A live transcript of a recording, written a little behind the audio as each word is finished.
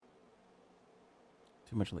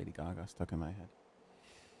Too much Lady Gaga stuck in my head.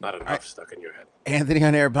 Not All enough right. stuck in your head. Anthony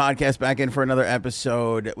on Air podcast back in for another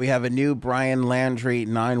episode. We have a new Brian Landry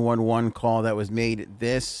 911 call that was made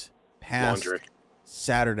this past Laundry.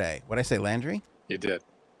 Saturday. What did I say, Landry? You did.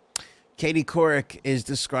 Katie Couric is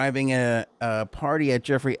describing a party at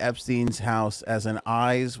Jeffrey Epstein's house as an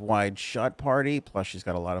eyes wide shut party. Plus, she's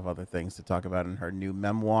got a lot of other things to talk about in her new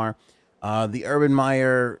memoir. The Urban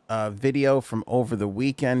Meyer video from over the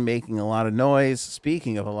weekend making a lot of noise.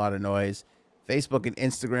 Speaking of a lot of noise, Facebook and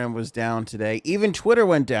Instagram was down today. Even Twitter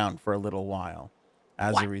went down for a little while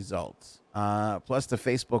as a result. Plus, the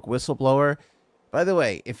Facebook whistleblower. By the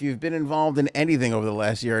way, if you've been involved in anything over the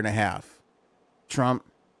last year and a half, Trump,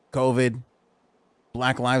 COVID,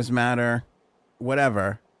 Black Lives Matter,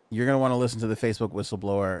 whatever, you're going to want to listen to the Facebook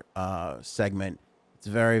whistleblower segment. It's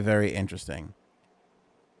very, very interesting.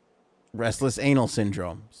 Restless anal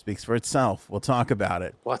syndrome speaks for itself. We'll talk about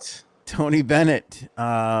it. What? Tony Bennett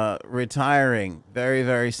retiring. Very,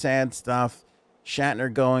 very sad stuff.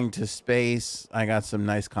 Shatner going to space. I got some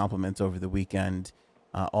nice compliments over the weekend.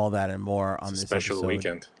 All that and more on this special episode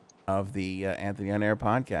weekend of the Anthony on Air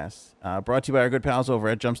podcast. Brought to you by our good pals over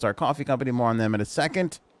at Jumpstart Coffee Company. More on them in a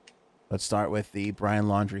second. Let's start with the Brian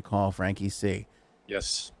Laundrie call, Frankie C.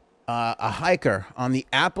 Yes. A hiker on the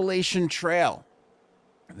Appalachian Trail.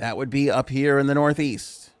 That would be up here in the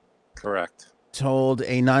Northeast. Correct. Told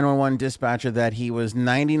a 911 dispatcher that he was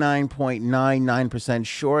 99.99%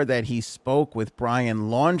 sure that he spoke with Brian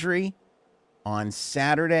Laundrie on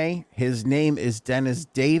Saturday. His name is Dennis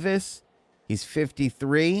Davis. He's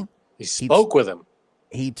 53. He spoke with him.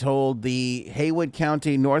 He told the Haywood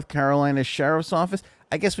County, North Carolina Sheriff's Office.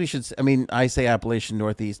 I guess we should, I mean, I say Appalachian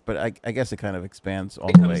Northeast, but I guess it kind of expands all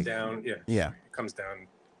the way. It comes down, yeah. Yeah. It comes down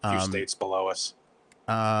a few states below us.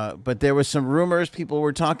 But there was some rumors people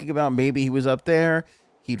were talking about maybe he was up there.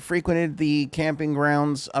 He'd frequented the camping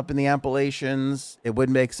grounds up in the Appalachians. It would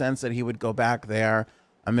make sense that he would go back there.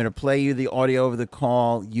 I'm going to play you the audio of the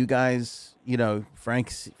call. You guys, you know,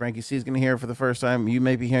 Frankie C is going to hear it for the first time. You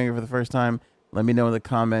may be hearing it for the first time. Let me know in the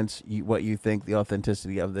comments what you think the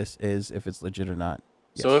authenticity of this is, if it's legit or not.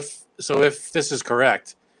 Yes. So if this is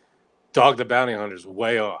correct, Dog the Bounty Hunter's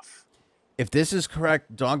way off. If this is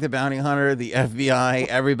correct, Dog the Bounty Hunter, the FBI,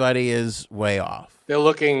 everybody is way off. They're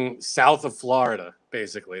looking south of Florida,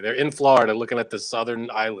 basically. They're in Florida looking at the southern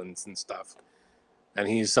islands and stuff. And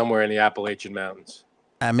he's somewhere in the Appalachian Mountains.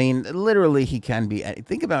 I mean, literally, he can be.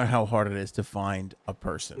 Think about how hard it is to find a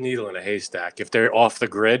person. Needle in a haystack. If they're off the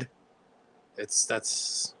grid,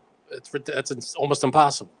 that's almost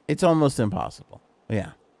impossible. It's almost impossible.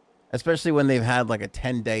 Yeah. Especially when they've had like a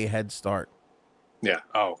 10-day head start. Yeah.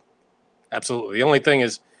 Oh, absolutely. The only thing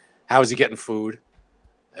is, how is he getting food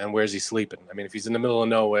and where's he sleeping? I mean, if he's in the middle of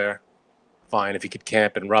nowhere, fine. If he could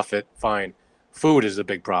camp and rough it, fine. Food is a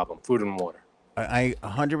big problem. Food and water. I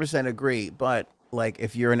 100% agree. But like,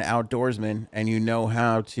 if you're an outdoorsman and you know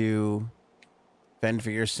how to fend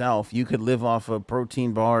for yourself, you could live off of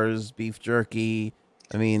protein bars, beef jerky.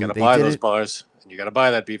 I mean, you got to buy those bars and you got to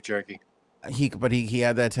buy that beef jerky. He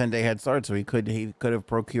had that 10-day head start, so he could have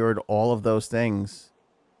procured all of those things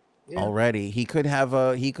already. He could have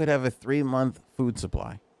a 3-month food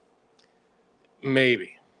supply.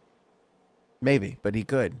 Maybe, but he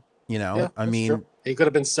could. You know, yeah, I mean, true. He could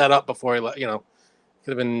have been set up before he left. You know,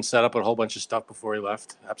 could have been set up with a whole bunch of stuff before he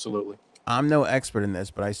left. Absolutely. I'm no expert in this,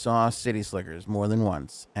 but I saw City Slickers more than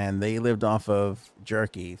once, and they lived off of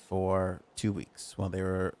jerky for 2 weeks while they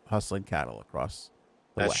were hustling cattle across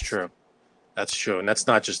the That's West. true. That's true, and that's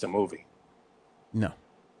not just a movie. No,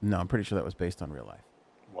 I'm pretty sure that was based on real life.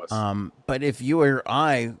 It was. But if you or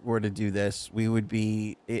I were to do this, we would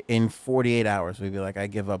be in 48 hours. We'd be like, I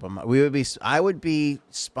give up on my. I would be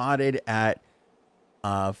spotted at,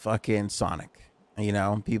 fucking Sonic. You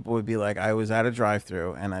know, people would be like, I was at a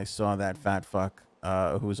drive-thru and I saw that fat fuck,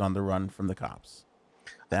 who was on the run from the cops.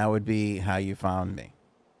 That would be how you found me.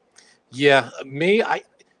 Yeah, me,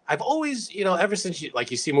 I've always, you know, ever since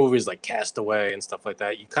you see movies like Castaway and stuff like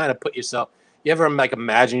that, you kind of put yourself. You ever like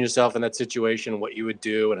imagine yourself in that situation, what you would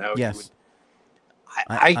do, and how you would.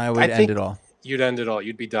 I would end it all. You'd end it all.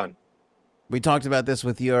 You'd be done. We talked about this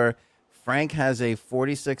with Frank has a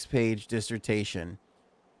 46-page dissertation,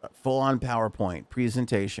 full-on PowerPoint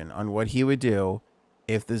presentation on what he would do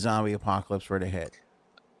if the zombie apocalypse were to hit.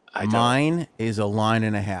 Mine is a line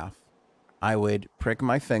and a half. I would prick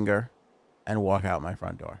my finger and walk out my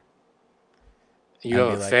front door. You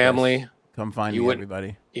have a family. Come find me,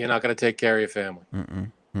 everybody. You're not going to take care of your family.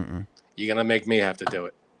 You're going to make me have to do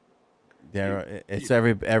it. It's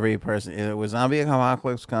every person. When zombie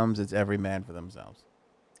apocalypse comes, it's every man for themselves.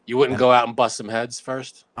 You wouldn't And go out and bust some heads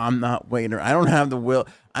first? I'm not waiting. I don't have the Will.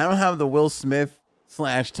 I don't have the Will Smith /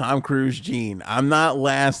 Tom Cruise gene. I'm not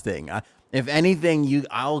lasting. If anything,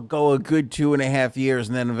 I'll go a good 2.5 years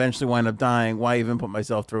and then eventually wind up dying. Why even put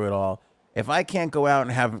myself through it all? If I can't go out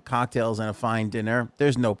and have cocktails and a fine dinner,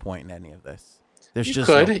 there's no point in any of this. There's You just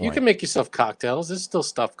could. no You point. can make yourself cocktails. There's still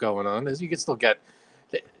stuff going on. You can still get.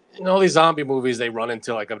 In all these zombie movies, they run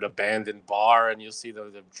into like an abandoned bar, and you'll see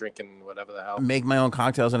them drinking whatever the hell. Make my own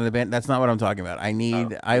cocktails in an event. That's not what I'm talking about. I You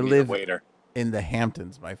live a waiter. in the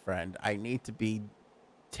Hamptons, my friend. I need to be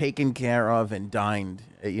taken care of and dined.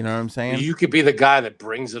 You know what I'm saying? You could be the guy that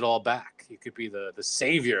brings it all back. You could be the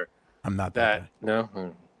savior. I'm not that guy.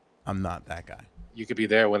 No, I'm not that guy. you could be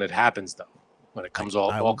there when it happens, though. When it comes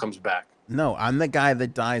all comes back. No, I'm the guy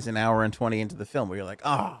that dies an hour and 20 into the film where you're like,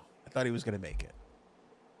 oh, I thought he was going to make it.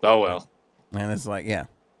 Oh, well. And it's like, yeah.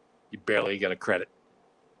 You barely get a credit.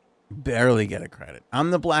 Barely get a credit.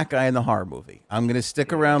 I'm the black guy in the horror movie. I'm going to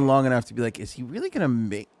stick around long enough to be like, is he really going to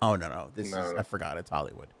make... Oh, no. I forgot. It's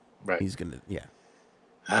Hollywood. Right. He's going to...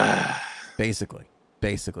 Yeah. Basically,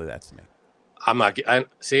 that's me. I'm not...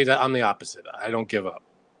 see, that I'm the opposite. I don't give up.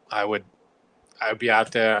 I'd be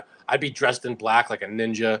out there. I'd be dressed in black like a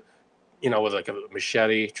ninja, with like a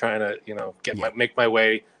machete, trying to, make my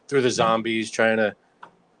way through the zombies, trying to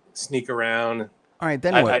sneak around. All right,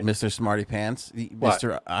 then what, Mr. Smarty Pants?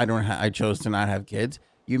 Mr. I chose to not have kids.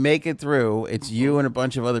 You make it through. It's you and a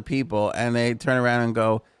bunch of other people, and they turn around and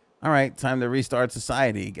go, all right, time to restart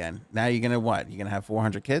society again. Now you're going to what? You're going to have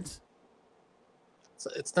 400 kids?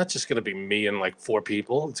 It's not just going to be me and like 4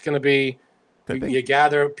 people. It's going to be... You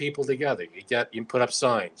gather people together. You put up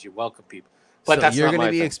signs. You welcome people. But so that's you're not going to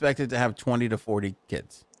my be thing. expected to have 20 to 40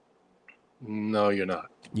 kids. No, you're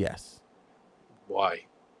not. Yes. Why?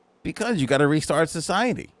 Because you got to restart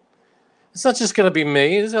society. It's not just going to be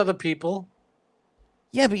me. There's other people.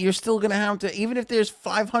 Yeah, but you're still going to have to, even if there's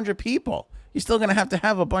 500 people, you're still going to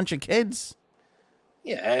have a bunch of kids.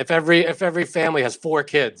 Yeah, if every family has 4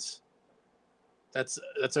 kids, that's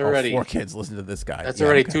already 4 kids. Listen to this guy. That's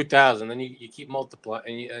already 2,000. Then you keep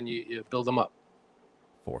multiplying and you build them up.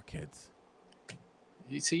 4 kids.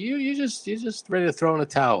 You see, you're just ready to throw in a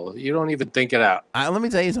towel. You don't even think it out. Let me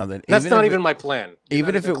tell you something. That's not even my plan.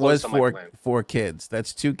 Even if it was 4 kids,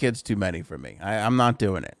 that's 2 kids too many for me. I'm not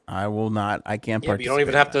doing it. I will not. I can't. Yeah, but you don't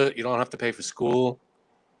even have to. You don't have to pay for school.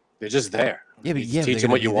 They're just there. Yeah, but you teach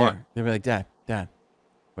them what you want. They'll be like, Dad, what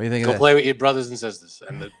do you think? Go play with your brothers and sisters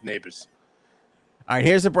and the neighbors. All right,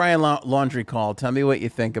 here's a Brian Laundry call. Tell me what you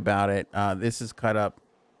think about it. This is cut up,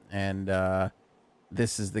 and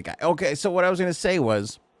this is the guy. Okay, so what I was going to say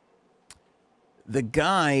was the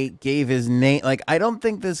guy gave his name. Like, I don't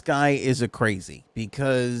think this guy is a crazy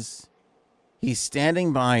because he's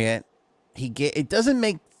standing by it. It doesn't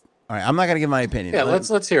make... All right, I'm not going to give my opinion. Yeah,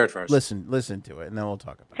 let's hear it first. Listen to it, and then we'll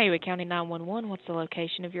talk about it. Haywood County 911, what's the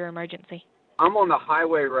location of your emergency? I'm on the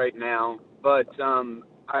highway right now, but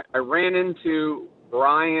I ran into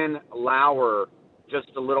Brian Lauer just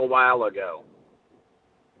a little while ago.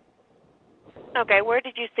 Okay, where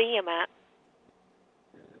did you see him at?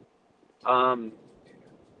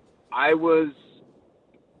 I was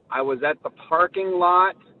at the parking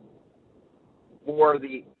lot for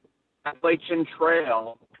the Appalachian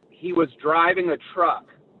Trail. He was driving a truck,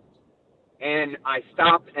 and I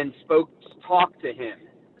stopped and talked to him.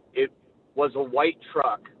 It was a white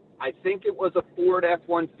truck. I think it was a Ford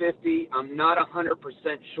F-150. I'm not 100%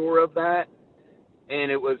 sure of that. And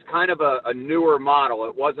it was kind of a newer model.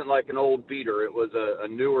 It wasn't like an old beater. It was a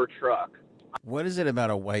newer truck. What is it about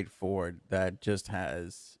a white Ford that just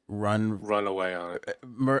has run away on it?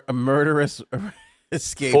 A murderous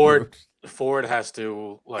escape. Ford has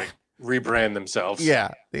to like rebrand themselves.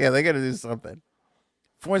 Yeah, they got to do something.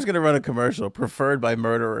 Ford's gonna run a commercial preferred by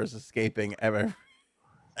murderers escaping everywhere.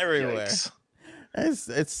 Yikes. That's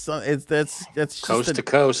just coast to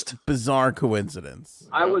coast. Bizarre coincidence.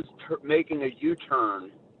 I was making a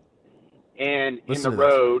U-turn and in the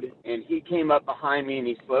road, and he came up behind me and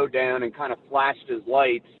he slowed down and kind of flashed his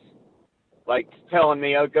lights, like telling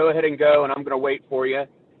me, "Oh, go ahead and go, and I'm going to wait for you."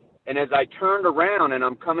 And as I turned around and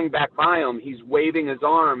I'm coming back by him, he's waving his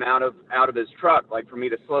arm out of his truck, like for me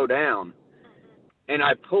to slow down. And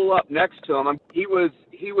I pull up next to him. He was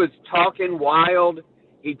talking wild.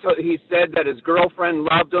 He said that his girlfriend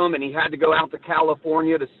loved him and he had to go out to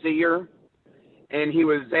California to see her. And he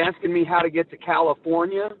was asking me how to get to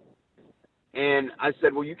California. And I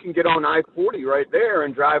said, well, you can get on I-40 right there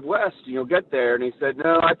and drive west and you'll get there. And he said,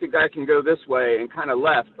 no, I think I can go this way, and kind of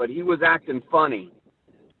left. But he was acting funny.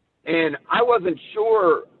 And I wasn't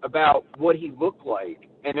sure about what he looked like.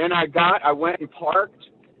 And then I went and parked,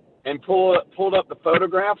 and pulled up the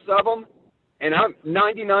photographs of him, and I'm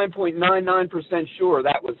 99.99% sure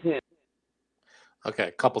that was him. Okay,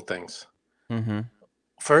 a couple things. Mm-hmm.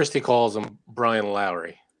 First, he calls him Brian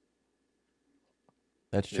Lowry.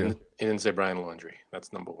 That's true. He didn't say Brian Laundrie.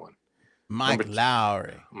 That's number one. Mike Number two-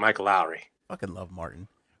 Lowry. Mike Lowry. Fucking love Martin.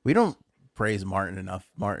 We don't praise Martin enough.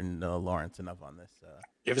 Martin Lawrence enough on this.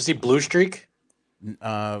 You ever see Blue Streak? Like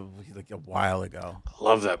a while ago.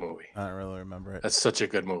 Love that movie. I don't really remember it. That's such a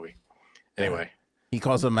good movie. Anyway, He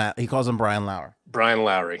calls him Brian Lauer. Brian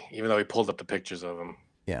Lowry, even though he pulled up the pictures of him.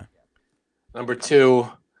 Yeah. Number two,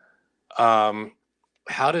 how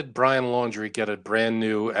did Brian Laundrie get a brand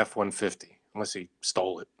new F-150? Unless he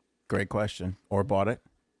stole it. Great question. Or bought it.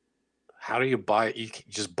 How do you buy it? You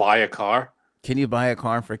just buy a car? Can you buy a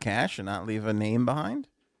car for cash and not leave a name behind?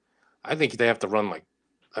 I think they have to run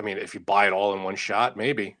if you buy it all in one shot,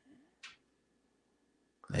 maybe.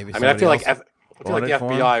 Maybe. I mean, I feel like somebody the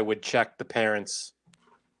FBI would check the parents,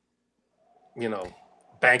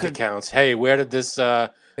 bank accounts. Hey, where did this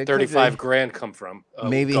It could 35 be. grand come from?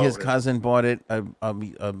 Maybe go his over. cousin bought it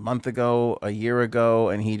a month ago, a year ago,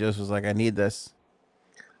 and he just was like, "I need this."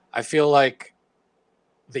 I feel like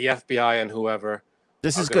the FBI and whoever.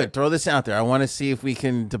 This is Okay. good. Throw this out there. I want to see if we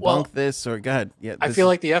can debunk Well, this or go ahead. Yeah, I feel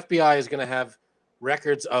like the FBI is going to have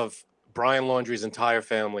records of Brian Laundrie's entire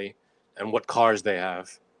family and what cars they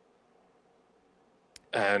have.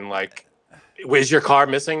 And is your car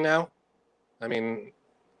missing now? I mean,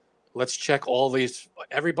 let's check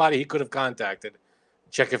everybody he could have contacted,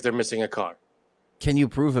 check if they're missing a car. Can you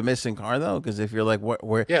prove a missing car though? Because if you're like,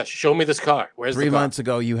 where Yeah, show me this car. Where's the 3 car? months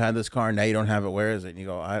ago you had this car, now you don't have it. Where is it? And you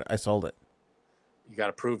go, I sold it. You got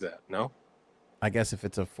to prove that, no? I guess if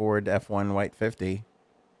it's a Ford F1 White 50,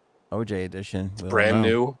 OJ edition, It's we'll brand know.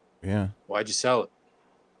 new. Yeah. Why'd you sell it?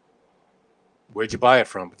 Where'd you buy it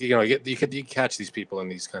from? You catch these people in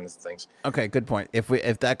these kinds of things. Okay, good point.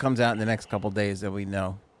 If that comes out in the next couple days, then we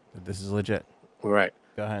know that this is legit. Right.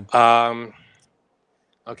 Go ahead.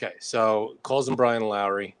 Okay, so calls him Brian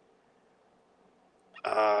Lowry.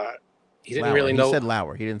 He didn't Lauer. really know. He said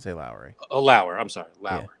Lauer. He didn't say Lowry. Oh, Lauer. I'm sorry,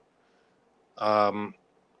 Lauer.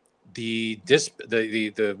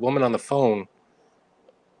 The woman on the phone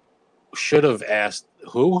should have asked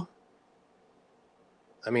who.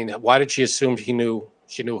 I mean, why did she assume she knew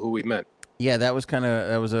who he meant? Yeah, that was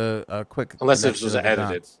a quick. Unless it connection was of the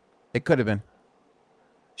edited. dots. It could have been.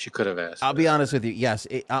 She could have asked. I'll be honest with you. Yes,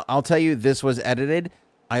 I'll tell you this was edited.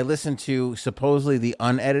 I listened to supposedly the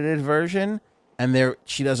unedited version, and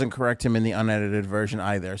she doesn't correct him in the unedited version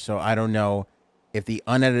either. So I don't know if the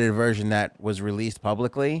unedited version that was released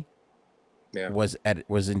publicly was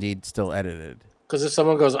indeed still edited. Because if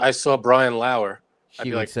someone goes, "I saw Brian Lauer," I'd She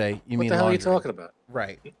be would like, say, "You "What mean the hell are you laundry." talking about?"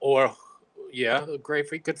 Right. Or, yeah,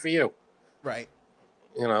 good for you. Right.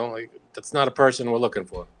 That's not a person we're looking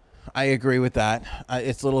for. I agree with that.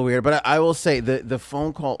 It's a little weird, but I will say the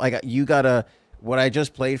phone call. What I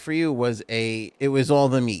just played for you it was all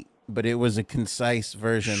the meat, but it was a concise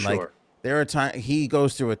version. Sure. Like there are times he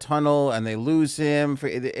goes through a tunnel and they lose him.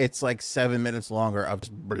 It's like 7 minutes longer of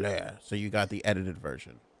just blah. So you got the edited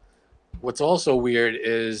version. What's also weird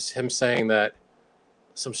is him saying that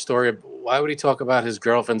some story. Why would he talk about his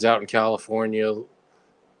girlfriend's out in California?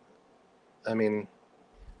 I mean,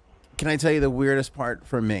 Can I tell you the weirdest part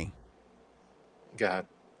for me? God.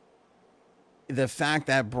 The fact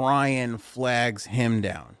that Brian flags him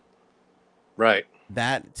down. Right.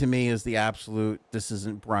 That to me is the absolute, this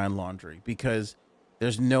isn't Brian Laundrie, because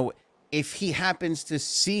if he happens to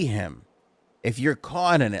see him, if you're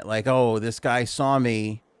caught in it, like, oh, this guy saw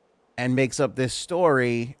me and makes up this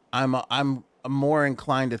story, I'm more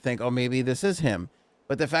inclined to think, oh, maybe this is him.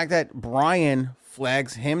 But the fact that Brian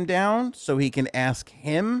flags him down so he can ask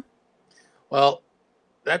him. Well,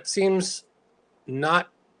 that seems not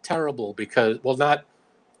terrible not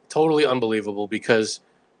totally unbelievable, because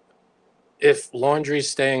if Laundrie's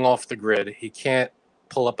staying off the grid, he can't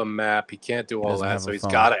pull up a map. He can't do all doesn't that. have So a he's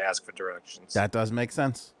phone. got to ask for directions That does make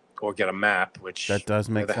sense. or get a map, which That does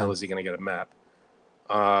make where the hell sense. is he going to get a map?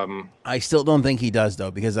 I still don't think he does,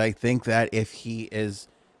 though, because I think that if he is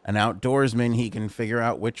an outdoorsman, he can figure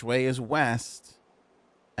out which way is west.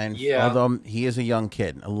 And Yeah. although he is a young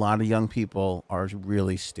kid, a lot of young people are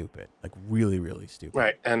really stupid, like really, really stupid.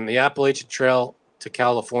 Right. And the Appalachian Trail to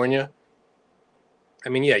California, I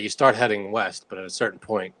mean, yeah, you start heading west, but at a certain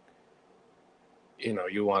point,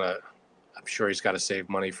 you want to, I'm sure he's got to save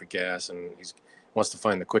money for gas, and he wants to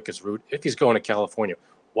find the quickest route. If he's going to California,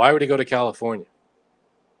 why would he go to California?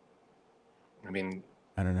 I mean,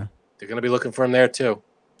 I don't know. they're going to be looking for him there too.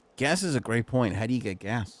 Gas is a great point. How do you get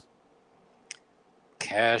gas?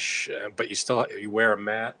 cash, but you wear a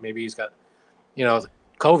mask. Maybe he's got,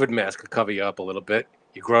 COVID mask could cover you up a little bit.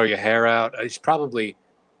 You grow your hair out. He's probably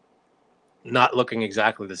not looking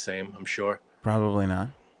exactly the same, I'm sure. Probably not.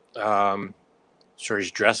 Sure,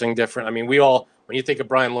 he's dressing different. I mean, when you think of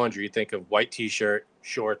Brian Laundrie, you think of white T-shirt,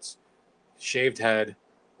 shorts, shaved head,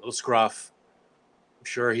 a little scruff. I'm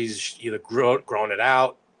sure he's either grown it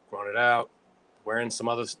out, wearing some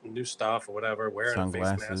other new stuff or whatever, wearing a face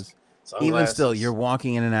mask. Sunglasses. Even still, you're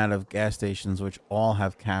walking in and out of gas stations, which all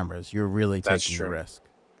have cameras. You're really taking a risk.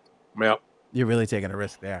 Yep. You're really taking a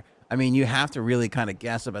risk there. I mean, you have to really kind of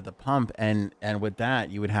gas up at the pump, and with that,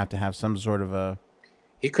 you would have to have some sort of a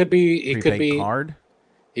he could be card.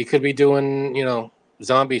 He could be doing,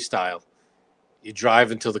 zombie style. You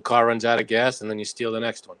drive until the car runs out of gas, and then you steal the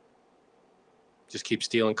next one. Just keep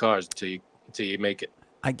stealing cars until you make it.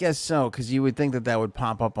 I guess so, because you would think that would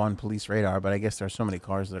pop up on police radar, but I guess there's so many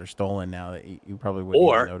cars that are stolen now that you probably wouldn't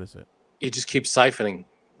even notice it. You just keep siphoning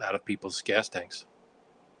out of people's gas tanks.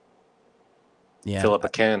 Yeah. Fill up a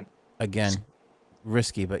can. Again,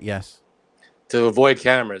 risky, but yes. To avoid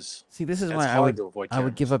cameras. See, this is why I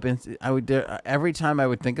would give up. Every time I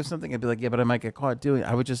would think of something, I'd be like, yeah, but I might get caught doing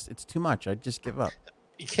it. it's too much. I'd just give up.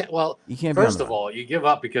 You can't. First of all, you give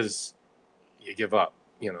up because you give up.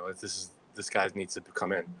 This guy needs to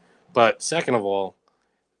come in. But second of all,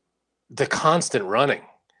 the constant running.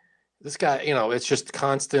 This guy, it's just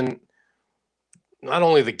constant. Not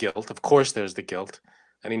only the guilt, of course, there's the guilt.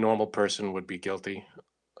 Any normal person would be guilty,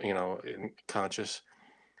 conscious.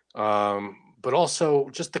 But also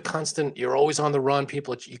just the constant. You're always on the run.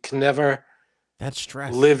 People, you can never. That's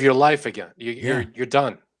stress. Live your life again. You're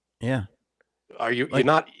done. Yeah. Are you? You're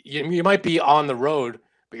not. You might be on the road,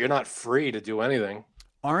 but you're not free to do anything.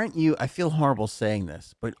 Aren't you? I feel horrible saying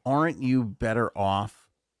this, but aren't you better off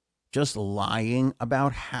just lying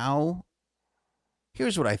about how?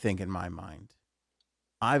 Here's what I think in my mind.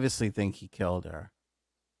 I obviously think he killed her.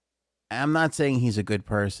 I'm not saying he's a good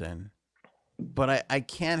person, but I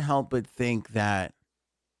can't help but think that,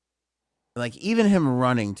 like, even him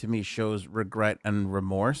running to me shows regret and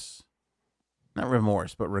remorse. Not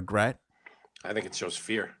remorse, but regret. I think it shows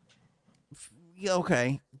fear. Yeah,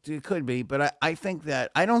 okay, it could be, but I think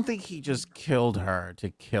that I don't think he just killed her to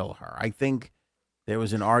kill her. I think there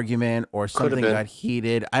was an argument or something got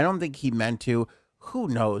heated. I don't think he meant to. Who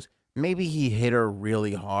knows? Maybe he hit her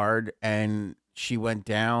really hard and she went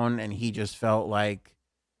down, and he just felt like,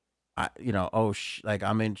 like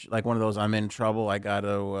I'm in, like one of those I'm in trouble. I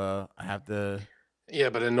have to. Yeah,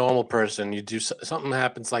 but a normal person, you do something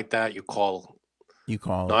happens like that, you call. You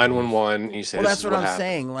call 911. You say, well, that's what I'm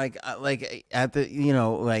saying. Like at the,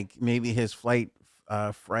 like maybe his flight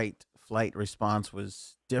response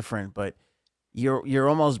was different, but you're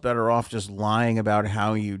almost better off just lying about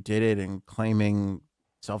how you did it and claiming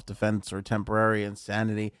self-defense or temporary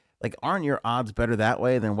insanity. Like, aren't your odds better that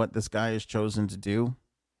way than what this guy has chosen to do?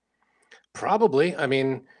 Probably. I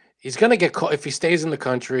mean, he's gonna get caught if he stays in the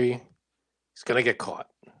country. He's gonna get caught.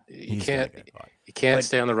 You can't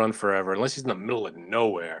stay on the run forever unless he's in the middle of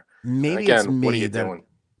nowhere. Maybe it's me. What are you doing?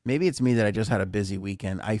 Maybe it's me that I just had a busy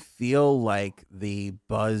weekend. I feel like the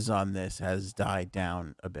buzz on this has died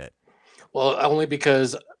down a bit. Well, only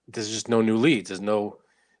because there's just no new leads. There's no,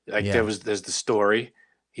 there's the story.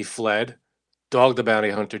 He fled. Dog the Bounty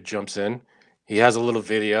Hunter jumps in. He has a little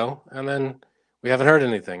video, and then we haven't heard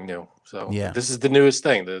anything new. So this is the newest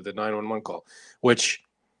thing, the 911 call, which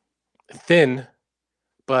thin,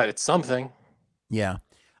 but it's something. Yeah.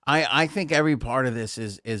 I think every part of this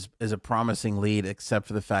is a promising lead, except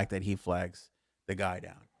for the fact that he flags the guy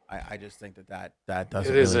down. I just think that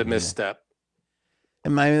doesn't. It is a misstep.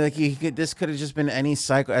 And this could have just been any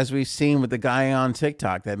cycle, as we've seen with the guy on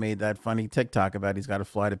TikTok that made that funny TikTok about he's got to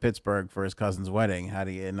fly to Pittsburgh for his cousin's wedding. How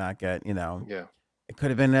do you not get, Yeah. It could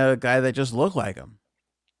have been a guy that just looked like him.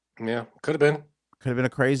 Yeah, could have been. Could have been a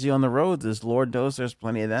crazy on the road. As Lord knows, there's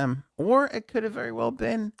plenty of them. Or it could have very well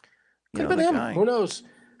been. Could have been him. Guy. Who knows?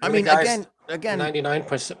 I mean, again,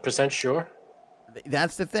 99% sure.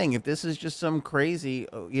 That's the thing. If this is just some crazy,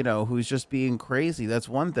 who's just being crazy, that's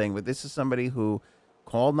one thing. But this is somebody who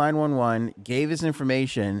called 911, gave his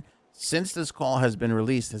information. Since this call has been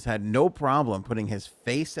released, has had no problem putting his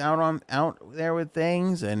face out there with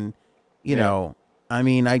things. And, I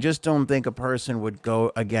mean, I just don't think a person would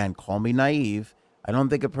go, again, call me naive. I don't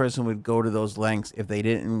think a person would go to those lengths if they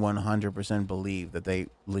didn't 100% believe that they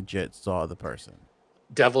legit saw the person.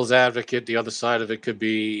 Devil's advocate, the other side of it could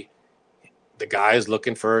be the guy is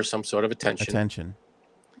looking for some sort of attention.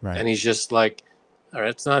 Right. And he's just like, all right,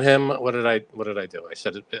 it's not him. What did I do? I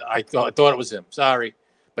said I thought it was him. Sorry.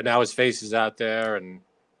 But now his face is out there, and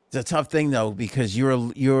It's a tough thing though because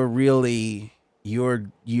you're really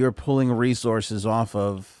you're pulling resources off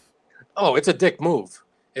of. Oh, it's a dick move.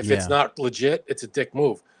 If it's Yeah. not legit, it's a dick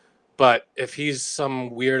move. But if he's some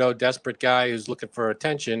weirdo, desperate guy who's looking for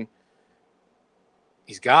attention,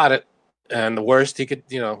 he's got it. And the worst he could,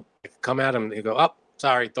 come at him, you go, "Oh,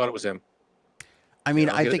 sorry, thought it was him." I mean,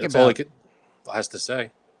 I think that's all he about has to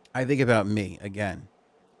say. I think about me again.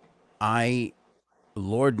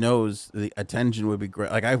 Lord knows the attention would be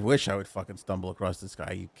great. Like I wish I would fucking stumble across this guy.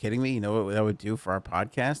 Are you kidding me? You know what that would do for our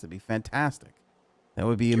podcast? It'd be fantastic. That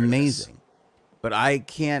would be amazing. But I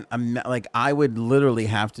can't. I'm not, like I would literally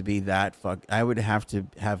have to be that fuck. I would have to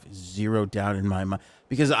have zero doubt in my mind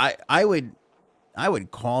because I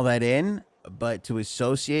would call that in, but to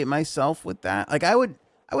associate myself with that, like I would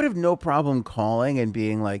have no problem calling and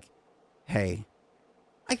being like, hey,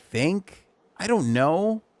 I don't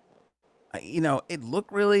know. It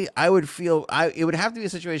looked really. I would feel. It would have to be a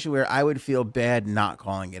situation where I would feel bad not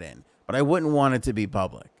calling it in, but I wouldn't want it to be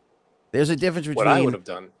public. There's a difference between What I would have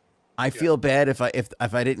done. I feel bad if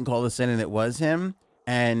I didn't call this in and it was him,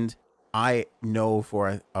 and I know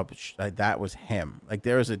that was him. Like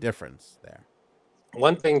there is a difference there.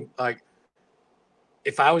 One thing, like,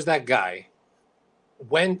 if I was that guy,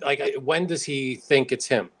 when does he think it's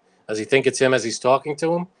him? Does he think it's him as he's talking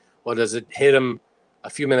to him, or does it hit him a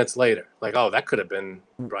few minutes later? Like, oh, that could have been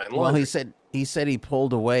Brian Laundrie. Well, he said he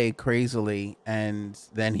pulled away crazily, and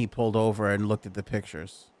then he pulled over and looked at the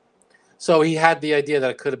pictures. So he had the idea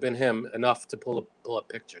that it could have been him enough to pull up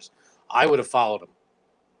pictures. I would have followed him.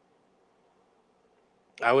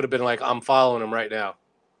 I would have been like, I'm following him right now.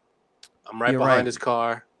 I'm right behind his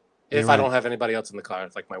car. If I don't have anybody else in the car,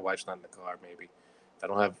 it's like my wife's not in the car, maybe. If I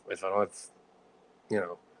don't have,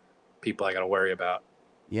 people I got to worry about.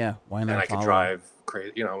 Yeah, why not? And I could drive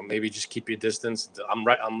crazy. Maybe just keep your distance. I'm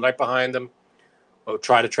right behind him. Or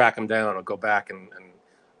try to track him down, or go back and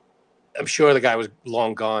I'm sure the guy was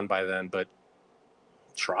long gone by then, but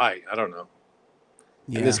try. I don't know.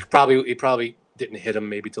 Yeah. And he probably didn't hit him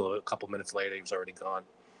maybe till a couple minutes later. He was already gone.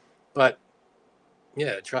 But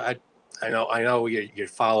yeah, try. I know you're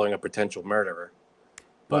following a potential murderer.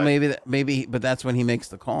 Well, maybe, but that's when he makes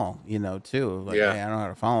the call, too. Like, hey, I don't know how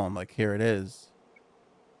to follow him. Like, here it is.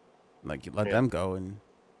 Like, you let them go and.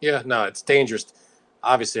 Yeah, no, it's dangerous.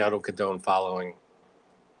 Obviously, I don't condone following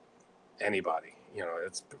anybody.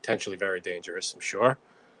 It's potentially very dangerous, I'm sure.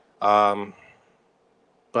 But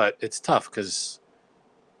it's tough because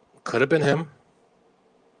could have been him.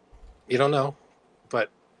 You don't know. But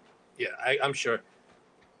yeah, I'm sure.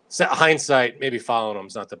 Hindsight, maybe following him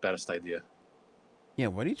is not the best idea. Yeah,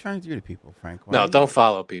 what are you trying to do to people, Frank? No, don't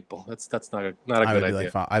follow people. That's not a good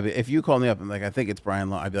idea. Like, if you call me up and like I think it's Brian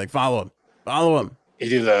Law, I'd be like, follow him. You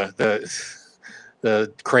do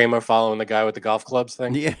the Kramer following the guy with the golf clubs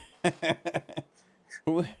thing. Yeah.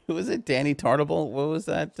 Who was it? Danny Tartable? What was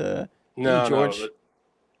that? No, George. No,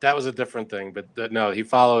 that was a different thing. But no, he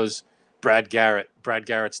follows Brad Garrett. Brad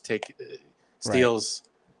Garrett steals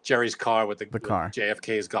Jerry's car with the car.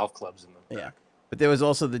 JFK's golf clubs in them. Yeah. But there was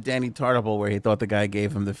also the Danny Tartable where he thought the guy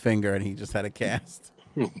gave him the finger and he just had a cast.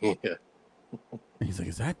 Yeah. He's like,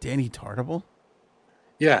 is that Danny Tartable?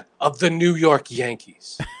 Yeah, of the New York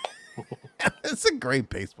Yankees. It's a great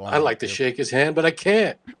baseball. I like to shake his hand, but I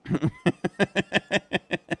can't.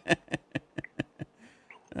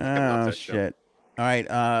 Oh, shit. All right.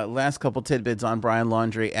 Last couple tidbits on Brian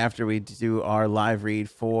Laundrie after we do our live read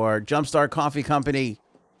for Jumpstart Coffee Company.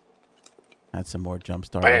 Had some more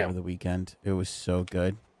Jumpstart over the weekend. It was so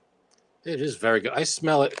good. It is very good. I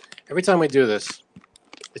smell it every time we do this.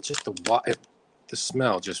 It's just the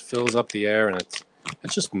smell just fills up the air, and it's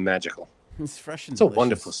just magical. It's fresh and it's delicious. A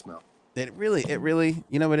wonderful smell. It really,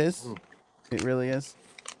 you know what it is? It really is.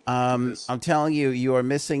 I'm telling you, you are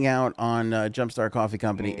missing out on Jumpstart Coffee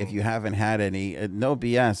Company if you haven't had any. No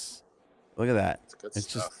BS. Look at that. It's good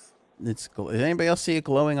stuff. Does anybody else see it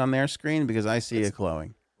glowing on their screen? Because I see it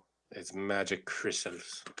glowing. It's magic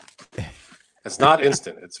crystals. It's not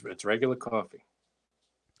instant. It's regular coffee.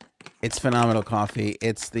 It's phenomenal coffee.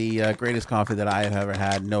 It's the greatest coffee that I have ever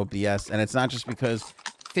had. No BS. And it's not just because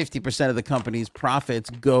 50% of the company's profits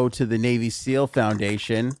go to the Navy SEAL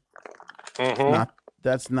Foundation. Mm-hmm.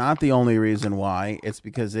 That's not the only reason why. It's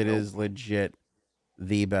because it is legit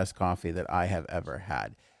the best coffee that I have ever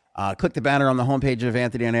had. Click the banner on the homepage of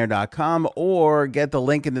anthonyonair.com or get the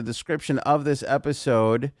link in the description of this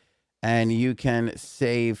episode, and you can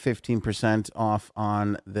save 15% off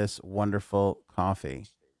on this wonderful coffee.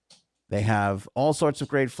 They have all sorts of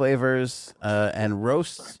great flavors and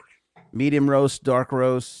roasts. Medium roast, dark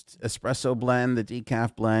roast, espresso blend, the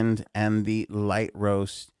decaf blend, and the light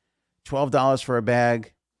roast. $12 for a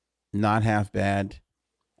bag. Not half bad.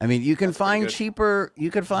 I mean, you can That's pretty find good. cheaper.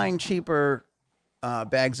 You could find cheaper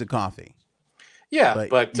bags of coffee, Yeah, but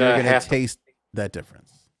but you're gonna half the taste that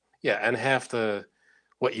difference. and half the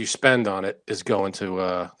what you spend on it is going to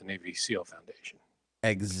the Navy SEAL Foundation.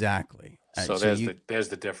 Exactly. So You there's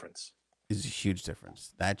the difference. is a huge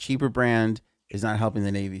difference. That cheaper brand is not helping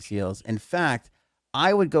the Navy SEALs. In fact,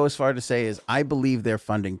 I would go as far to say is I believe they're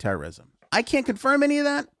funding terrorism. I can't confirm any of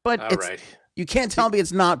that, but All right. you can't tell me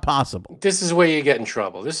it's not possible. This is where you get in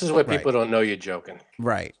trouble. This is where Right. people don't know you're joking,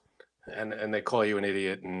 Right. and they call you an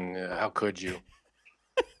idiot. And how could you?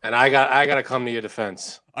 And I got to come to your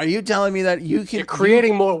defense. Are you telling me that you can You're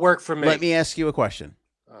creating more work for me. Let me ask you a question.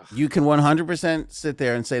 Ugh. You can 100% sit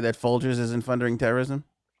there and say that Folgers isn't funding terrorism?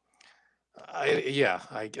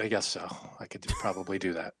 I guess so. I could probably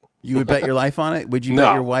do that. You would bet your life on it? Would you No.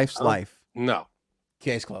 bet your wife's life? No.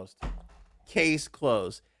 Case closed. Case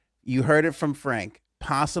closed. You heard it from Frank.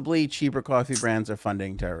 Possibly cheaper coffee brands are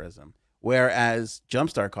funding terrorism, whereas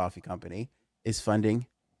Jumpstart Coffee Company is funding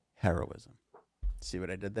heroism. See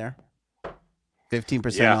what I did there?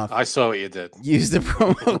 15% Yeah, off. I saw what you did. Use the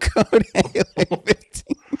promo code AOA15.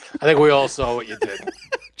 I think we all saw what you did.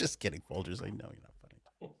 Just kidding, Folgers. I know you're not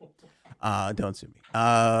funny. Don't sue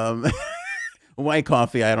me. White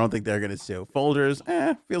Coffee, I don't think they're going to sue. Folgers,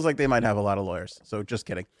 feels like they might have a lot of lawyers. So just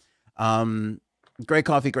kidding. Great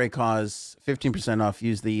coffee, great cause. 15% off.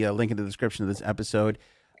 Use the link in the description of this episode.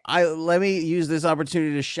 Let me use this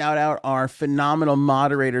opportunity to shout out our phenomenal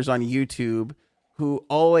moderators on YouTube who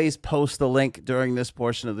always post the link during this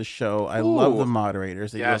portion of the show. I love the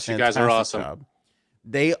moderators. They do a Yes, you guys are fantastic awesome. job.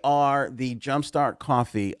 They are the Jumpstart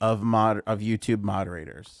Coffee of YouTube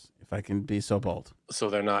moderators, if I can be so bold.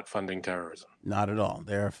 So they're not funding terrorism. Not at all.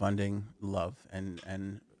 They are funding love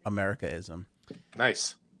and Americaism.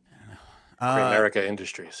 Nice. America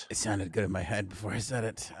Industries. It sounded good in my head before I said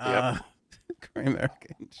it. Yep. Great America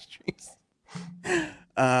Industries.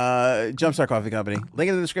 Jumpstart Coffee Company. Link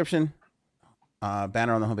in the description.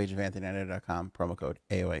 Banner on the homepage of AnthonyNether.com. Promo code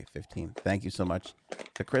AOA15. Thank you so much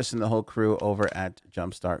to Chris and the whole crew over at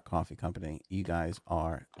Jumpstart Coffee Company. You guys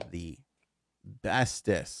are the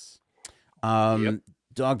bestest.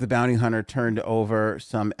 Dog the Bounty Hunter turned over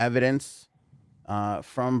some evidence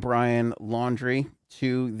from Brian Laundrie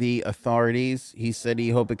to the authorities. He said he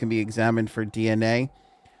hoped it can be examined for DNA.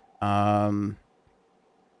 You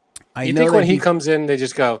think when he comes in, they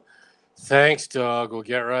just go, "Thanks, dog. We'll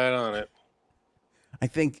get right on it." I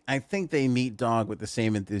think they meet Dog with the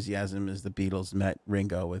same enthusiasm as the Beatles met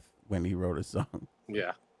Ringo with when he wrote a song.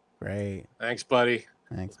 Yeah. Great. Thanks, buddy.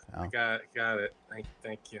 Thanks, pal. Got it.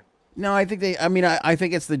 Thank you. No, I think I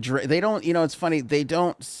think it's they don't, it's funny. They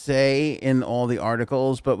don't say in all the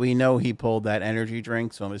articles, but we know he pulled that energy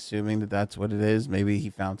drink. So I'm assuming that that's what it is. Maybe he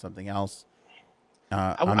found something else.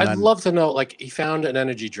 I'd love to know, like, he found an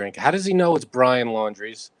energy drink. How does he know it's Brian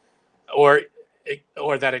Laundrie's or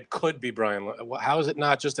that it could be Brian? How is it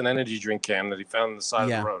not just an energy drink can that he found on the side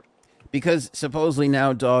of the road? Because supposedly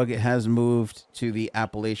now Dog has moved to the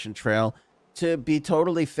Appalachian Trail. To be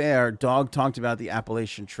totally fair, Dog talked about the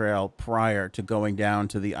Appalachian Trail prior to going down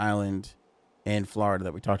to the island in Florida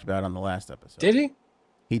that we talked about on the last episode. Did he?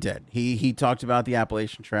 He did. He talked about the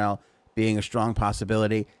Appalachian Trail being a strong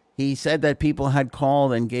possibility. He said that people had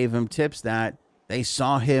called and gave him tips that they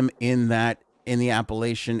saw him in the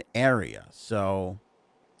Appalachian area. So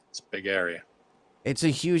it's a big area. It's a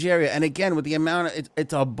huge area. And again, with the amount of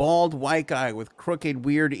it's a bald white guy with crooked,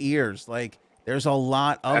 weird ears. Like, there's a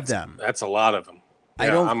lot of them. That's a lot of them.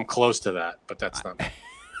 Yeah, I'm close to that, but that's not.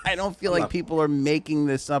 I don't feel like people are making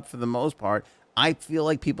this up for the most part. I feel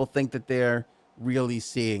like people think that they're really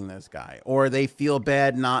seeing this guy, or they feel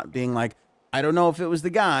bad not being like, I don't know if it was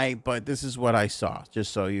the guy, but this is what I saw,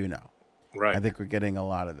 just so you know. Right. I think we're getting a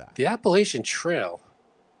lot of that. The Appalachian Trail,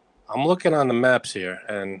 I'm looking on the maps here,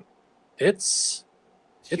 and it's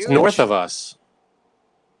north of us.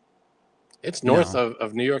 It's north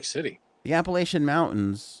of New York City. The Appalachian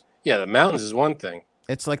Mountains. Yeah, the mountains is one thing.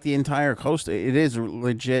 It's like the entire coast. It is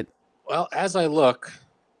legit. Well, as I look,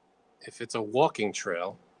 if it's a walking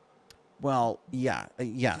trail. Well, yeah,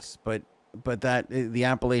 yes, but that the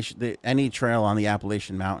Appalachian, any trail on the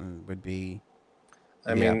Appalachian Mountain would be.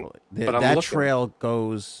 I mean, but that trail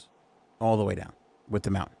goes all the way down with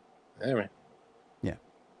the mountain. Anyway. Yeah,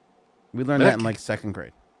 we learned that in like second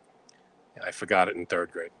grade. Yeah, I forgot it in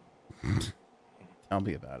third grade. Tell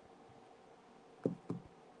me about it.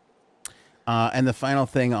 And the final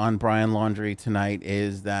thing on Brian Laundrie tonight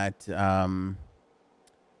is that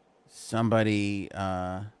somebody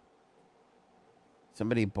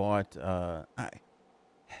bought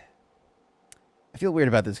I feel weird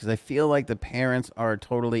about this because I feel like the parents are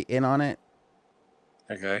totally in on it.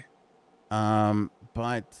 Okay.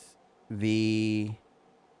 But the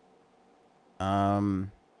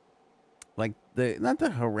like the not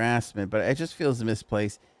the harassment, but it just feels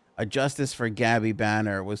misplaced. A justice for Gabby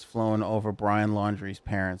banner was flown over Brian Laundrie's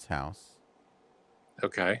parents' house.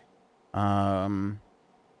 Okay. Um,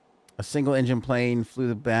 a single engine plane flew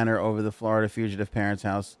the banner over the Florida fugitive parents'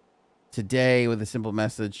 house today with a simple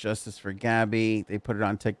message: "Justice for Gabby." They put it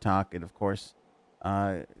on TikTok. It, of course,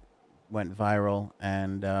 uh, went viral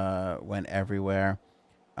and went everywhere.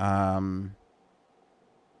 Um,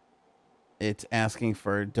 it's asking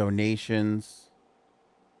for donations.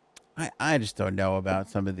 I just don't know about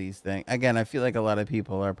some of these things. Again, I feel like a lot of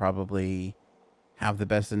people are probably have the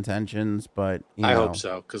best intentions, but I hope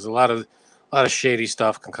so, because a lot of shady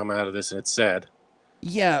stuff can come out of this, and it's sad.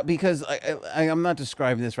 yeah, because I'm not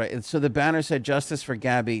describing this right. So the banner said "Justice for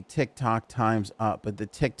Gabby." TikTok times up, but the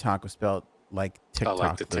TikTok was spelled like I like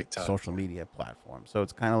TikTok, the the TikTok. social media platform. So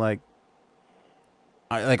it's kind of like,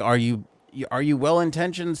 are you well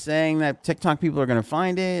intentioned saying that TikTok people are going to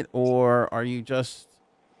find it, or are you just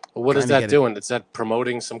Well, what is trying to that get it? doing? Is that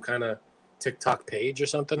promoting some kind of TikTok page or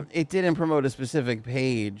something? It didn't promote a specific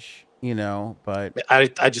page, but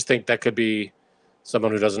I just think that could be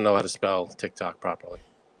someone who doesn't know how to spell TikTok properly.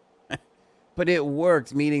 it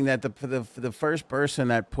worked, meaning that for the first person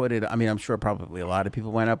that put it, I mean, I'm sure probably a lot of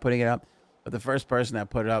people went up putting it up, but the first person that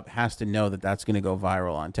put it up has to know that that's going to go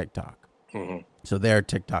viral on TikTok. Hmm. So their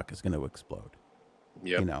TikTok is going to explode.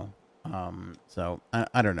 Yep. So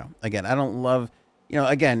I don't know. Again, I don't love,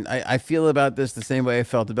 again, I feel about this the same way I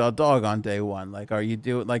felt about Dog on day one. Like, are you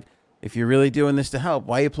doing, like, if you're really doing this to help,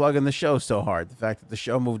 why are you plugging the show so hard? The fact that the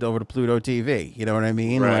show moved over to Pluto TV, you know what I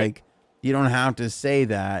mean? Right. Like, you don't have to say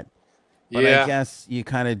that, but I Yeah. guess you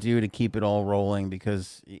kind of do to keep it all rolling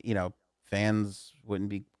because, fans wouldn't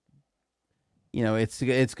be,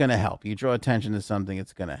 it's going to help. You draw attention to something,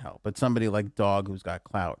 it's going to help. But somebody like Dog who's got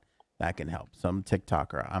clout, that can help. Some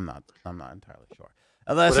TikToker, I'm not entirely sure.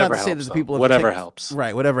 That's not Whatever to say that helps, the though. people of Whatever helps.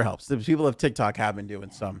 right, whatever helps. The people of TikTok have been doing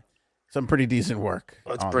some pretty decent work.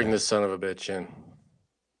 Let's on bring there. this son of a bitch in.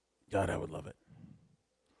 God, I would love it.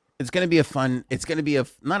 It's gonna be a fun. It's gonna be a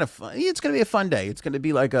not a fun. It's gonna be a fun day. It's gonna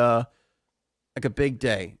be like a big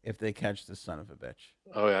day if they catch this son of a bitch.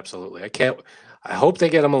 Oh, absolutely. I hope they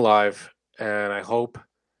get him alive, and I hope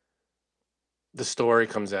the story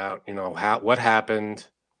comes out. What happened,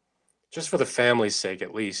 just for the family's sake,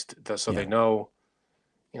 at least, so they Yeah. know,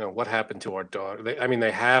 what happened to our dog.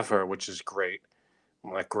 They have her, which is great.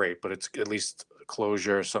 Well, not great, but it's at least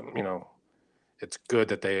closure or something. It's good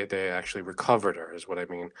that they actually recovered her, is what I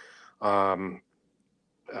mean. Um,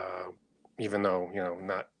 uh, Even though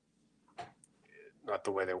not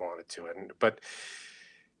the way they wanted to, but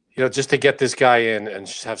just to get this guy in and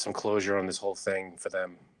just have some closure on this whole thing for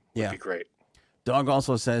them would Yeah. be great. Dog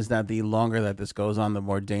also says that the longer that this goes on, the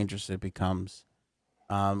more dangerous it becomes.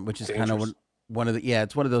 Which is kind of Dangerous. one of the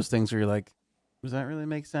it's one of those things where you're like, does that really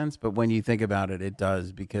make sense? But when you think about it, it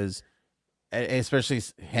does because especially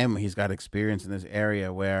him, he's got experience in this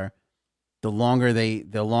area where the longer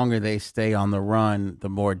they stay on the run, the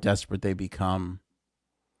more desperate they become.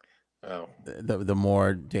 Oh, The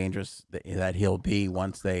more dangerous that he'll be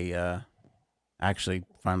once they actually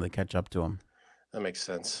finally catch up to him. that makes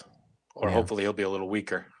sense. Or Yeah. hopefully he'll be a little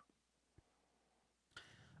weaker.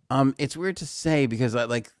 It's weird to say because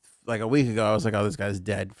like a week ago I was like, oh, this guy's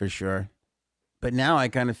dead for sure. But now I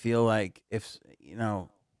kind of feel like if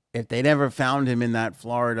they never found him in that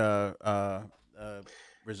Florida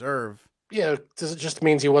reserve. Yeah, this just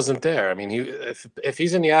means he wasn't there. I mean, if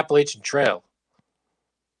he's in the Appalachian Trail,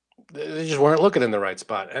 they just weren't looking in the right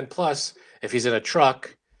spot. And plus, if he's in a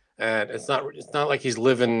truck, and it's not like he's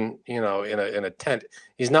living, in a tent.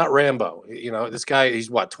 He's not Rambo. This guy, he's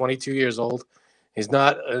what, 22 years old. He's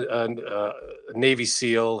not a Navy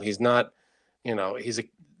SEAL. He's not, he's a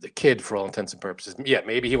kid for all intents and purposes. Yeah,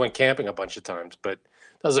 maybe he went camping a bunch of times, but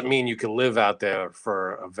doesn't mean you can live out there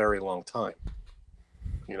for a very long time.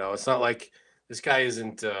 It's not like this guy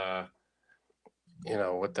isn't, what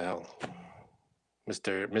the hell,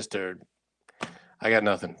 Mister. I got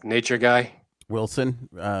nothing. Nature guy. Wilson,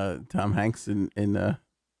 Tom Hanks in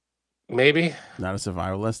Maybe Not a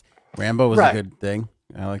Survivalist. Rambo was Right. a good thing.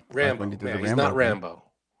 I like Rambo. when you did Yeah, the he's not thing. Rambo.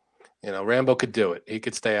 Rambo could do it. He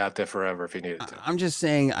could stay out there forever if he needed to. I'm just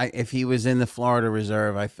saying, if he was in the Florida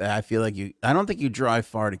Reserve, I feel like I don't think you drive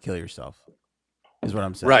far to kill yourself. Is what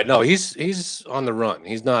I'm saying. Right. No, he's on the run.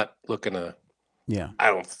 He's not looking to. Yeah. I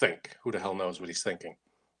don't think. Who the hell knows what he's thinking?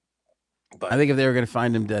 But I think if they were going to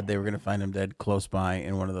find him dead, they were going to find him dead close by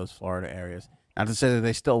in one of those Florida areas. Not to say that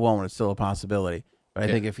they still won't; it's still a possibility. But I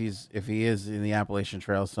Yeah. think if he is in the Appalachian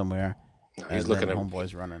Trail somewhere, No, he's then looking at.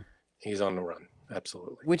 Homeboy's running. He's on the run.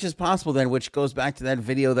 Absolutely. Which is possible then, which goes back to that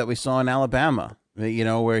video that we saw in Alabama,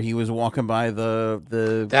 where he was walking by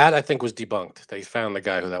the. That I think was debunked. They found the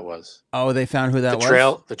guy who that was. Oh, they found who that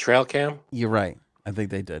was? The trail cam. You're right. I think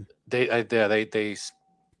they did. They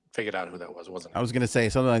figured out who that was, wasn't it? I was going to say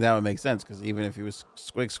something like that would make sense because even if he was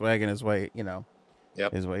swagging his way,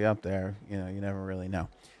 Yep. his way up there, you never really know.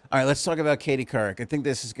 All right, let's talk about Katie Couric. I think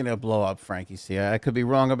this is going to blow up, Frankie C. I could be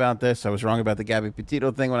wrong about this. I was wrong about the Gabby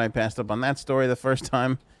Petito thing when I passed up on that story the first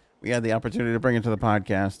time we had the opportunity to bring it to the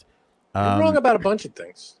podcast. You're wrong about a bunch of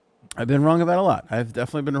things. I've been wrong about a lot. I've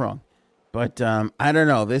definitely been wrong. But I don't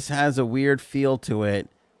know. This has a weird feel to it.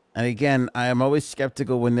 And again, I am always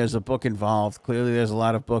skeptical when there's a book involved. Clearly, there's a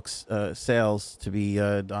lot of books sales to be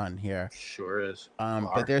done here. Sure is.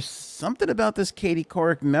 But there's something about this Katie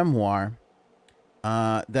Couric memoir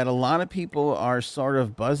that a lot of people are sort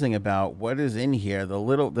of buzzing about. What is in here?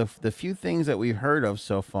 The few things that we've heard of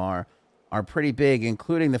so far are pretty big,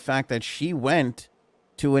 including the fact that she went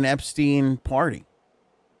to an Epstein party,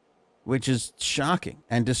 which is shocking,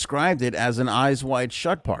 and described it as an Eyes Wide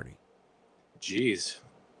Shut party. Jeez.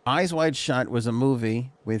 Eyes Wide Shut was a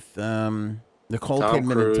movie with Nicole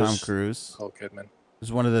Kidman and Tom Cruise. Nicole Kidman. It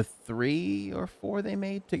was one of the 3 or 4 they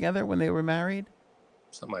made together when they were married.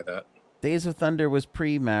 Something like that. Days of Thunder was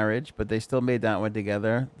pre-marriage, but they still made that one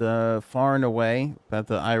together. The Far and Away, about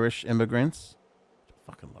the Irish immigrants.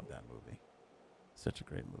 I fucking love that movie. Such a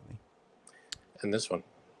great movie. And this one.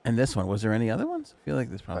 And this one. Was there any other ones? I feel like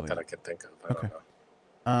there's Not probably... that I could think of. I don't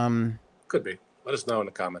know. Um, Could be. Let us know in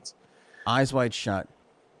the comments. Eyes Wide Shut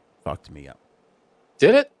fucked me up.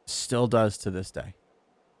 Did it? Still does to this day.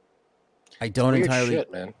 I don't Weird entirely...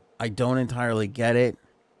 shit, man. I don't entirely get it.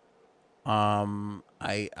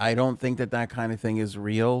 I don't think that kind of thing is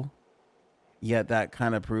real. Yet that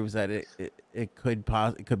kind of proves that it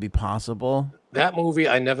could be possible. That movie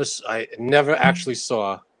I never actually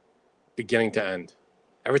saw beginning to end.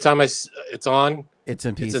 Every time it's on, It's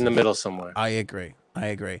in pieces. it's in the middle somewhere. I agree.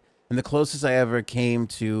 And the closest I ever came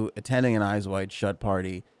to attending an Eyes Wide Shut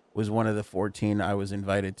party was one of the 14 I was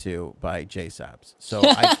invited to by J Sabs. So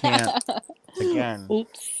I can't, again,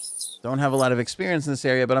 Oops. don't have a lot of experience in this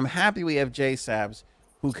area, but I'm happy we have J Sabs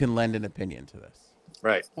who can lend an opinion to this.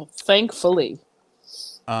 Right. Well, thankfully.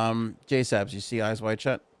 J Sabs, you see Eyes Wide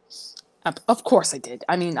Shut? Of course I did.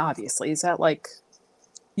 I mean, obviously. Is that like...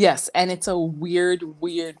 Yes, and it's a weird Were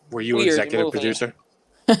you weird executive movie. producer?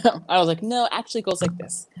 I was like, no, actually it goes like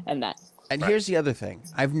this and that. And Right. here's the other thing.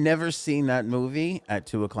 I've never seen that movie at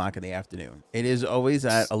 2:00 in the afternoon. It is always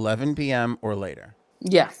at 11 p.m. or later.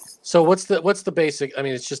 Yeah. So what's the basic? I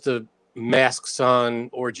mean, it's just a masks on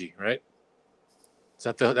orgy, right? Is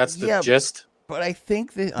that that's the Yeah. gist? But I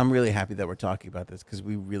think that I'm really happy that we're talking about this because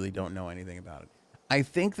we really don't know anything about it. I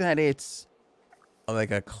think that it's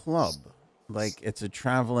like a club, like it's a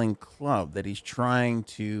traveling club that he's trying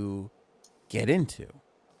to get into.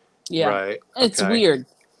 Yeah. Right. It's okay. weird.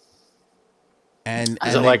 And,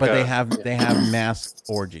 Is it they, like but a- they have masked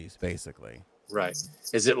orgies basically. Right.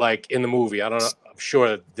 Is it like in the movie? I don't know. I'm sure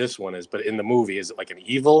that this one is, but in the movie, is it like an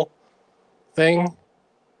evil thing?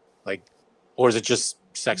 Like, or is it just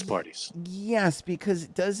sex parties? Yes, because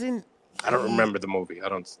it doesn't. I don't remember the movie. I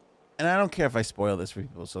don't. And I don't care if I spoil this for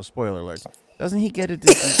people. So spoiler alerts. Doesn't he get a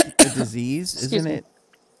disease? Excuse Isn't me. it?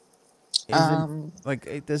 Like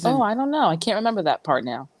it doesn't. Oh, I don't know. I can't remember that part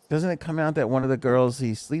now. Doesn't it come out that one of the girls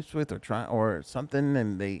he sleeps with or something,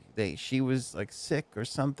 and she was like sick or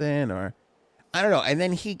something, or I don't know, and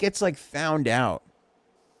then he gets like found out.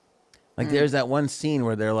 Like there's that one scene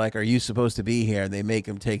where they're like, "Are you supposed to be here?" And they make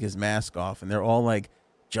him take his mask off, and they're all like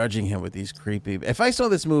judging him with these creepy. If I saw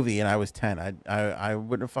this movie and I was 10, I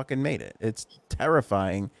wouldn't have fucking made it. It's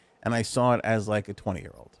terrifying, and I saw it as like a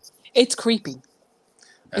 20-year-old. It's creepy.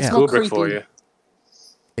 That's Yeah. not Kubrick for creepy. you.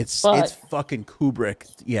 It's But- fucking Kubrick.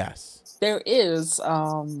 Yes. There is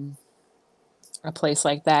a place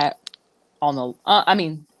like that on the... I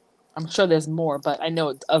mean, I'm sure there's more, but I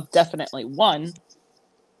know of definitely one.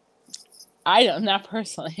 I don't... Not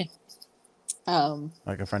personally.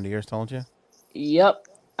 Like a friend of yours told you. Yep.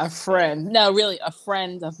 A friend. No, really, a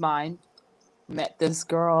friend of mine met this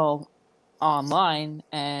girl online,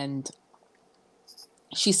 and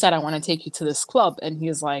she said, I want to take you to this club. And he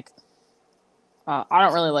was like, I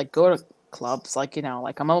don't really like go to clubs. Like, you know,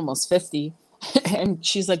 like I'm almost 50. And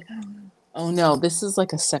she's like, oh no, this is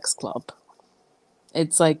like a sex club.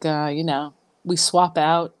 It's like, you know, we swap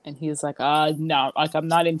out. And he's like, no, like I'm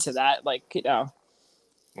not into that. Like, you know.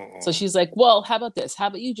 Mm-mm. So she's like, well, how about this? How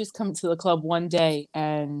about you just come to the club one day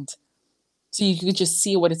and so you could just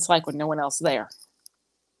see what it's like when no one else there.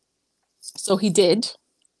 So he did,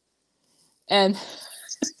 and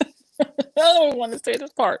I don't want to say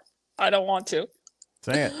this part. I don't want to.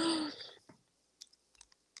 Say it.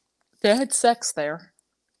 They had sex there,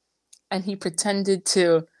 and he pretended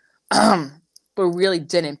to, but really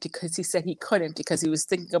didn't, because he said he couldn't, because he was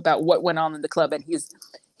thinking about what went on in the club, and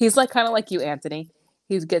he's like kind of like you, Anthony.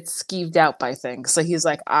 He gets skeeved out by things, so he's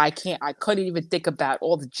like, I couldn't even think about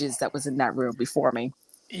all the jizz that was in that room before me.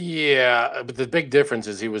 Yeah, but the big difference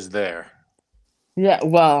is he was there. Yeah,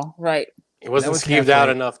 well, right. He wasn't was skeeved out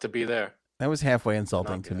halfway. enough to be there. That was halfway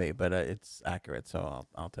insulting Not to good. me, but it's accurate, so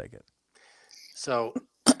I'll take it. So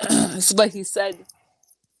But he said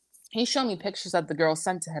he showed me pictures that the girl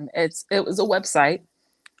sent to him. It was a website.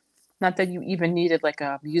 Not that you even needed like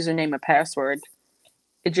a username and password.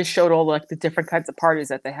 It just showed all like the different kinds of parties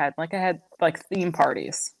that they had. Like I had like theme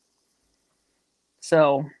parties.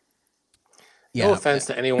 So Yeah. no offense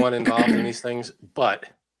to anyone involved in these things, but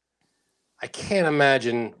I can't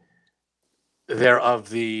imagine they're of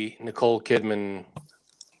the Nicole Kidman,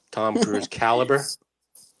 Tom Cruise caliber.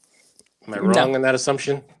 Am I wrong in that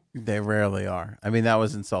assumption? They rarely are. I mean, that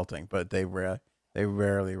was insulting, but they rarely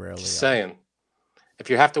Just are. saying. If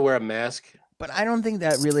you have to wear a mask, But I don't think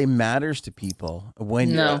that really matters to people.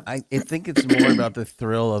 When No. I think it's more about the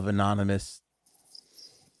thrill of anonymous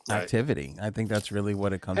Right. activity. I think that's really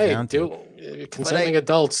what it comes hey, down to. consenting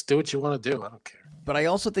adults, do what you want to do. I don't care. But I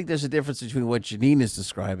also think there's a difference between what Janine is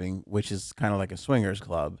describing, which is kind of like a swingers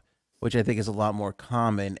club, which I think is a lot more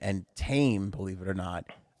common and tame, believe it or not,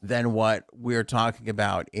 than what we're talking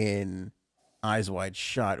about in Eyes Wide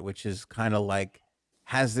Shut, which is kind of like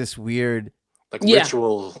has this weird Like Yeah.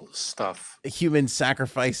 ritual stuff. human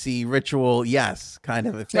sacrificey ritual, yes, kind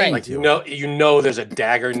of a thing. Right. Like to it. you know there's a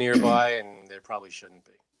dagger nearby and there probably shouldn't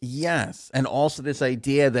be. Yes, and also this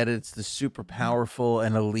idea that it's the super powerful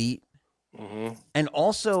and elite. Hmm. And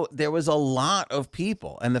also, there was a lot of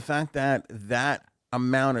people, and the fact that that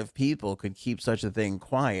amount of people could keep such a thing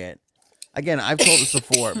quiet. Again, I've told this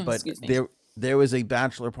before, but Excuse me. there was a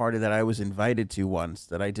bachelor party that I was invited to once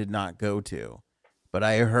that I did not go to, but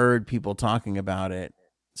I heard people talking about it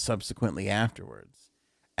subsequently afterwards,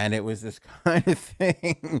 and it was this kind of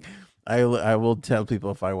thing. I will tell people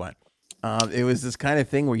if I went. It was this kind of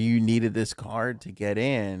thing where you needed this card to get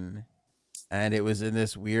in. And it was in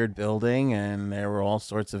this weird building, and there were all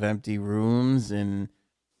sorts of empty rooms, and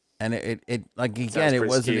it like again, Sounds it pretty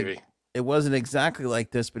wasn't skeevy. it wasn't exactly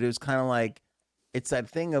like this, but it was kind of like it's that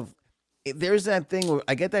thing of there's that thing where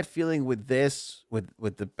I get that feeling with this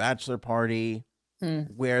with the bachelor party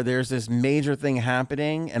where there's this major thing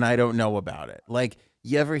happening and I don't know about it. Like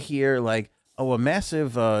you ever hear like, oh, a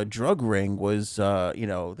massive drug ring was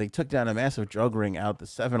they took down a massive drug ring out the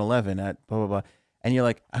 7-Eleven at blah blah blah. And you're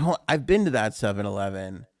like, I've been to that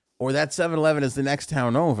 7-Eleven, or that 7-Eleven is the next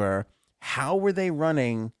town over. How were they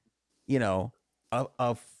running, a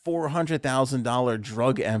 $400,000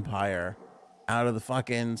 drug empire out of the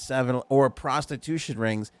fucking or prostitution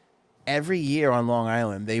rings? Every year on Long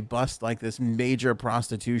Island, they bust like this major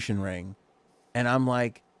prostitution ring. And I'm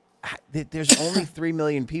like, there's only 3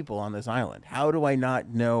 million people on this island. How do I not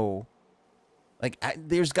know? Like,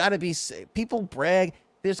 there's got to be people brag.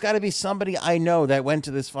 There's got to be somebody I know that went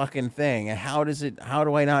to this fucking thing. And how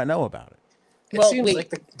do I not know about it? It Well, seems wait.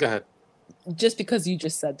 like go ahead. Just because you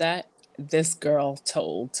just said that, this girl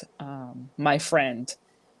told my friend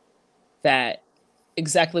that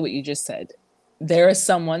exactly what you just said. There is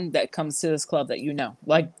someone that comes to this club that you know.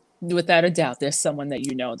 Like, without a doubt, there's someone that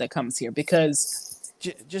you know that comes here, because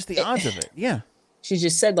Just the odds of it. Yeah. she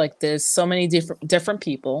just said, like, there's so many different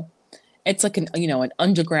people. It's like an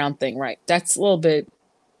underground thing, right? That's a little bit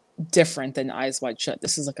different than Eyes Wide Shut.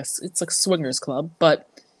 This is it's like a swingers club, but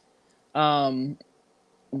apparently,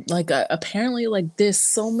 like, there's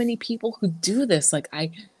so many people who do this. Like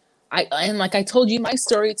I told you my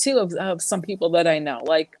story too of some people that I know.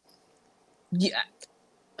 Like, yeah,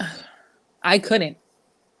 I couldn't.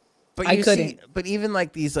 But I you see, couldn't. but even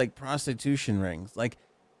like these like prostitution rings, like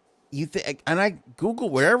you think, and I Google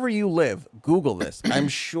wherever you live, Google this. I'm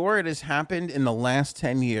sure it has happened in the last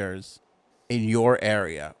 10 years in your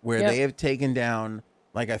area where Yep. they have taken down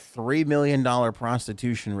like a $3 million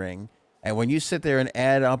prostitution ring. And when you sit there and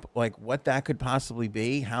add up like what that could possibly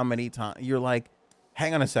be, how many times you're like,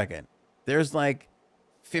 hang on a second, there's like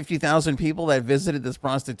 50,000 people that visited this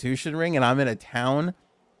prostitution ring, and I'm in a town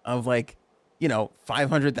of like,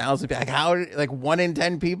 500,000. Like how, like 1 in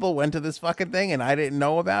 10 people went to this fucking thing and I didn't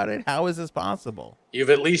know about it. How is this possible?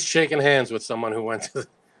 You've at least shaken hands with someone who went to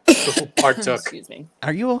who partook. Excuse me.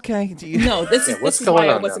 Are you okay? Do you? No, this Yeah, is what's this is going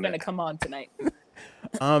why I on wasn't down going to come on tonight.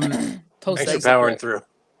 Post Thanks for powering through.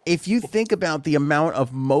 If you think about the amount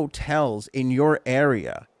of motels in your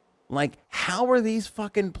area, like how are these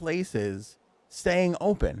fucking places staying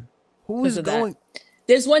open? Who's going?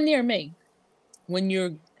 There's one near me. When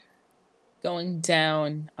you're going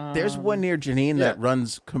down, There's one near Janine that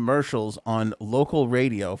runs commercials on local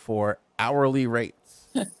radio for hourly rates.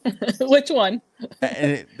 Which one?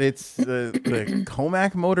 And it's the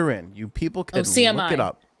Comac Motor Inn. You people can look it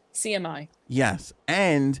up. CMI. Yes,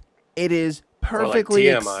 and it is Or like perfectly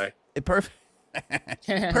TMI.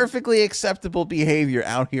 perfectly acceptable behavior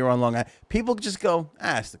out here on Long Island. People just go,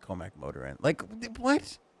 it's the Comac Motor Inn. Like,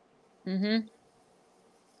 what? Mm-hmm.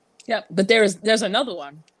 Yeah, but there's another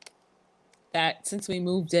one that since we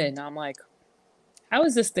moved in, I'm like, how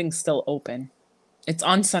is this thing still open? It's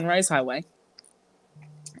on Sunrise Highway,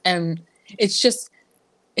 and it just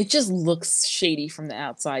looks shady from the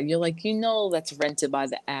outside. You're like, that's rented by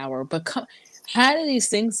the hour, but how do these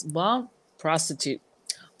things? Well, prostitute,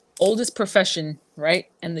 oldest profession, right,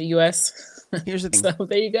 in the U.S. Here's the thing. So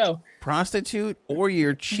there you go. Prostitute, or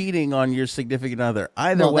you're cheating on your significant other.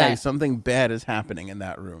 Either way, something bad is happening in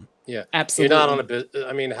that room. Yeah, absolutely. You're not on a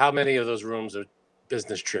I mean, how many of those rooms are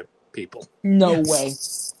business trip people? No way.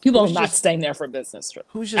 People are not staying there for a business trip.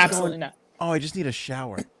 Who's just absolutely not? Oh, I just need a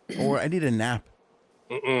shower, or I need a nap.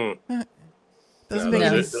 Doesn't make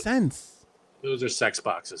any sense. Those are sex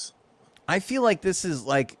boxes. I feel like this is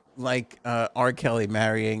like R. Kelly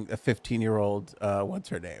marrying a 15-year-old. What's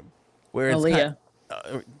her name? Where it's Aaliyah.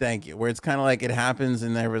 Thank you. Where it's kind of like it happens,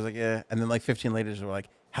 and everyone's like, yeah, and then like 15 later, we're like,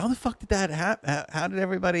 how the fuck did that happen? How did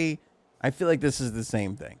everybody? I feel like this is the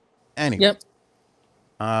same thing. Anyway. Yep.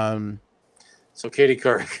 So Katie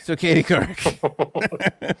Couric.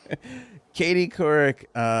 Katie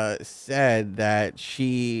Couric said that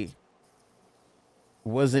she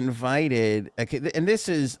was invited, and this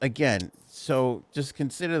is again. So just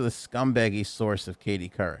consider the scumbaggy source of Katie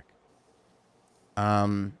Couric.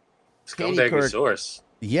 Scumbaggy source.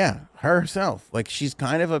 Yeah, herself. Like she's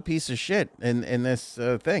kind of a piece of shit in this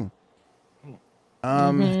thing.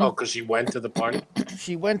 Oh, because she went to the party?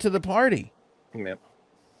 She went to the party. Yeah.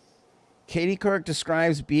 Katie Couric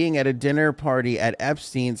describes being at a dinner party at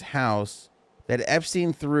Epstein's house that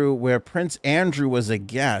Epstein threw where Prince Andrew was a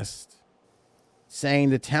guest,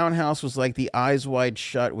 saying the townhouse was like the Eyes Wide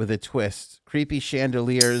Shut with a twist, creepy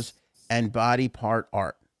chandeliers, and body part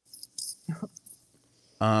art.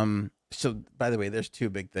 So, by the way, there's two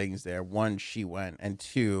big things there. One, she went, and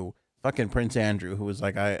two, fucking Prince Andrew, who was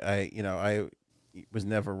like, I was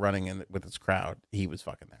never running with this crowd. He was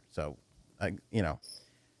fucking there. So,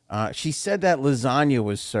 she said that lasagna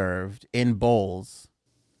was served in bowls.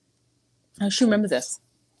 I should remember this.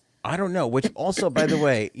 I don't know. Which also, by the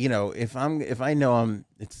way, if I know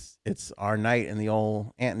it's our night in the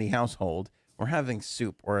old Anthony household, we're having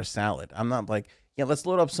soup or a salad. I'm not like, let's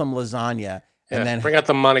load up some lasagna and then bring out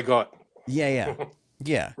the money got. Yeah.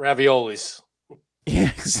 Raviolis. Yeah,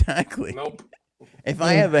 exactly. Nope. If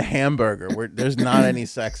I have a hamburger, there's not any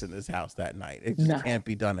sex in this house that night. It just can't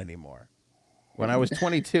be done anymore. When I was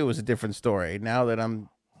 22, it was a different story. Now that I'm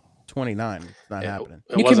 29, it's not happening.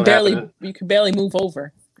 You can barely move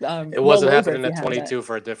over. It wasn't happening at 22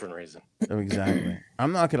 for a different reason. Oh, exactly.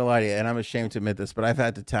 I'm not gonna lie to you, and I'm ashamed to admit this, but I've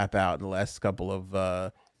had to tap out in the last couple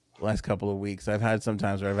of weeks. I've had some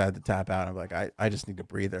times where I've had to tap out. I'm like, I just need a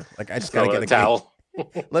breather. Like I just gotta get a towel.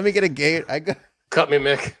 Let me get a gate. Cut me,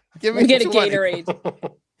 Mick. Get a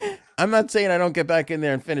Gatorade. I'm not saying I don't get back in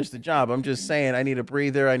there and finish the job. I'm just saying I need a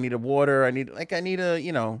breather. I need a water. I need a, I need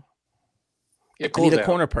a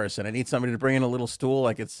corner person. I need somebody to bring in a little stool.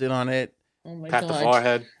 I could sit on it. Oh my Pat the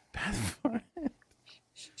forehead.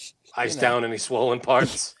 Ice down any swollen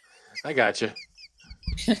parts. I got you.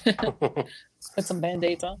 Put some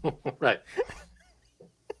Band-Aids on. Right.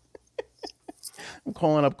 I'm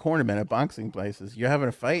calling up cornermen at boxing places. You're having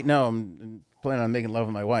a fight? No, I'm planning on making love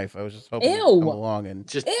with my wife. I was just hoping to come along and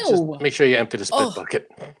just make sure you empty the spit bucket.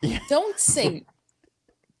 Don't say.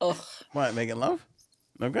 Ugh. What? Making love?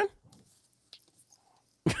 No good.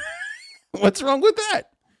 What's wrong with that?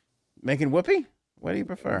 Making whoopee? What do you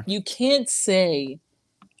prefer? You can't say.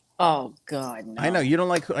 Oh God, no. I know you don't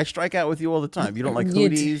like. I strike out with you all the time. You don't like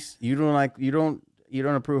hooties. You don't like. You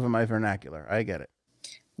don't approve of my vernacular. I get it.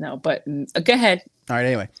 No, but go ahead. All right.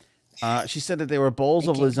 Anyway, she said that there were bowls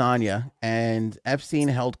of lasagna, and Epstein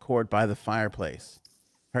held court by the fireplace.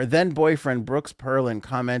 Her then boyfriend Brooks Perlin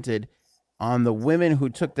commented on the women who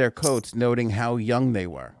took their coats, noting how young they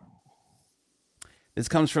were. This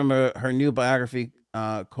comes from her new biography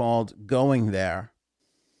called "Going There."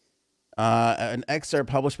 An excerpt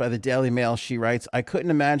published by the Daily Mail. She writes, "I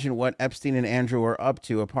couldn't imagine what Epstein and Andrew were up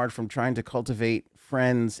to apart from trying to cultivate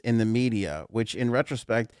friends in the media, which in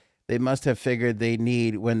retrospect, they must have figured they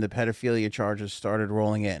need when the pedophilia charges started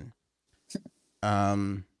rolling in."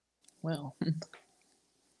 Well, All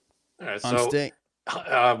right, On so state.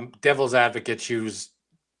 devil's advocate, she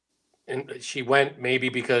went maybe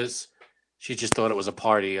because she just thought it was a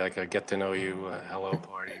party, like a get to know you hello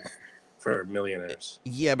party for millionaires.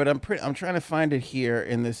 Yeah, but I'm trying to find it here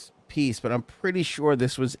in this piece, but I'm pretty sure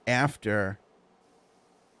this was after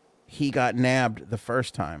he got nabbed the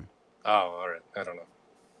first time. Oh, all right. I don't know.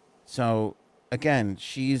 So again,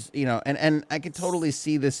 she's, and I could totally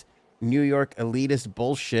see this New York elitist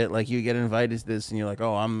bullshit. Like you get invited to this and you're like,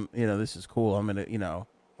 oh, this is cool. I'm going to,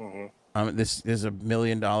 this is $1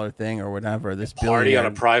 million thing or whatever. This Party on a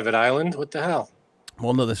billionaire- private island? What the hell?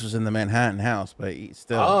 Well, no, this was in the Manhattan house, but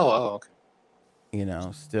still, Oh, okay.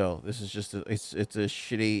 Still, this is just it's a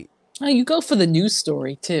shitty. oh, you go for the news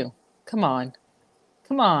story too. Come on.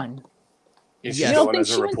 She's Yeah. You don't going think as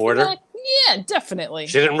she a went to reporter? that? Yeah, definitely.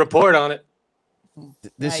 She didn't report on it.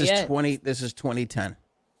 This Not is yet. This is 2010.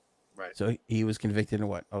 Right. So he was convicted in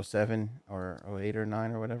what, 07 or 08 or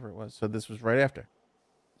 9 or whatever it was. So this was right after.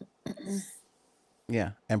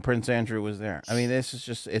 Yeah, and Prince Andrew was there. I mean, this is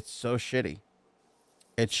just, it's so shitty.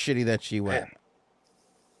 It's shitty that she went. Man.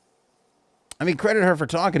 I mean, credit her for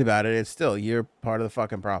talking about it. It's still, you're part of the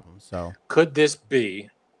fucking problem. So Could this be,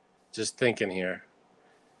 just thinking here,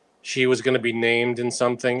 she was going to be named in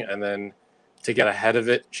something, and then to get ahead of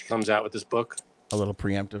it, she comes out with this book? a little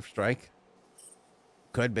preemptive strike.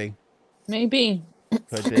 Could be. Maybe.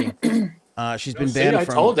 Could be. She's been See, banned I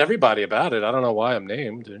from. told everybody about it. I don't know why I'm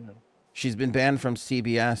named. She's been banned from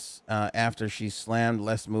CBS after she slammed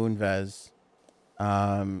Les Moonves.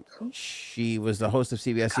 She was the host of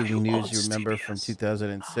CBS Guy Evening who News. You owns remember from CBS.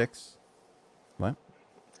 2006. What?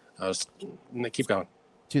 Keep going.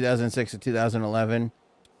 2006 to 2011.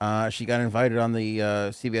 She got invited on the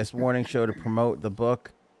CBS Morning Show to promote the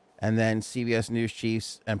book, and then CBS News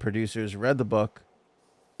chiefs and producers read the book,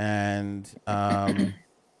 and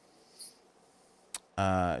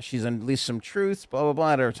she's unleashed some truths, blah, blah,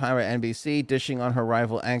 blah, at her time at NBC, dishing on her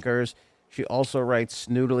rival anchors. She also writes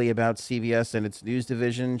snootily about CBS and its news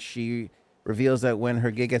division. She reveals that when her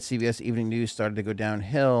gig at CBS Evening News started to go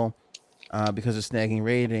downhill because of snagging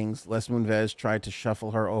ratings, Les Moonves tried to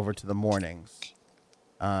shuffle her over to the mornings.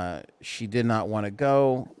 She did not want to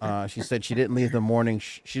go. She said she didn't leave the morning.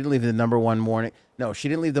 She didn't leave the number one morning. No, she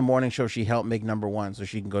didn't leave the morning show. She helped make number one so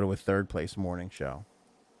she can go to a third place morning show.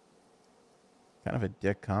 Kind of a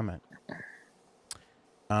dick comment.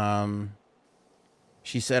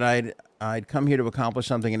 She said, I'd come here to accomplish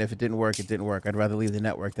something, and if it didn't work, it didn't work. I'd rather leave the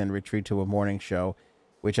network than retreat to a morning show,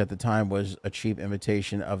 which at the time was a cheap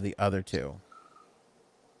imitation of the other two.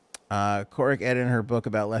 Corrick added in her book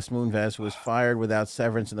about Les Moonves, who was fired without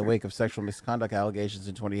severance in the wake of sexual misconduct allegations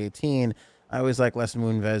in 2018. I always liked Les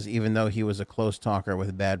Moonves, even though he was a close talker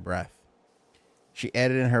with bad breath. She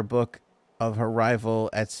added in her book of her rival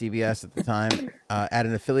at CBS at the time. At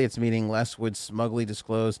an affiliates meeting, Les would smugly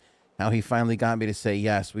disclose how he finally got me to say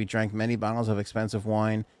yes. We drank many bottles of expensive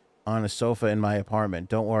wine on a sofa in my apartment.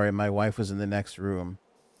 Don't worry, my wife was in the next room.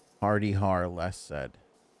 Hardy har, Les said.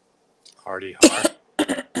 Hardy har.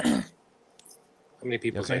 How many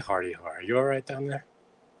people Okay. say hardy har? Are you all right down there?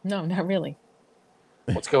 No, not really.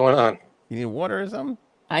 What's going on? You need water or something?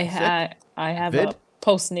 I Sick? have Vid? a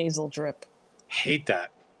post nasal drip. Hate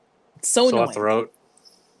that. It's so Sore annoying. throat.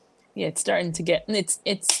 Yeah, it's starting to get, and it's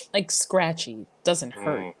like scratchy. Doesn't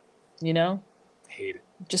hurt, Mm, you know? hate it.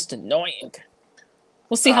 Just annoying.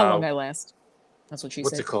 We'll see how long Uh, I last. That's what she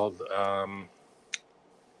What's said. it called?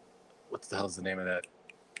 What the hell's the name of that?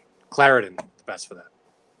 Claritin. The best for that.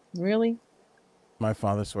 Really? My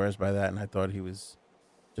father swears by that, and I thought he was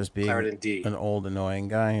just being Claritin D. an old, annoying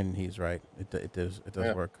guy, and he's right. It does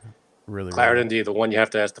Yeah. work really, Claritin really D, the one you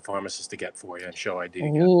have to ask the pharmacist to get for you and show ID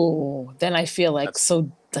to get. Ooh, then I feel like That's-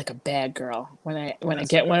 so like a bad girl when I That's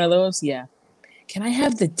get bad. one of those. Yeah. Can I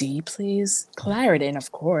have the D, please? Claritin,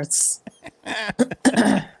 of course.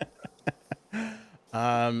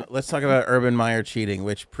 Let's talk about Urban Meyer cheating,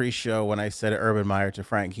 which pre-show, when I said Urban Meyer to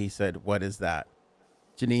Frank, he said, "What is that?"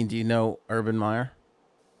 Janine, do you know Urban Meyer?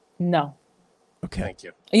 No. Okay. Thank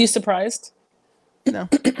you. Are you surprised? No.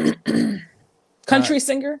 Country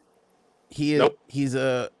singer? He is. Nope. He's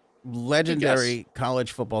a legendary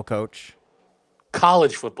college football coach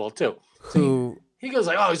College football too. who. He goes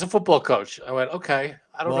like, "Oh, he's a football coach." I went, "Okay,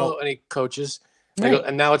 I don't Well- know any coaches." I Right. go,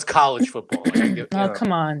 and now it's college football. Like, Oh,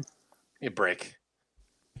 come on. Give me a break.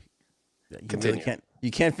 You really Continue. can't.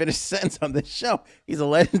 You can't finish a sentence on this show. He's a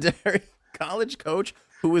legendary college coach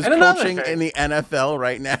who is And another coaching thing. in the NFL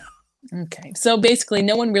right now. Okay. So basically,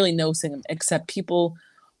 no one really knows him except people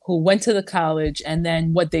who went to the college and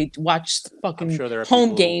then what they watched fucking sure there are home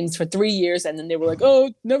people- games for 3 years and then they were like,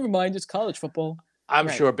 oh, never mind, it's college football. I'm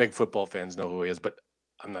Right. sure big football fans know who he is, but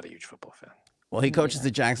I'm not a huge football fan. Well, he coaches the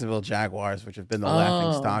Jacksonville Jaguars, which have been the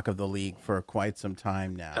laughing Oh. stock of the league for quite some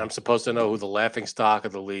time now. And I'm supposed to know who the laughing stock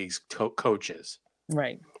of the league's coach is.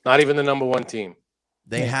 Right. Not even the number one team.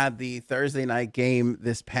 They Yeah. had the Thursday night game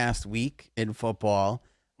this past week in football.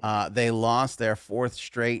 They lost their fourth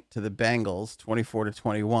straight to the Bengals,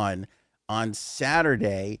 24-21. On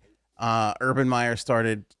Saturday, Urban Meyer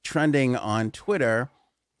started trending on Twitter,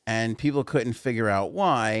 and people couldn't figure out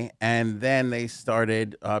why. And then they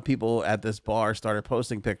started, people at this bar started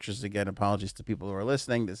posting pictures. Again, apologies to people who are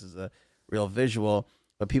listening. This is a real visual.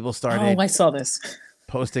 But people started Oh, I saw this.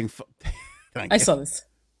 posting. I saw this.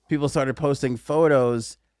 People started posting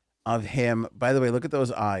photos of him. By the way, look at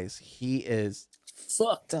those eyes. He is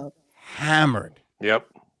Fucked up. hammered. Yep.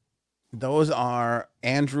 Those are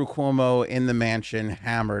Andrew Cuomo in the mansion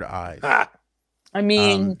hammered eyes. Ah, I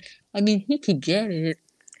mean, he could get it.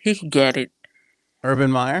 He could get it.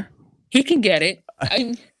 Urban Meyer, He can get it.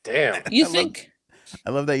 damn. You I love- think? I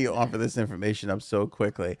love that you offer this information up so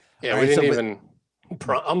quickly. Yeah, All we right, so didn't even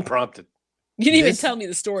unprompted. You didn't even This- tell me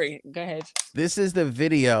the story. Go ahead. This is the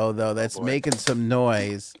video though that's boy. making some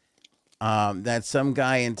noise. That some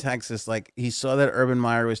guy in Texas, like he saw that Urban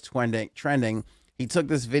Meyer was trending. He took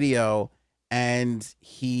this video and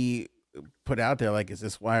he put out there like, "Is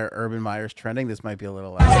this why Urban Meyer's trending? This might be a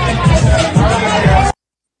little loud."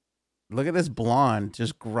 Look at this blonde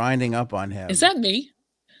just grinding up on him. Is that me?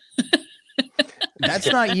 That's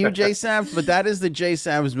not you, Jay Sabs, but that is the Jay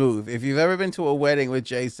Sabs move. If you've ever been to a wedding with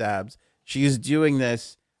Jay Sabs, she is doing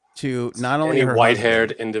this to not only Any her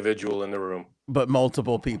white-haired husband, individual in the room. but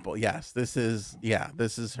multiple people. Yes, this is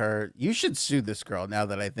her. You should sue this girl now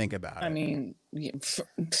that I think about it. I mean, yeah,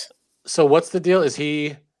 So what's the deal? Is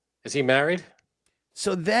he married?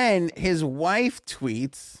 So then his wife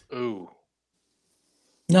tweets, Ooh.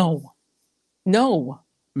 no. meanwhile,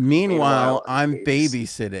 Meanwhile, I'm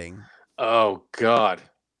babies. babysitting. Oh God.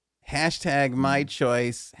 Hashtag my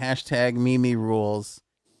choice. Hashtag Mimi rules.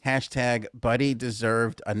 Hashtag Buddy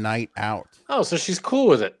deserved a night out. Oh, so she's cool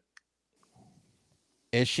with it.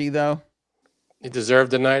 Is she though? He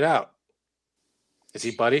deserved a night out. Is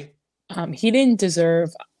he, buddy? He didn't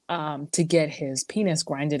deserve to get his penis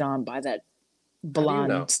grinded on by that blonde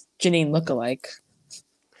know? Janine lookalike.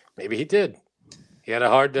 Maybe he did. He had a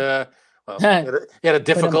hard, he had a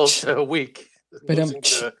difficult week But, losing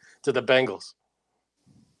to the Bengals.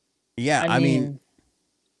 Yeah, I mean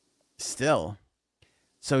still.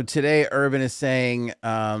 So today Urban is saying,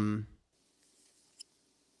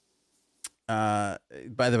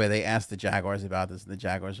 by the way, they asked the Jaguars about this, and the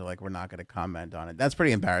Jaguars are like, we're not going to comment on it. That's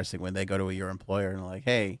pretty embarrassing when they go to your employer and like,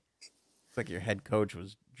 hey, it's like your head coach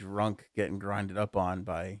was drunk getting grinded up on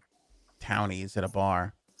by townies at a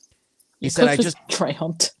bar. He said, I just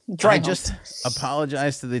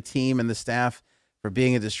apologized to the team and the staff for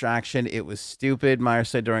being a distraction. It was stupid, Meyer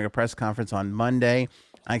said during a press conference on Monday.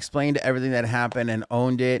 I explained everything that happened and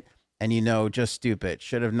owned it, and just stupid.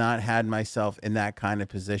 Should have not had myself in that kind of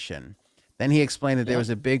position. Then he explained that there was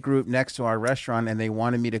a big group next to our restaurant and they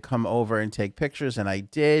wanted me to come over and take pictures, and I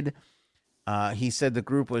did. He said the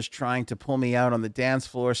group was trying to pull me out on the dance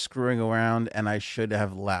floor, screwing around, and I should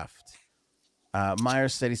have left.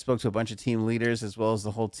 Myers said he spoke to a bunch of team leaders as well as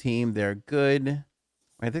the whole team. They're good.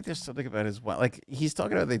 I think there's something about his wife. Like, he's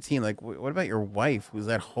talking about the team. Like, what about your wife who's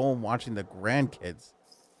at home watching the grandkids?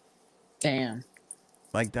 Damn.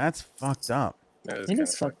 Like, that's fucked up. It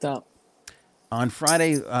is fucked up. On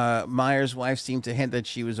Friday, Meyer's wife seemed to hint that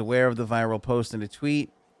she was aware of the viral post in a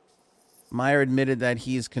tweet. Meyer admitted that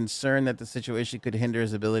he is concerned that the situation could hinder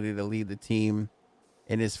his ability to lead the team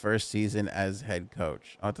in his first season as head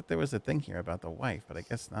coach. Oh, I thought there was a thing here about the wife, but I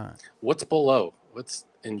guess not. What's below? What's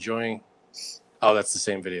enjoying? Oh, that's the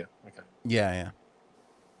same video. Okay. Yeah.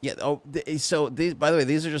 Oh, so these, by the way,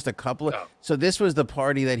 these are just a couple of. Oh. So this was the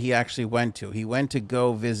party that he actually went to. He went to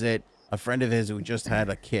go visit a friend of his who just had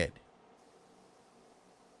a kid.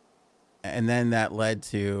 And then that led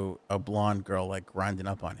to a blonde girl like grinding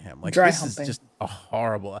up on him. Like, Dry this humping. is just a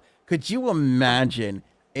horrible. Could you imagine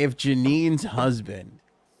if Janine's husband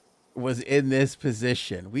was in this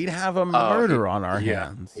position? We'd have a murder on our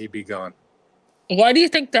hands. He'd be gone. Why do you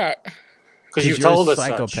think that? Because you you're told a us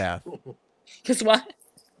such. psychopath. Because what?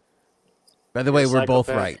 By the way, You're a we're both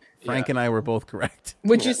psychopath. right. Frank Yeah. and I were both correct.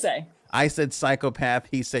 What'd you say? I said psychopath.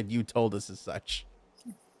 He said you told us as such.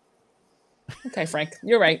 Okay, Frank,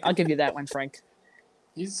 you're right. I'll give you that one, Frank.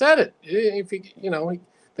 You said it. If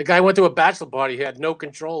the guy went to a bachelor party he had no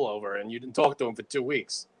control over, and you didn't talk to him for 2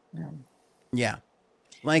 weeks. Yeah.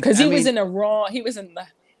 Like, Because I he was mean, he was in the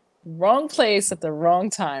wrong place at the wrong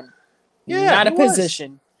time. Yeah, Not a he was.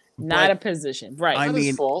 position. Not But a position. Right. I Not mean,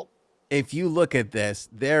 his fault. if you look at this,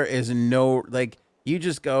 there is no, like, you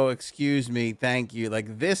just go, excuse me, thank you.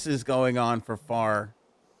 Like, this is going on for far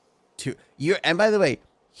too. And by the way,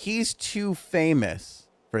 he's too famous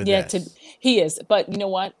for Yeah, this. he is. But you know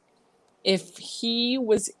what? If he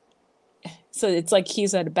was, so it's like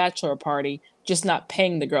he's at a bachelor party, just not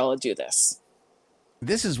paying the girl to do this.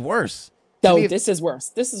 This is worse. To No, me, this is worse.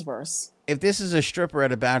 This is worse. if this is a stripper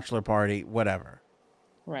at a bachelor party, whatever.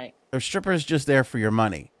 Right. A stripper is just there for your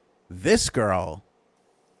money. This girl,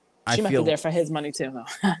 She I might feel be there for his money too,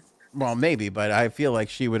 though. well, maybe, but I feel like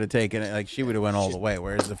she would have taken it, like she would have went all the way.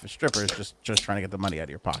 Whereas if a stripper is just trying to get the money out of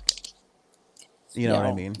your pocket, you know what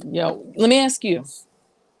I mean? Yo, let me ask you.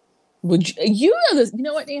 Would you are the, you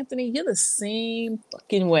know what, Anthony? You're the same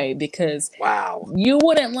fucking way because Wow. you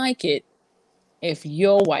wouldn't like it if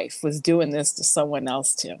your wife was doing this to someone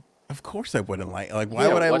else too. Of course, I wouldn't like. Like, why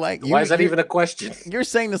Yeah, would I what- like? Why is that even a question? You're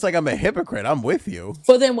saying this like I'm a hypocrite. I'm with you,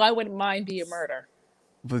 Well, then why would mine be a murder?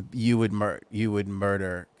 but you would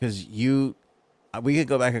murder because you. We could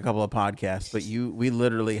go back a couple of podcasts, but we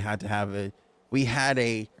literally had to have we had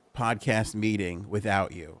a podcast meeting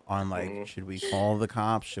without you on like, should we call the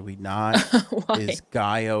cops? Should we not? Why? Is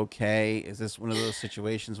Guy okay? Is this one of those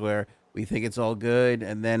situations where we think it's all good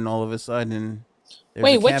and then all of a sudden there's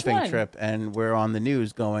Wait, a which camping one? trip and we're on the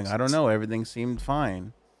news going, I don't know, everything seemed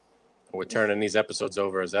fine. We're turning these episodes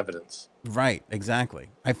over as evidence. Right, exactly.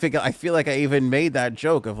 I feel like I even made that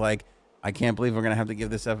joke of like, I can't believe we're gonna have to give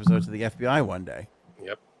this episode to the FBI one day.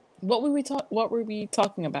 Yep. What were we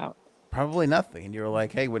talking about? Probably nothing. And you were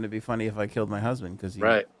like, hey, wouldn't it be funny if I killed my husband because he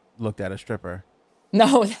Right. looked at a stripper?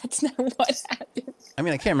 No, that's not what happened. I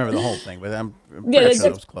mean, I can't remember the whole thing, but I'm Yeah, pretty that's- sure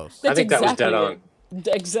it was close. That's I think that was dead exactly on.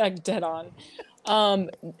 it. Exact dead on.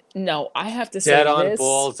 No, I have to say Dead on this,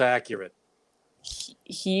 balls accurate.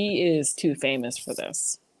 he is too famous for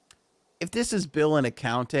this. If this is bill and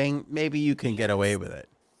accounting, maybe you can get away with it.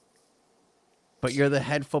 But you're the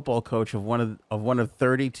head football coach of one of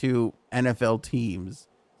 32 NFL teams.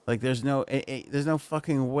 Like, there's no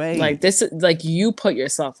fucking way. Like this, like you put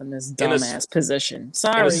yourself in this In a s- dumbass position. In a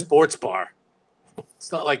Sorry. sports bar.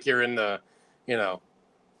 It's not like you're in a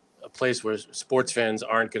place where sports fans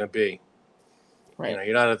aren't going to be. Right.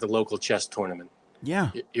 You're not at the local chess tournament. Yeah.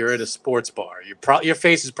 You're at a sports bar. Your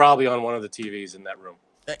face is probably on one of the TVs in that room.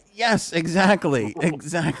 Yes, exactly.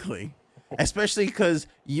 Exactly. Especially because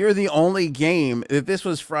you're the only game. If this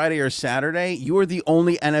was Friday or Saturday, you were the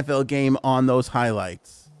only NFL game on those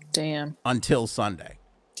highlights Damn. until Sunday.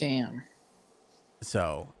 Damn.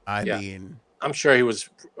 So, I Yeah. mean, I'm sure he was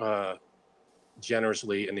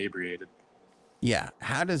generously inebriated. yeah.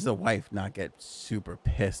 How does the wife not get super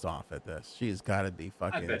pissed off at this? She's got to be I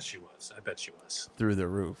fucking bet she was. through the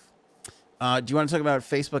roof. Do you want to talk about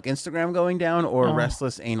Facebook, Instagram going down or Oh.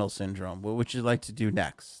 restless anal syndrome? What would you like to do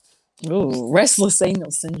next? Ooh, restless anal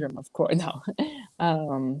syndrome, of course. No.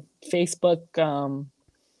 Facebook,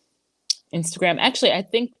 Instagram. Actually, I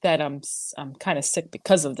think that I'm kind of sick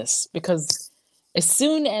because of this. Because as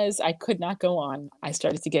soon as I could not go on, I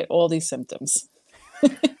started to get all these symptoms.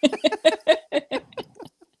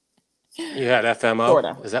 You had FMO.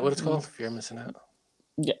 Sorta. Is that what it's called? Fear of missing out.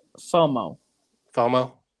 Yeah, FOMO.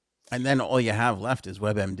 FOMO. And then all you have left is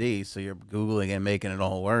WebMD, so you're Googling and making it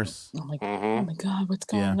all worse. I'm like, oh Mm-hmm. my God, what's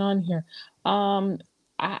Yeah. going on here?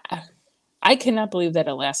 I cannot believe that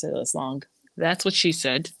it lasted this long. That's what she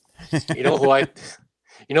said. You know who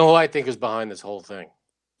I think is behind this whole thing?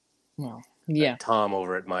 Well, yeah. Tom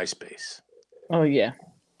over at MySpace. Oh, yeah.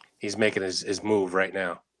 He's making his move right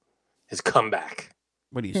now. His comeback.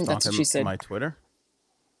 What are you That's what stalking she said. my Twitter?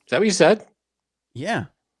 Is that what you said? Yeah.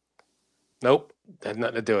 Nope. Had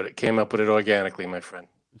nothing to do with it. Came up with it organically, my friend.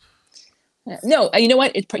 No, you know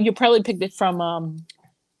what? You probably picked it from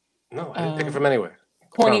No, I didn't pick it from anywhere.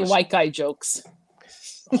 corny Promise. white guy jokes.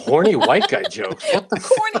 Horny white guy jokes. What the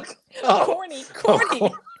Corny, Oh. corny, Oh,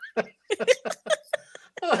 corny.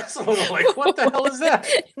 That's a little like, what the hell is that?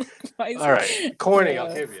 All right. Corny,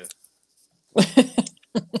 I'll give you.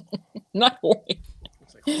 Not horny.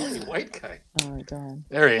 It's like, horny white guy. Oh my God.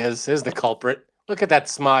 There he is. Here's the culprit. Look at that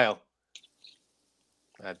smile.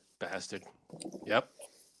 That bastard. Yep.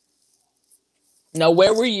 No,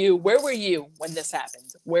 where were you? Where were you when this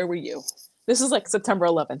happened? Where were you? This is like September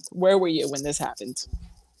 11th. Where were you when this happened?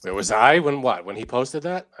 Where was I? When what? When he posted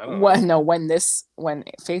that? I don't know. When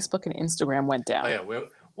Facebook and Instagram went down. Oh, yeah.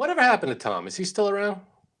 Whatever happened to Tom? Is he still around?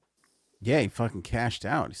 Yeah, he fucking cashed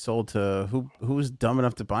out. He sold to who was dumb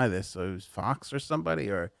enough to buy this? So it was Fox or somebody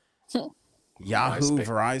or Yahoo, MySpace.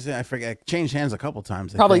 Verizon. I forget. It changed hands a couple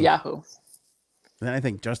times. I Probably think. Yahoo. Then I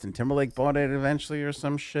think Justin Timberlake bought it eventually or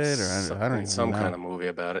some shit. Or I don't even Some know. kind of movie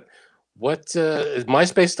about it. What is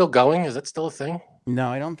MySpace still going? Is that still a thing? No,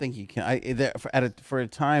 I don't think you can. For a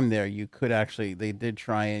time there, you could actually. They did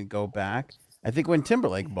try and go back. I think when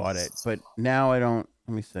Timberlake bought it, but now I don't.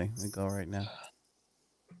 Let me see. Let me go right now.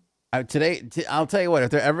 I'll tell you what. If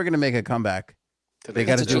they're ever going to make a comeback, they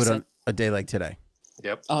got to do it on a day like today.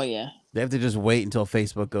 Yep. Oh yeah. They have to just wait until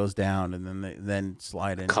Facebook goes down and then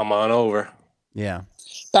slide in. Come on over. Yeah.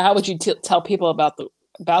 But how would you tell people about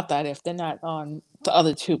that if they're not on the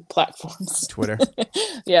other two platforms? Twitter.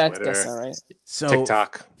 Yeah, Twitter. I guess all right. So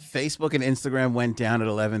TikTok. Facebook and Instagram went down at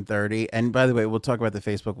 11:30. And by the way, we'll talk about the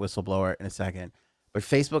Facebook whistleblower in a second. But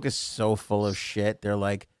Facebook is so full of shit. They're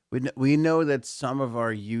like, we know that some of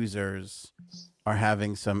our users are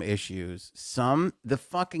having some issues. The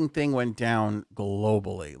fucking thing went down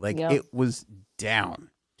globally. Like Yep. it was down.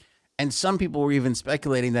 And some people were even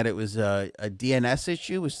speculating that it was a DNS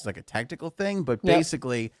issue, which is like a technical thing. But Yep.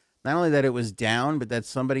 basically, not only that it was down, but that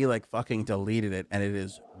somebody like fucking deleted it and it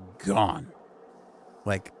is gone.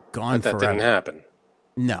 Like gone But that forever. didn't happen.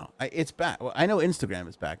 No, it's back. Well, I know Instagram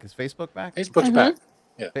is back. Is Facebook back? Facebook's Mhm. back.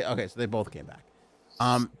 Okay, so they both came back.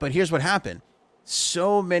 But here's what happened.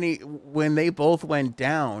 So many, when they both went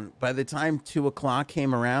down, by the time 2:00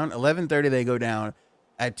 came around, 11:30 they go down.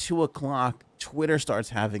 At 2:00, Twitter starts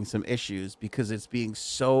having some issues because it's being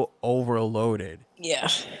so overloaded Yeah.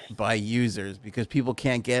 by users because people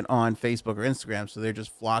can't get on Facebook or Instagram, so they're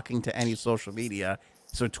just flocking to any social media.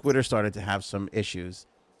 So Twitter started to have some issues,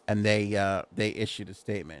 and they issued a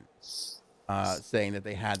statement saying that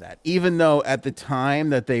they had that. Even though at the time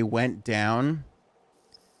that they went down,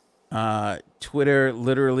 Twitter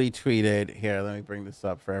literally tweeted, here, let me bring this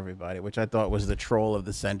up for everybody, which I thought was the troll of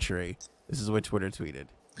the century. This is what Twitter tweeted.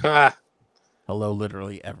 Ha! Hello,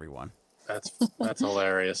 literally everyone. That's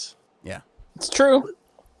hilarious. Yeah. It's true.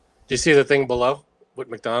 Do you see the thing below with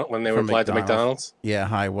when they From replied to McDonald's? Yeah,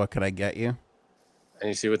 hi, what could I get you? And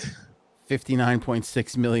you see what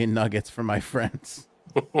 59.6 million nuggets for my friends.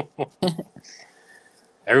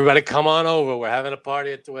 everybody come on over. We're having a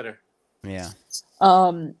party at Twitter. Yeah.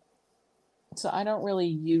 So I don't really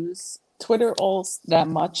use Twitter all that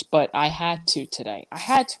much, but I had to today. I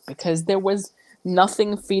had to because there was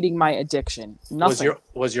nothing feeding my addiction. Nothing.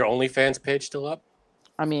 Was your OnlyFans page still up?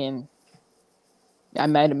 I mean, I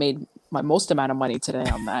might have made my most amount of money today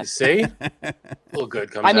on that. See? A little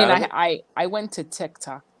good comes I mean, out of it. I went to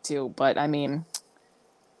TikTok too, but I mean,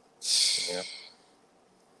 Yeah.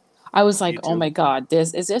 I was like, oh YouTube. my God,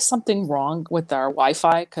 is there something wrong with our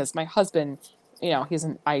Wi-Fi? Because my husband, he's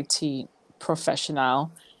an IT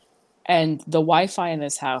professional, and the Wi-Fi in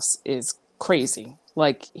his house is crazy.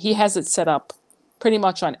 Like he has it set up pretty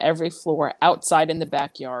much on every floor, outside in the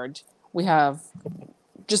backyard. We have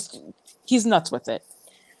he's nuts with it.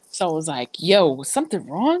 So I was like, yo, was something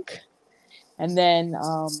wrong? And then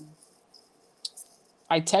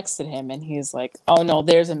I texted him and he's like, oh no,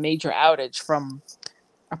 there's a major outage from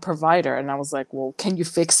a provider. And I was like, well, can you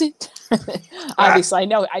fix it? Obviously, I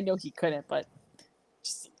know he couldn't, but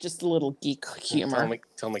just a little geek humor.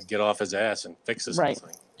 Tell him to get off his ass and fix this Right.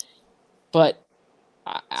 thing. But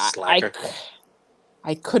Slacker.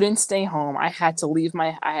 I couldn't stay home. I had to leave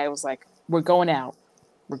I was like, we're going out.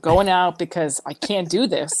 We're going out because I can't do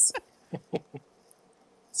this.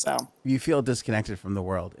 So You feel disconnected from the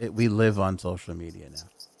world. We live on social media now.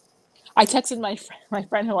 I texted my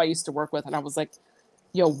friend who I used to work with, and I was like,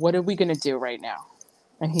 yo, what are we gonna do right now?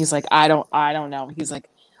 And he's like, I don't know. He's like,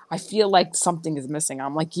 I feel like something is missing.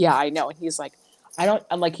 I'm like, yeah, I know. And he's like,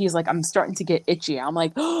 he's like, I'm starting to get itchy. I'm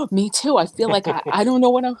like, oh, me too. I feel like I don't know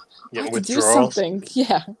what I Getting have to do withdrawals. something.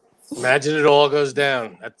 Yeah. Imagine it all goes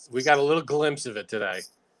down. We got a little glimpse of it today.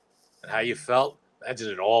 How you felt? Imagine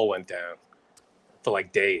it all went down for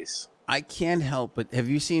like days. I can't help but have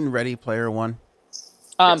you seen Ready Player One?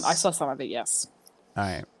 Yes. I saw some of it. Yes. All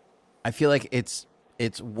right. I feel like it's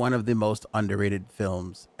one of the most underrated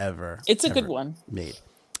films ever. It's a ever good one. made.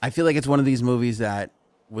 I feel like it's one of these movies that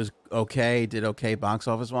was okay, did okay box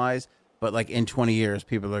office wise, but like in 20 years,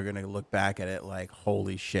 people are gonna look back at it like,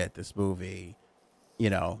 holy shit, this movie,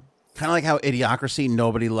 kind of like how Idiocracy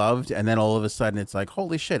nobody loved, and then all of a sudden it's like,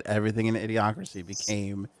 holy shit, everything in Idiocracy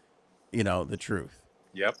became, the truth.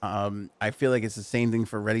 Yep. I feel like it's the same thing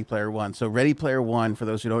for Ready Player One. So Ready Player One, for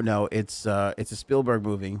those who don't know, it's a Spielberg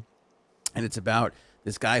movie, and it's about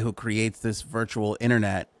this guy who creates this virtual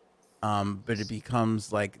internet but it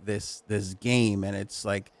becomes like this game, and it's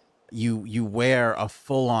like you wear a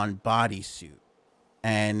full on bodysuit,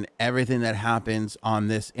 and everything that happens on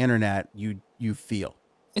this internet you feel.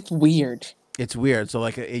 It's weird. It's weird. So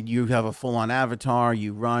like you have a full on avatar,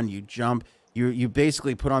 you run, you jump, you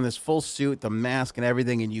basically put on this full suit, the mask and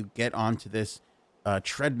everything, and you get onto this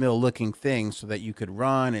treadmill looking thing so that you could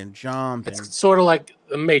run and jump. It's sort of like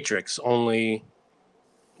the Matrix, only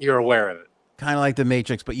you're aware of it. Kind of like the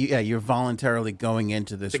Matrix, but you're voluntarily going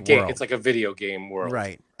into this It's a game. world. It's like a video game world.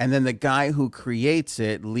 Right. And then the guy who creates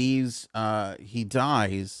it leaves, he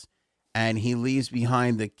dies, and he leaves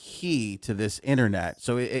behind the key to this internet.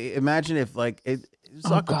 So imagine if like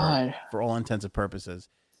Zuckerberg, God. for all intents and purposes,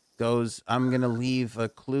 goes, I'm going to leave a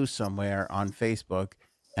clue somewhere on Facebook,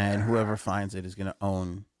 and whoever finds it is going to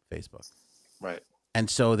own Facebook. Right. And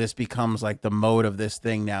so this becomes like the mode of this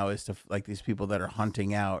thing now is to like these people that are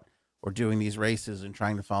hunting out or doing these races and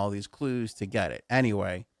trying to follow these clues to get it.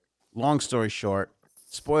 Anyway, long story short,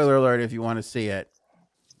 spoiler alert if you want to see it,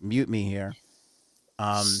 mute me here.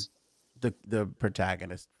 The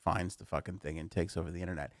protagonist finds the fucking thing and takes over the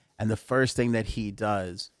internet. And the first thing that he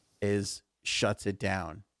does is shuts it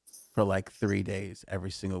down for like 3 days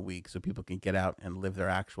every single week so people can get out and live their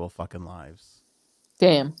actual fucking lives.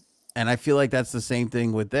 Damn. And I feel like that's the same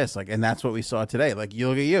thing with this. Like, and that's what we saw today. Like, you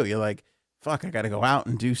look at you're like, fuck, I got to go out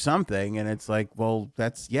and do something. And it's like, well,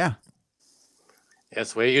 that's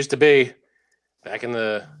That's the way it used to be back in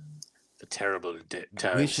the terrible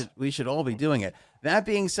times. We should all be doing it. That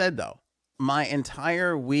being said, though, my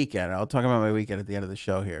entire weekend, I'll talk about my weekend at the end of the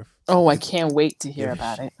show here. Oh, I can't wait to hear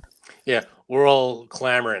about it. Yeah, we're all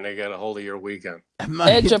clamoring to get a hold of your weekend.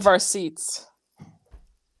 Edge of our seats.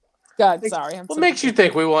 God, sorry. What makes you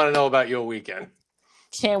think we want to know about your weekend?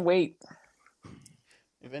 Can't wait.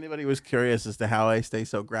 If anybody was curious as to how I stay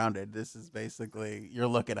so grounded, this is basically, you're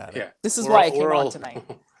looking at it. Yeah, This is why I came on tonight.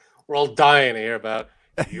 We're all dying to hear about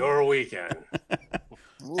your weekend.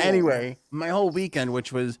 Anyway, my whole weekend,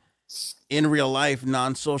 which was in real life,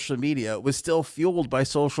 non-social media, was still fueled by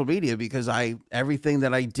social media because everything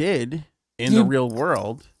that I did in the real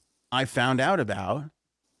world, I found out about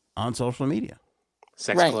on social media.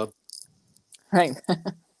 Sex club. Right.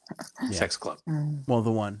 Sex club. Well,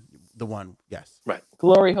 the one, yes. Right.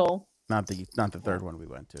 Glory hole. Not the third one we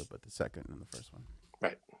went to, but the second and the first one.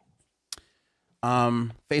 Right.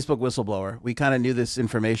 Facebook whistleblower. We kind of knew this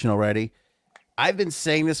information already. I've been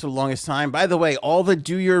saying this for the longest time. By the way, all the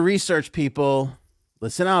do your research people,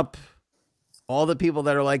 listen up. All the people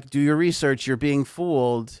that are like, do your research, you're being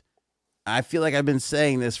fooled. I feel like I've been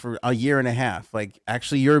saying this for a year and a half. Like,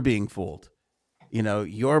 actually, you're being fooled. You know,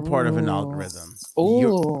 you're part of an algorithm.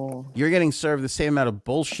 You're getting served the same amount of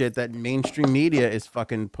bullshit that mainstream media is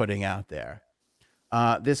fucking putting out there.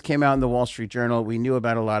 This came out in the Wall Street Journal. We knew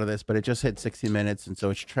about a lot of this, but it just hit 60 minutes, and so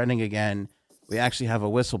it's trending again. We actually have a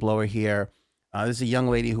whistleblower here. This is a young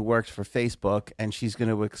lady who works for Facebook, and she's going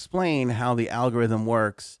to explain how the algorithm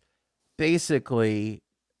works. Basically,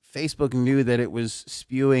 Facebook knew that it was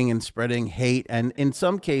spewing and spreading hate and, in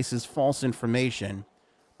some cases, false information.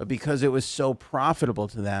 But because it was so profitable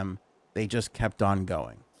to them, they just kept on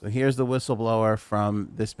going. So here's the whistleblower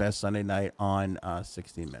from this past Sunday night on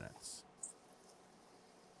 60 Minutes.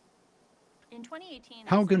 In 2018,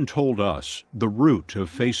 Haugen told us the root of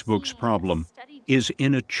Facebook's problem is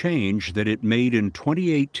in a change that it made in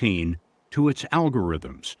 2018 to its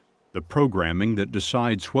algorithms, the programming that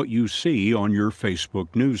decides what you see on your Facebook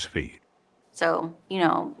newsfeed. So,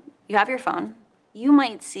 you have your phone. You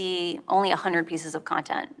might see only 100 pieces of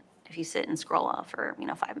content if you sit and scroll off for,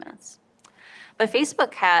 5 minutes. But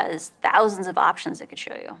Facebook has thousands of options it could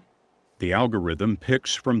show you. The algorithm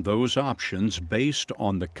picks from those options based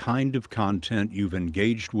on the kind of content you've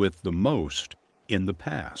engaged with the most in the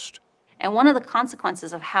past. And one of the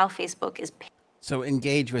consequences of how Facebook is So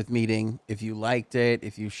engage with meeting. If you liked it,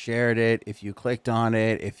 if you shared it, if you clicked on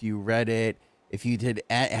it, if you read it, if you did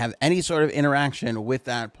have any sort of interaction with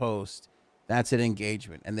that post, that's an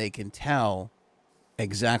engagement. And they can tell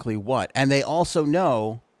exactly what. And they also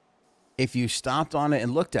know if you stopped on it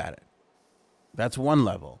and looked at it. That's one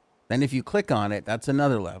level. Then if you click on it, that's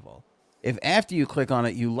another level. If after you click on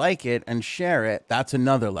it, you like it and share it, that's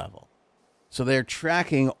another level. So they're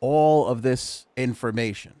tracking all of this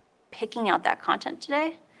information. picking out that content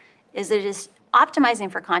today is that it is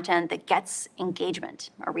optimizing for content that gets engagement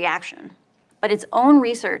or reaction. But its own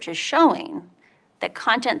research is showing that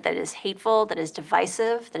content that is hateful, that is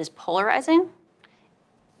divisive, that is polarizing,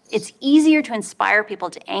 it's easier to inspire people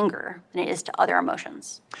to anger than it is to other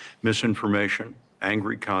emotions. Misinformation,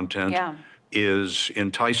 angry content Yeah. is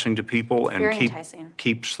enticing to people and Very enticing.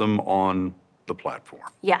 keeps them on the platform.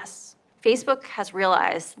 Yes. Facebook has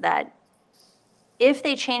realized that if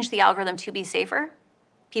they change the algorithm to be safer,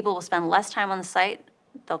 people will spend less time on the site,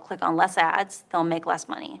 they'll click on less ads, they'll make less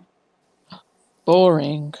money.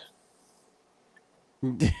 Boring.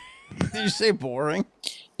 Did you say boring?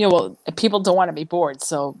 Yeah, well, people don't want to be bored,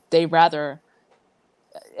 so they rather.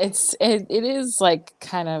 It is like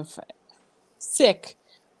kind of sick,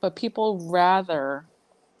 but people rather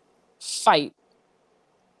fight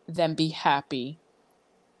than be happy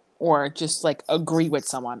or just like agree with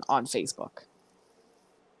someone on Facebook.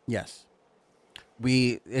 Yes.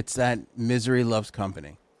 It's that misery loves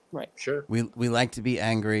company. Right. Sure. We like to be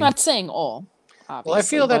angry. Not saying all, obviously. Well, I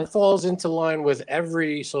feel that but falls into line with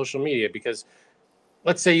every social media because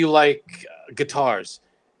let's say you like guitars.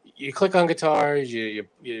 You click on guitars, you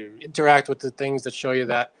interact with the things that show you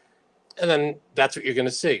that, and then that's what you're going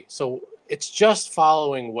to see. So it's just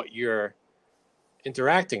following what you're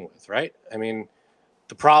interacting with, right? I mean,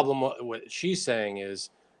 the problem, what she's saying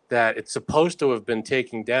is that it's supposed to have been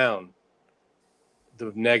taking down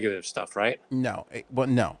the negative stuff, right? No.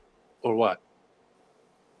 No. Or what?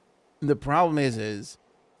 The problem is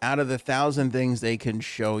out of the 1,000 things they can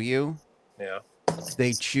show you, Yeah.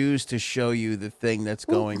 they choose to show you the thing that's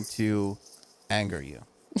going to anger you.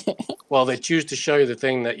 Well, they choose to show you the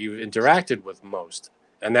thing that you've interacted with most.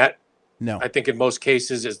 And that, No. I think in most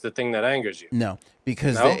cases, is the thing that angers you. No,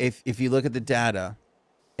 because No? if you look at the data,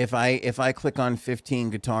 if I click on 15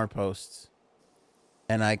 guitar posts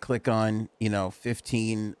and I click on,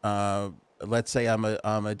 15 let's say I'm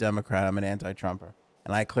a Democrat, I'm an anti-Trumper,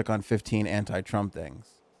 and I click on 15 anti-Trump things,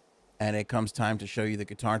 and it comes time to show you the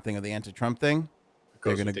guitar thing or the anti-Trump thing, It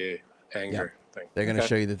goes They're with the anger thing. they're going to Okay.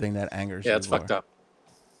 show you the thing that angers you. Yeah, it's more. fucked up.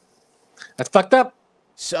 That's fucked up.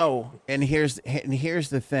 So, and here's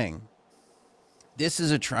the thing. This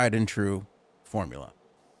is a tried and true formula.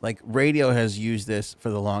 Like radio has used this for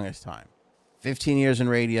the longest time. 15 years in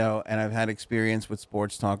radio, and I've had experience with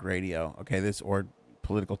sports talk radio. Okay, this or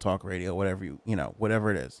political talk radio, whatever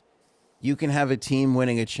whatever it is. You can have a team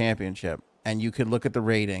winning a championship, and you could look at the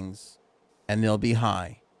ratings, and they'll be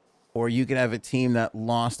high. Or you could have a team that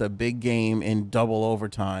lost a big game in double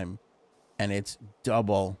overtime, and it's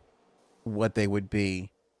double what they would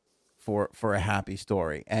be for a happy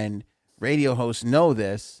story. And radio hosts know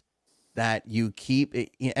this, that you keep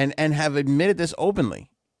it, and have admitted this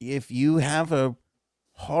openly. If you have a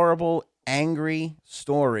horrible, angry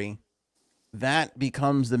story, that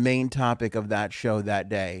becomes the main topic of that show that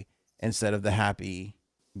day instead of the happy,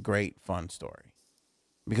 great, fun story,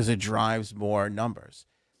 because it drives more numbers.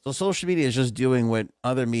 So social media is just doing what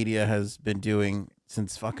other media has been doing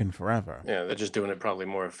since fucking forever. Yeah, they're just doing it probably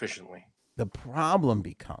more efficiently. The problem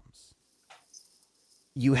becomes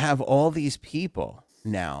you have all these people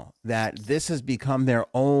now that this has become their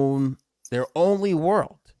only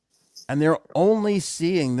world, and they're only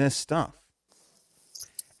seeing this stuff.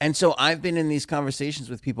 And so I've been in these conversations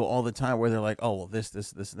with people all the time where they're like, oh, well, this,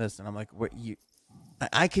 and I'm like, what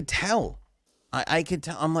I could tell. I could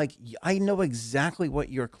tell. I'm like, I know exactly what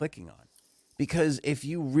you're clicking on, because if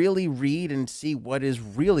you really read and see what is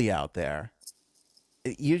really out there,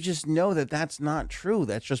 you just know that that's not true.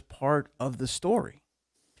 That's just part of the story.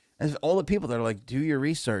 And all the people that are like, do your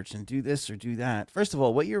research and do this or do that. First of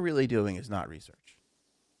all, what you're really doing is not research.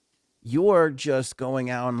 You're just going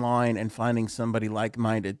out online and finding somebody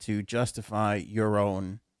like-minded to justify your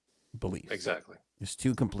own beliefs. Exactly. It's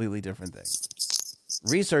two completely different things.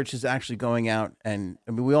 Research is actually going out, and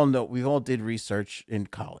I mean, we all did research in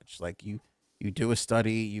college. Like you do a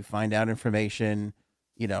study, you find out information,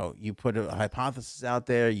 you put a hypothesis out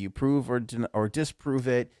there, you prove or disprove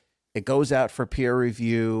it. It goes out for peer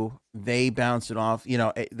review. They bounce it off.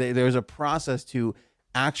 There's a process to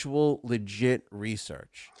actual legit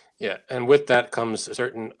research. Yeah, and with that comes a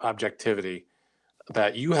certain objectivity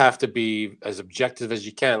that you have to be as objective as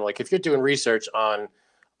you can. Like if you're doing research on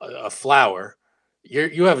a flower,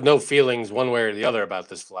 you have no feelings one way or the other about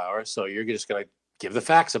this flower, so you're just going to give the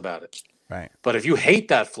facts about it. Right. But if you hate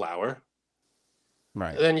that flower,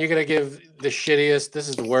 right, then you're going to give the shittiest, this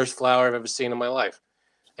is the worst flower I've ever seen in my life.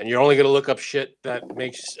 And you're only going to look up shit that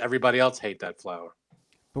makes everybody else hate that flower.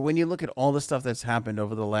 But when you look at all the stuff that's happened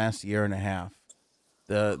over the last year and a half,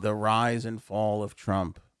 the rise and fall of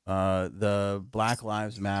Trump, the Black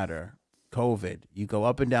Lives Matter, COVID, you go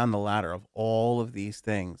up and down the ladder of all of these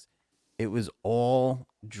things. It was all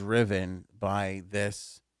driven by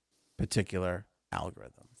this particular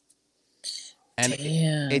algorithm. And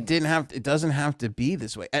it doesn't have to be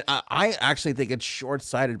this way. And I actually think it's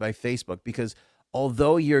short-sighted by Facebook, because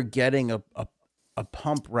although you're getting a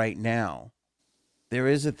pump right now, there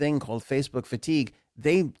is a thing called Facebook fatigue.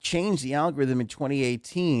 they changed the algorithm in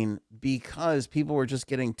 2018 because people were just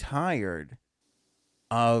getting tired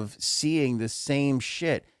of seeing the same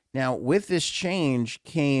shit. Now, with this change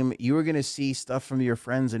came you were going to see stuff from your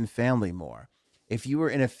friends and family more. If you were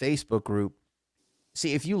in a Facebook group,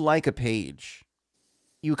 see, if you like a page,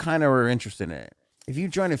 you kind of are interested in it. If you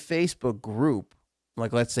join a Facebook group,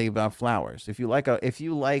 like let's say about flowers, if you like,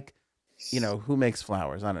 who makes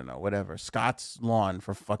flowers? I don't know, whatever. Scott's Lawn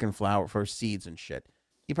for fucking for seeds and shit.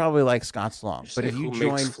 You probably like Scott's Lawn. But if you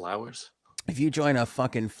makes flowers, if you join a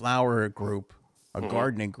fucking flower group, a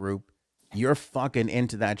gardening group, you're fucking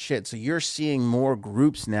into that shit. So you're seeing more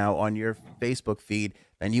groups now on your Facebook feed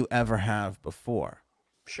than you ever have before.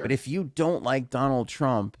 sure. But if you don't like Donald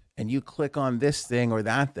Trump and you click on this thing or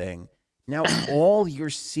that thing, now all you're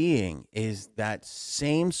seeing is that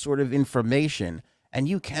same sort of information, and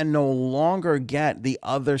you can no longer get the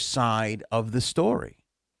other side of the story.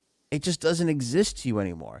 It just doesn't exist to you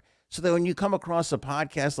anymore. So that when you come across a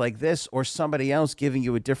podcast like this or somebody else giving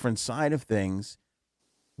you a different side of things,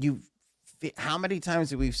 how many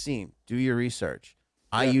times have we seen, do your research?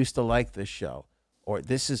 I used to like this show, or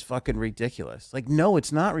this is fucking ridiculous. Like, no,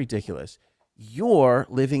 it's not ridiculous. You're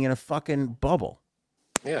living in a fucking bubble.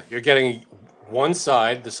 Yeah, you're getting one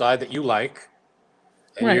side, the side that you like,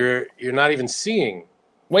 and Right. you're not even seeing.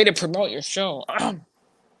 Way to promote your show.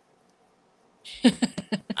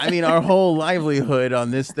 I mean, our whole livelihood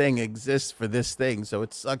on this thing exists for this thing, so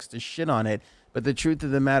it sucks to shit on it. But the truth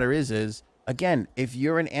of the matter is, again, if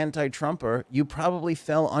you're an anti-Trumper, you probably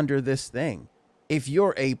fell under this thing. If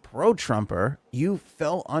you're a pro-Trumper, you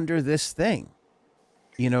fell under this thing.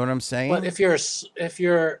 You know what I'm saying? But if you're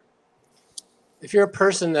a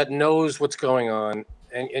person that knows what's going on,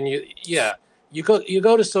 and you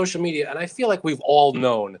go to social media, and I feel like we've all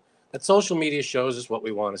known that social media shows us what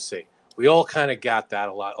we want to see. We all kind of got that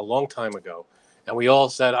a long time ago, and we all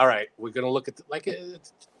said, all right, we're going to look at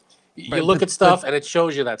you look at stuff and it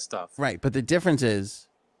shows you that stuff. Right, but the difference is,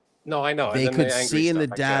 no, I know they and then could the angry see in the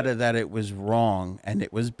stuff, I get data it. that it was wrong and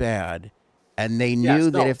it was bad, and they Yes,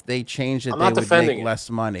 knew that no. if they changed it, I'm they not would defending make it. less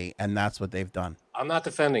money, and that's what they've done. I'm not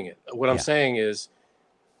defending it. What I'm Yeah. saying is,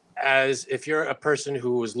 as if you're a person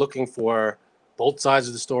who is looking for both sides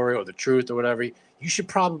of the story or the truth or whatever, you should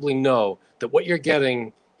probably know that what you're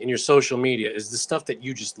getting in your social media is the stuff that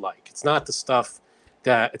you just like. It's not the stuff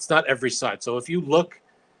it's not every side. So if you're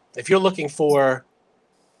looking for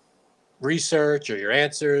research or your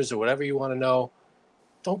answers or whatever you want to know,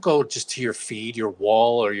 don't go just to your feed, your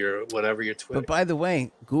wall, or your whatever, your Twitter. But by the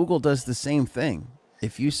way, Google does the same thing.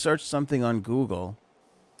 If you search something on Google,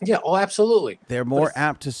 Yeah, oh, absolutely. they're more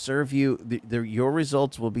apt to serve you. Your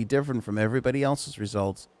results will be different from everybody else's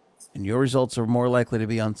results, and your results are more likely to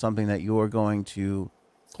be on something that you are going to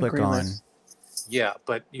click Agree with. on. Yeah,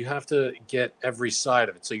 but you have to get every side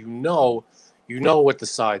of it. So you know what the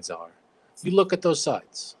sides are. You look at those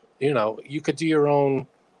sides. You could do your own.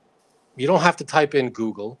 You don't have to type in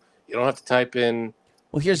Google. You don't have to type in.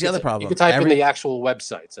 Well, here's the other problem. You could type in the actual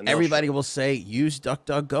websites, and they'll Everybody show you. will say use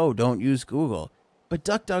DuckDuckGo, don't use Google. But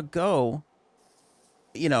DuckDuckGo,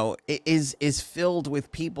 is filled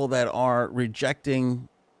with people that are rejecting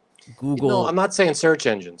Google. No, I'm not saying search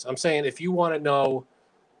engines. I'm saying if you want to know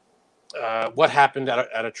what happened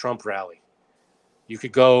at a Trump rally, you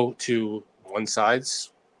could go to one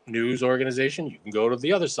side's news organization. You can go to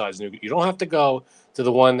the other side's news. You don't have to go to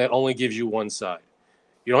the one that only gives you one side.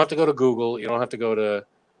 You don't have to go to Google. You don't have to go to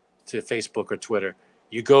Facebook or Twitter.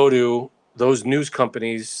 You go to those news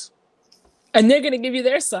companies. And they're going to give you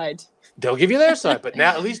their side. They'll give you their side, but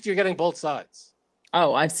now at least you're getting both sides.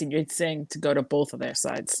 Oh, I've seen you saying to go to both of their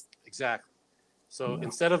sides. Exactly. So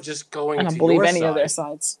instead of just going I to don't believe your any side, of their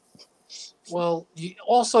sides. well, you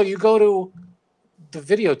go to the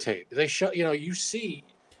videotape. They show, you see.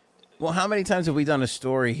 Well, how many times have we done a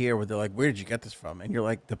story here where they're like, "Where did you get this from?" And you're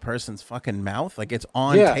like, "The person's fucking mouth, like it's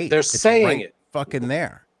on tape. They're It's saying right it fucking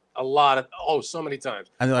there." a lot of so many times.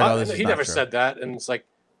 And they're like, "Oh, this is he not never true." said that, and it's like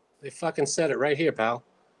they fucking said it right here, pal.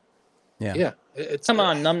 Yeah. Yeah. It's Come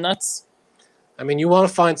on, numbnuts. I mean, you want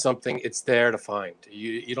to find something, it's there to find.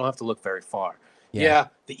 You don't have to look very far. Yeah,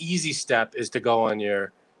 the easy step is to go on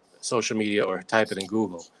your social media or type it in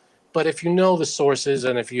Google. But if you know the sources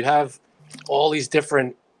and if you have all these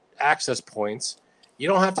different access points, you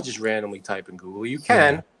don't have to just randomly type in Google. You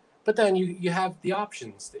can, Yeah. but then you have the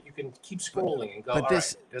options that you can keep scrolling and go. But "All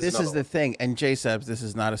this right, there's this is another the one." thing, and J Subs, this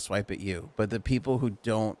is not a swipe at you, but the people who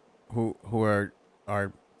don't who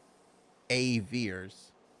are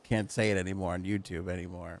AVers, can't say it anymore on YouTube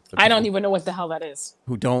anymore. The I don't people even know what the hell that is.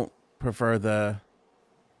 who don't prefer the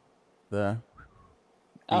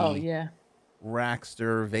Oh, the yeah.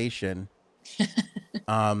 Rackstervation.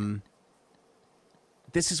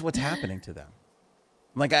 This is what's happening to them.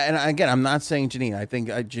 Like, and again, I'm not saying Janine. I think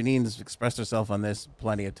Janine has expressed herself on this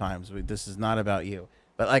plenty of times. This is not about you.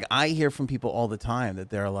 But like, I hear from people all the time that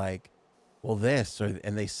they're like, well, this,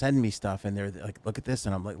 and they send me stuff and they're like, look at this.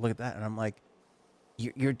 And I'm like, look at that. And I'm like,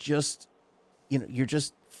 you're just, you're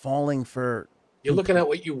just falling for. You're looking at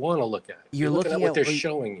what you want to look at. You're looking at what they're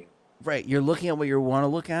showing you. Right. You're looking at what you want to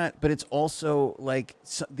look at, but it's also like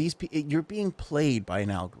you're being played by an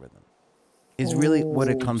algorithm is really what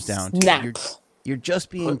it comes down to. You're just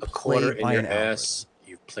being Put a quarter played by in an your algorithm. ass.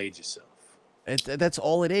 You've played yourself. That's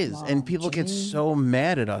all it is. And people get so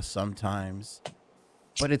mad at us sometimes,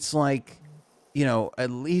 but it's like, at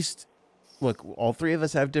least look, all three of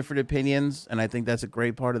us have different opinions. And I think that's a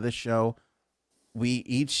great part of this show. We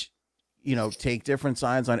each, take different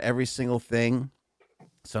sides on every single thing.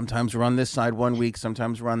 Sometimes we're on this side one week.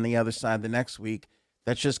 Sometimes we're on the other side the next week.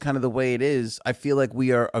 That's just kind of the way it is. I feel like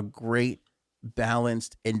we are a great,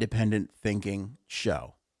 balanced, independent thinking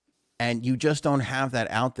show. And you just don't have that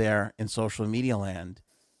out there in social media land.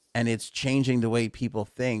 And it's changing the way people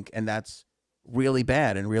think. And that's really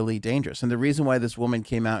bad and really dangerous. And the reason why this woman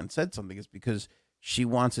came out and said something is because she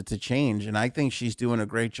wants it to change. And I think she's doing a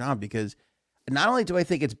great job, because not only do I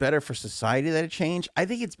think it's better for society that it change, I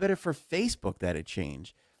think it's better for Facebook that it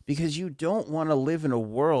change, because you don't want to live in a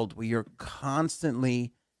world where you're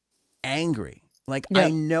constantly angry. Like,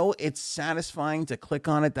 I know it's satisfying to click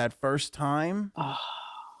on it that first time.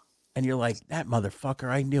 And you're like, that motherfucker,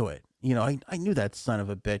 I knew it. I knew that son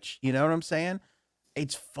of a bitch. You know what I'm saying?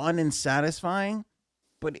 It's fun and satisfying,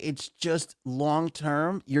 but it's just long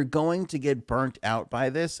term. You're going to get burnt out by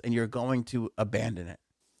this, and you're going to abandon it.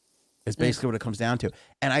 It's basically what it comes down to.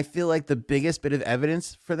 And I feel like the biggest bit of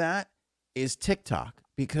evidence for that is TikTok,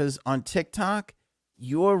 because on TikTok,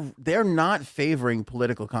 they're not favoring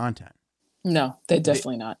political content. No, they're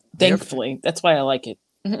definitely not. Thankfully, that's why I like it.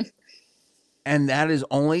 And that is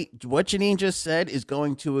only what Janine just said is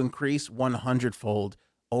going to increase 100-fold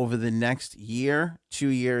over the next year, 2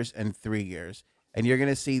 years, and 3 years. And you're going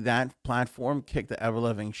to see that platform kick the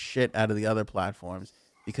ever-loving shit out of the other platforms,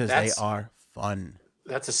 because they are fun.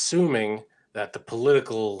 That's assuming that the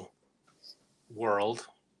political world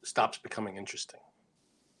stops becoming interesting.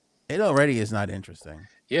 It already is not interesting.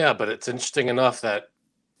 Yeah, but it's interesting enough that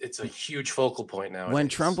it's a huge focal point now. When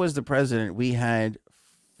Trump was the president, we had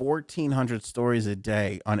 1,400 stories a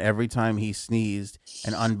day on every time he sneezed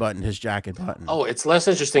and unbuttoned his jacket button. Oh, it's less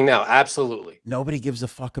interesting now. Absolutely. Nobody gives a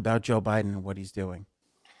fuck about Joe Biden and what he's doing.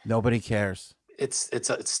 Nobody cares. It's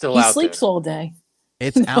still he out there. He sleeps all day.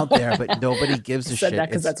 It's out there, but nobody gives a shit. Said that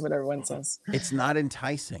because that's what everyone says. It's not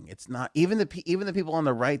enticing. It's not even the people on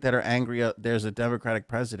the right that are angry. There's a Democratic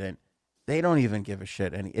president. They don't even give a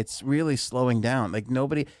shit, and it's really slowing down. Like,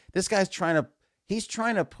 nobody. This guy's he's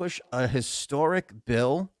trying to push a historic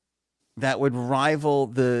bill that would rival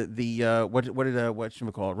the what should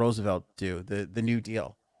we call it? Roosevelt do the New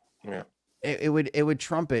Deal. Yeah, it would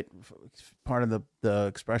trump it, part of the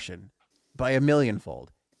expression, by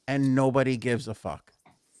 1,000,000-fold. And nobody gives a fuck.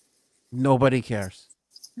 Nobody cares.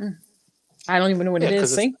 I don't even know what it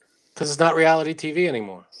is. See? Because it's not reality TV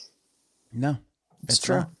anymore. No, it's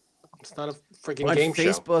true. Not. It's not a freaking game show.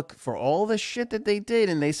 Facebook, for all the shit that they did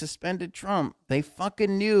and they suspended Trump, they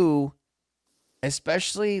fucking knew,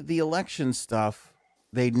 especially the election stuff,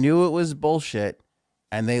 they knew it was bullshit,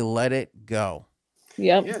 and they let it go.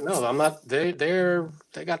 Yep. Yeah, no, I'm not. They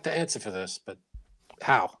got the answer for this, but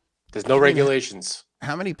how? There's no regulations.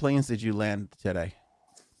 How many planes did you land today?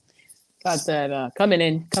 Got that coming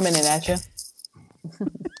in at you.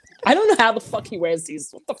 I don't know how the fuck he wears these.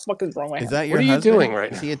 What the fuck is wrong with him? Is that your husband? What are you doing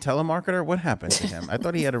right now? Is he a telemarketer? What happened to him? I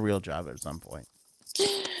thought he had a real job at some point.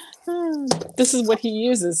 This is what he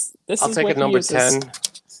uses. I'll take a number 10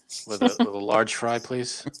 with a large fry,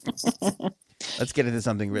 please. Let's get into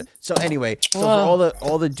something real. So anyway, so for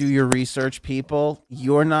all the do your research people,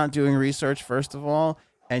 you're not doing research, first of all,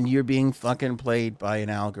 and you're being fucking played by an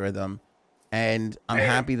algorithm. And I'm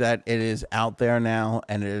happy that it is out there now,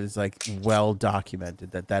 and it is like well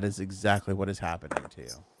documented that is exactly what is happening to you.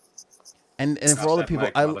 And for all the people,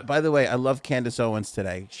 by the way, I love Candace Owens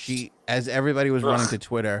today. She, as everybody was running to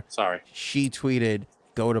Twitter, she tweeted,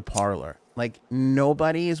 "Go to Parler." Like,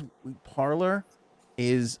 Parler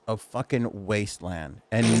is a fucking wasteland,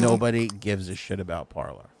 and nobody gives a shit about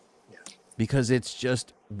Parler because it's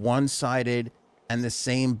just one-sided and the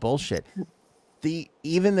same bullshit.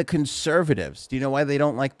 Even the conservatives, do you know why they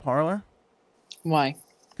don't like Parler? Why?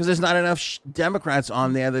 Because there's not enough Democrats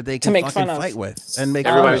on there that they can fucking fight with and make.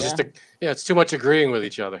 Everybody's it's too much agreeing with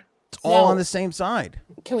each other. It's all on the same side.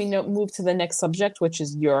 Can we move to the next subject, which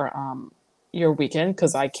is your your weekend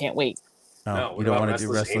because I can't wait. Oh, No, you what don't about want to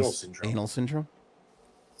do restless anal restless syndrome? anal syndrome?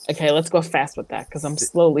 Okay, let's go fast with that because I'm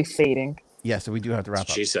slowly fading. Yeah, so we do have to wrap up.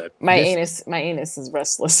 She said. My This- anus is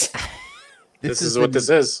restless. This is what this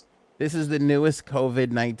is. This is the newest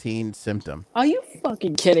COVID-19 symptom. Are you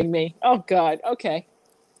fucking kidding me? Oh God. Okay.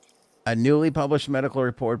 A newly published medical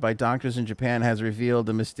report by doctors in Japan has revealed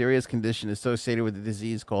a mysterious condition associated with a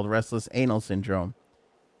disease called restless anal syndrome.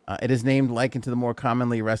 It is likened to the more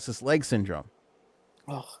commonly restless leg syndrome.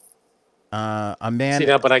 Oh. A man. See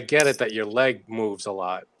now, but I get it that your leg moves a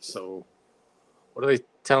lot. So, what are they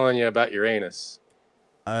telling you about your anus?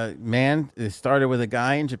 It started with a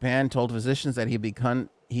guy in Japan told physicians that he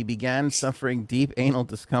began suffering deep anal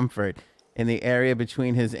discomfort in the area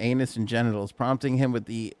between his anus and genitals, prompting him with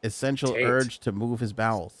the essential Taint. urge to move his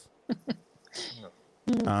bowels.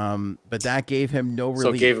 But that gave him no relief.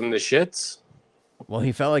 So it gave him the shits? Well,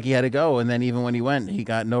 he felt like he had to go, and then even when he went, he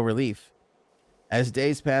got no relief. As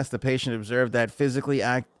days passed, the patient observed that physical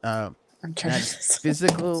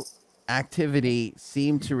activity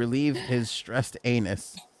seemed to relieve his stressed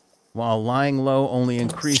anus, while lying low only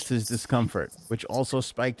increased his discomfort, which also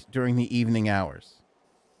spiked during the evening hours.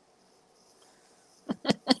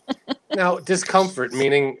 Now, discomfort,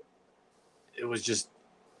 meaning it was just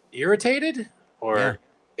irritated or Yeah.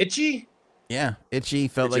 itchy? Yeah, itchy,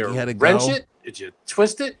 felt Did like you he had to wrench go. it? Did you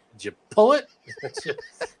twist it? Did you pull it?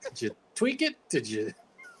 Did you tweak it? Did you?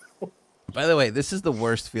 By the way, this is the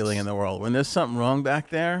worst feeling in the world. When there's something wrong back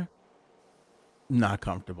there, not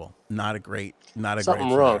comfortable. Not a great Something great wrong,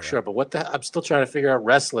 scenario. sure. But what the? I'm still trying to figure out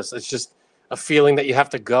restless. It's just a feeling that you have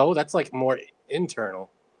to go. That's like more internal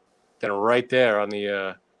than right there on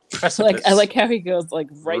the precipice. I like how he goes like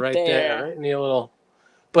right there. right in the little.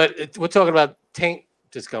 But we're talking about taint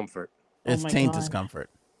discomfort. Oh It's my taint God. discomfort.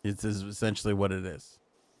 It's essentially what it is.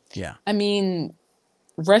 Yeah. I mean,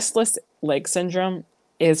 restless leg syndrome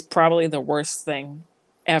is probably the worst thing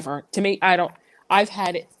ever. To me, I've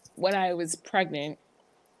had it when I was pregnant.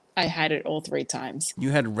 I had it all 3 times. You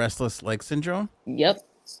had restless leg syndrome? Yep.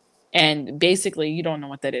 And basically, you don't know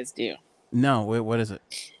what that is, do you? No. Wait, what is it?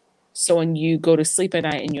 So when you go to sleep at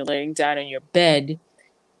night and you're laying down in your bed,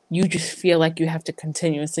 you just feel like you have to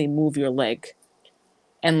continuously move your leg.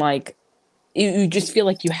 And like, you just feel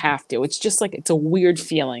like you have to. It's just like, it's a weird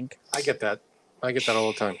feeling. I get that. I get that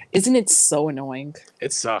all the time. Isn't it so annoying?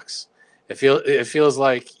 It sucks. It feels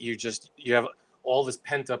like you have all this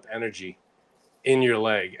pent up energy in your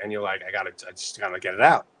leg, and you're like, I just gotta get it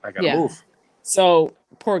out. I gotta Yeah. move. So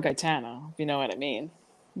poor Gaetano, if you know what I mean,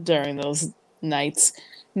 during those nights.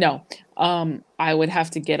 No, I would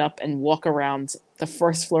have to get up and walk around the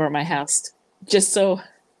first floor of my house just so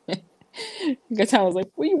Gaetano was like,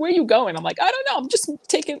 where are you going? I'm like, I don't know. I'm just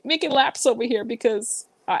making laps over here because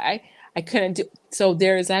I couldn't do. So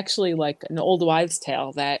there is actually like an old wives'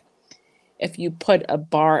 tale that if you put a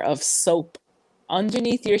bar of soap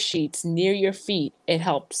underneath your sheets near your feet, it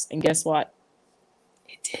helps. And guess what?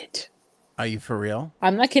 It did. Are you for real?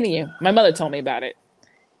 I'm not kidding you. My mother told me about it.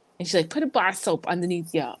 And she's like, put a bar of soap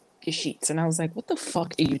underneath your sheets. And I was like, what the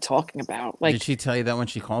fuck are you talking about? Like, Did she tell you that when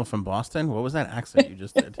she called from Boston? What was that accent you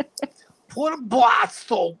just did? Put a bar of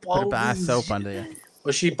soap. Put a bar of soap under you.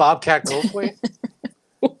 Was she Bobcat Goldthwait?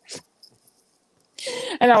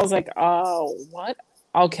 and I was like, oh, what?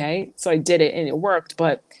 Okay. So I did it and it worked,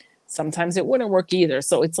 but sometimes it wouldn't work either.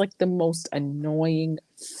 So it's like the most annoying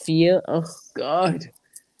feel. Oh, God.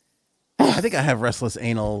 I think I have restless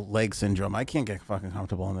anal leg syndrome. I can't get fucking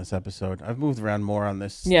comfortable in this episode. I've moved around more on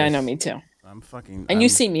this. Yeah, I know, me too. And you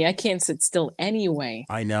see me, I can't sit still anyway.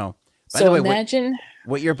 I know. By So the way, imagine.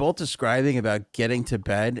 what you're both describing about getting to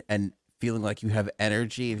bed and feeling like you have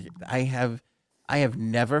energy. I have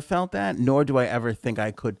never felt that, nor do I ever think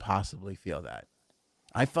I could possibly feel that.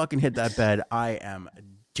 I fucking hit that bed. I am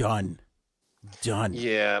done.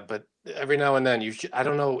 Yeah, but every now and then I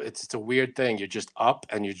don't know. It's a weird thing. You're just up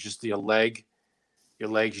and you're just your legs.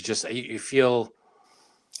 You feel.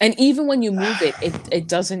 And even when you move it, it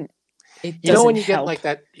doesn't. It doesn't You know when you help. get like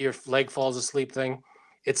that, your leg falls asleep thing.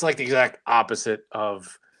 It's like the exact opposite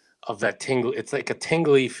of that tingle. It's like a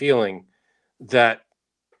tingly feeling that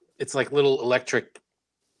it's like little electric.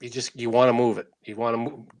 You want to move it. You want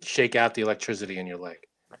to shake out the electricity in your leg.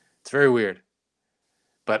 It's very weird.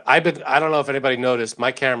 But I don't know if anybody noticed,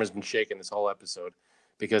 my camera's been shaking this whole episode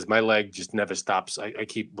because my leg just never stops. I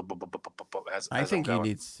keep as I think I'm you going.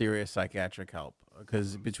 need serious psychiatric help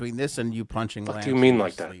because between this and you punching What lamps do you mean in your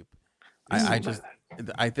like that? sleep, What do you I mean by just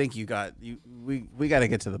that? I think we got to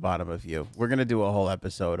get to the bottom of you. We're gonna do a whole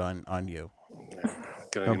episode on you.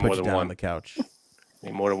 Gonna I'll need put more you than down one. on the couch.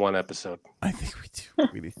 Need more than one episode. I think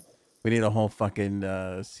we do. We need a whole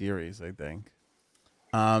fucking series, I think.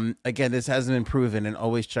 Again, this hasn't been proven, and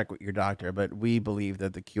always check with your doctor. But we believe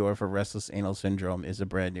that the cure for restless anal syndrome is a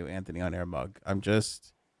brand new Anthony on Air mug. I'm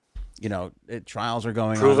just, trials are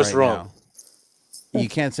going Prove on us right wrong. now. You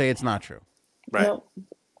can't say it's not true. Right. Nope.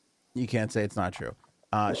 You can't say it's not true.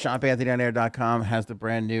 ShopAnthonyOnAir.com has the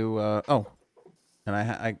brand new.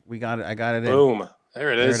 And we got it. I got it in. Boom.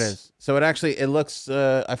 There it There is. it is. So it looks.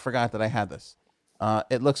 I forgot that I had this.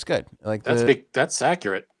 It looks good. Like That's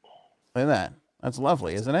accurate. Look at that. That's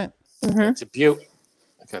lovely, isn't it? It's a beaut.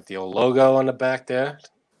 I got the old logo on the back there,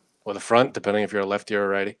 or the front, depending if you're a lefty or a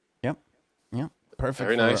righty. Yep. Perfect.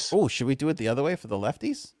 Very nice. Oh, should we do it the other way for the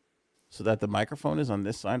lefties, so that the microphone is on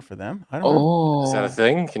this side for them? I don't know. Oh. Is that a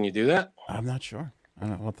thing? Can you do that? I'm not sure. I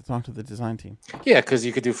don't know. We'll have to talk to the design team. Yeah, because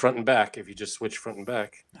you could do front and back if you just switch front and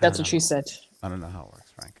back. That's what she said. I don't know how it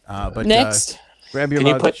works, Frank. But Next. grab your Can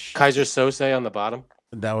you mug. put Kaiser Sose on the bottom?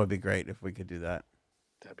 That would be great if we could do that.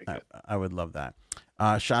 That'd be good. I would love that.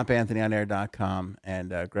 ShopAnthonyOnAir.com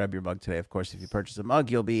and grab your mug today. Of course, if you purchase a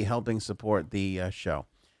mug, you'll be helping support the show.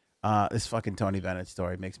 This fucking Tony Bennett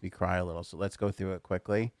story makes me cry a little. So let's go through it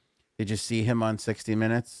quickly. Did you see him on 60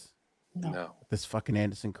 Minutes? No. This fucking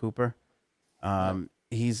Anderson Cooper.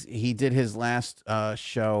 He did his last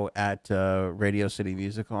show at Radio City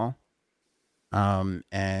Music Hall.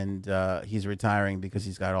 And he's retiring because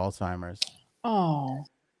he's got Alzheimer's. Oh.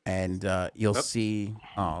 And you'll see.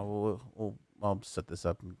 I'll set this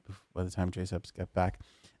up by the time J-Subs get back.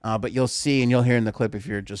 But you'll see, and you'll hear in the clip if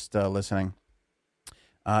you're just listening.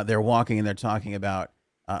 They're walking and they're talking about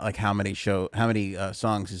like how many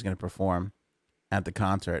songs he's going to perform at the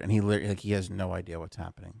concert, and he has no idea what's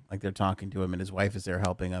happening. Like they're talking to him, and his wife is there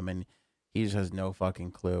helping him, and he just has no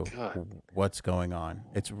fucking clue what's going on.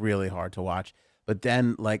 It's really hard to watch. But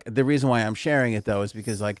then, like, the reason why I'm sharing it though is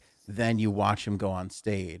because like then you watch him go on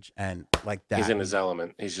stage and like that. He's in his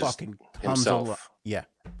element. He's just fucking himself.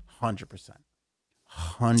 100%.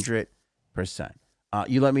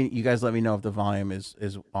 You guys let me know if the volume is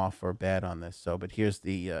off or bad on this. So, but here's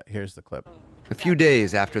the clip. A few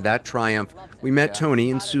days after that triumph, we met Tony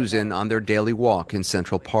and Susan on their daily walk in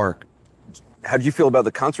Central Park. How did you feel about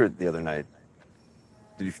the concert the other night?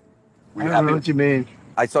 Were you I don't happy? know what you mean.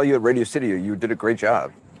 I saw you at Radio City. You did a great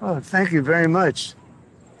job. Oh, thank you very much.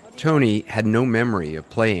 Tony had no memory of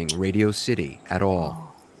playing Radio City at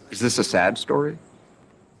all. Is this a sad story?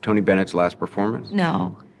 Tony Bennett's last performance?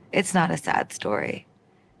 No, it's not a sad story.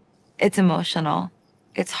 It's emotional.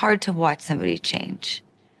 It's hard to watch somebody change.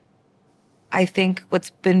 I think what's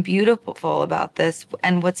been beautiful about this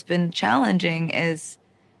and what's been challenging is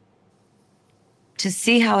to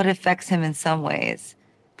see how it affects him in some ways,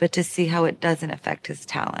 but to see how it doesn't affect his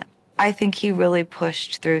talent. I think he really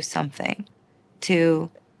pushed through something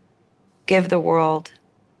to give the world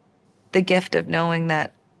the gift of knowing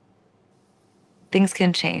that things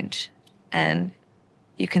can change and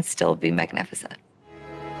you can still be magnificent.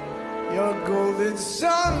 Your golden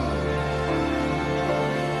sun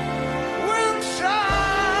will shine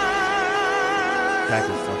That is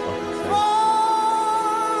so fucking sad.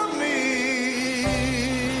 for me.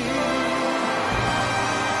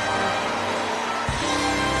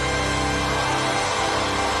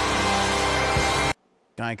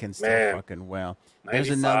 Guy can still Man. fucking wail. There's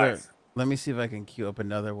 95. another. Let me see if I can queue up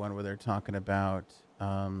another one where they're talking about.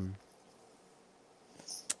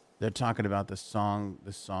 They're talking about the song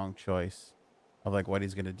choice of like what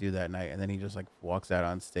he's gonna do that night, and then he just like walks out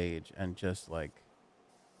on stage and just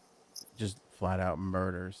flat out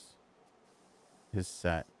murders his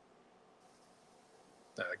set.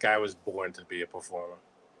 The guy was born to be a performer.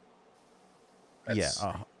 Yeah,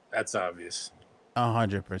 That's obvious.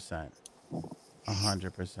 100%.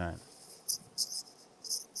 100%.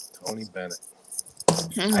 Tony Bennett. Oh,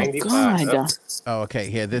 95. God. Oh, okay.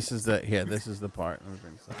 Here, this is the part. Let me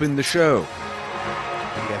bring this up. Open the show.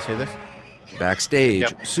 You guys hear this? Backstage,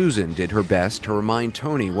 Yep. Susan did her best to remind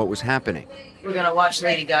Tony what was happening. We're gonna watch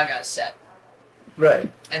Lady Gaga's set,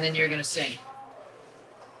 Right. and then you're gonna sing.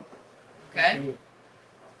 Okay?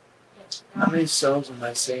 How many songs am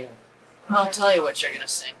I singing? I'll tell you what you're gonna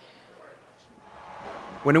sing.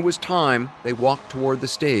 When it was time, they walked toward the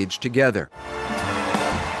stage together.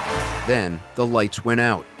 Then the lights went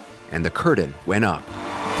out and the curtain went up.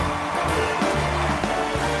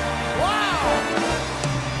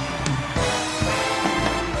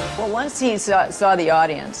 Well, once he saw the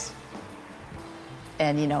audience,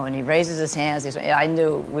 and and he raises his hands, I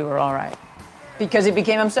knew we were all right, because he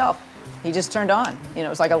became himself. He just turned on. It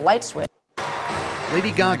was like a light switch.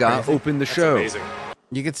 Lady Gaga opened the show. Amazing.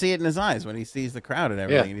 You can see it in his eyes when he sees the crowd and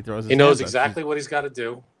everything. Yeah. And he throws. His He knows hands up. exactly what he's got to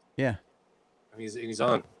do. Yeah. He's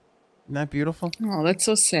on. Isn't that beautiful? Oh, that's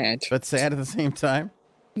so sad. But sad at the same time.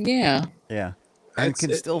 Yeah. Yeah. And It's-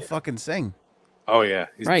 can it- still fucking sing. Oh yeah,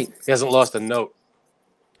 Right. He hasn't lost a note.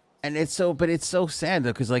 And it's so sad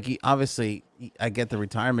though, because like I get the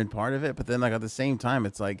retirement part of it, but then like at the same time,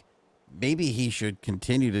 it's like maybe he should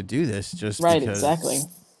continue to do this just Right, because exactly.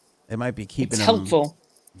 it might be keeping It's him helpful.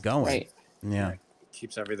 going. Right. Yeah.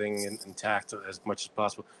 Keeps everything intact as much as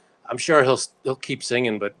possible. I'm sure he'll keep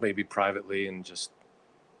singing, but maybe privately and just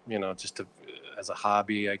as a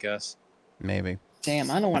hobby, I guess. Maybe.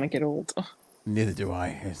 Damn, I don't want to get old. Ugh. Neither do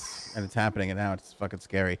I. It's happening now. It's fucking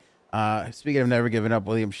scary. Speaking of never giving up,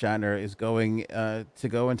 William Shatner is going to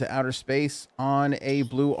go into outer space on a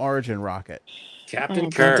Blue Origin rocket. Captain Oh,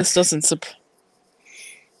 God, Kirk. this doesn't.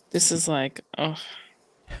 This is like, oh.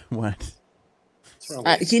 What?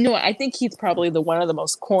 You know what? I think he's probably one of the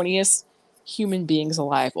most corniest human beings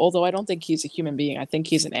alive. Although I don't think he's a human being. I think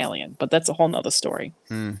he's an alien. But that's a whole nother story.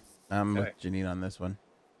 I'm with Janine on this one.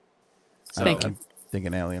 Thank I'm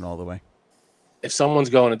thinking alien all the way. If someone's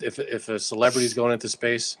if a celebrity's going into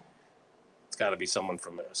space, it's got to be someone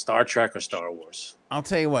from Star Trek or Star Wars. I'll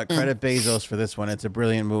tell you what, credit Bezos for this one. It's a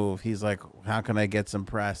brilliant move. He's like, how can I get some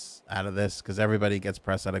press out of this? Because everybody gets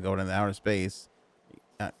press out of going into outer space.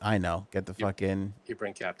 I know. Get the fuck in. You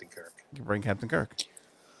bring Captain Kirk. You bring Captain Kirk.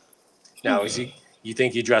 Now, you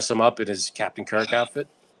think you dress him up in his Captain Kirk outfit?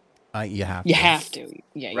 You have to. You have to.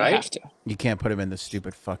 Yeah, you Right? have to. You can't put him in the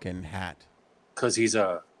stupid fucking hat. Because he's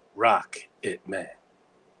a rocket man.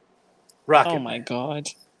 Rocket Oh man. my God.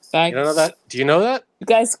 You don't know that? Do you know that?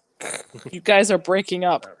 You guys are breaking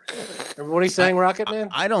up. Everybody's saying Rocket Man?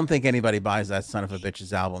 I don't think anybody buys that son of a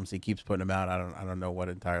bitch's albums. He keeps putting them out. I don't know what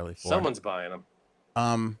entirely for. Someone's buying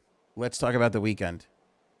them. Let's talk about the weekend.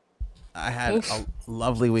 I had a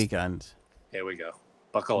lovely weekend. Here we go.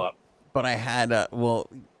 Buckle up. But I had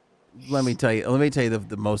let me tell you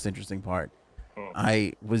the most interesting part.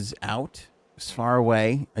 I was out, was far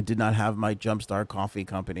away. I did not have my Jumpstart coffee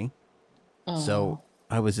company. So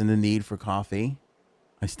I was in the need for coffee.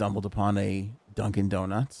 I stumbled upon a Dunkin'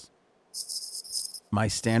 Donuts. My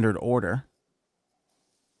standard order,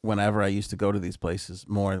 whenever I used to go to these places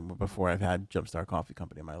more before I've had Jumpstart Coffee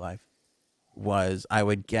Company in my life, was I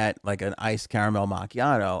would get like an iced caramel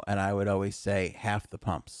macchiato, and I would always say half the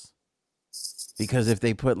pumps. Because if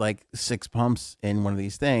they put like 6 pumps in one of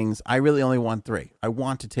these things, I really only want 3. I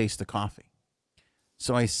want to taste the coffee.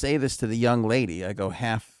 So I say this to the young lady. I go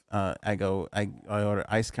I order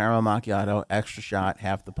iced caramel macchiato, extra shot,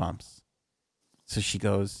 half the pumps. So she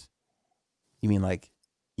goes, you mean like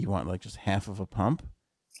you want like just half of a pump?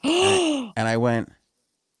 And I went,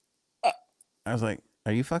 I was like,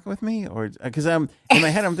 are you fucking with me? Or because I'm in my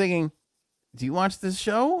head, I'm thinking, do you watch this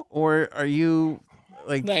show or are you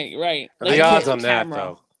like right? The odds on that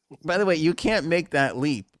though. By the way, you can't make that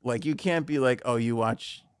leap. Like you can't be like, oh,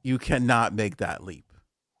 you cannot make that leap.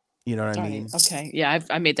 You know what I mean? Okay. Yeah,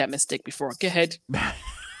 I made that mistake before. Go ahead.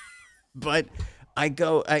 But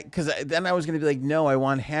then I was going to be like, no, I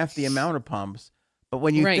want half the amount of pumps. But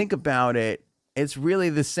when you think about it, it's really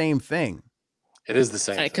the same thing. It is the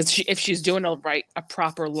same. Because if she's doing a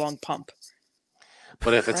proper long pump.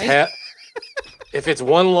 But if it's if it's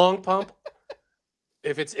one long pump,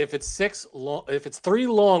 if it's 3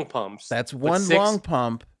 long pumps, that's one long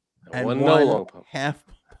pump and one no long pump. Half.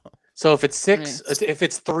 So if it's 6, if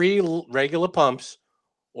it's 3 regular pumps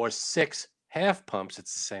or 6 half pumps,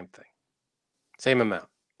 it's the same thing, same amount.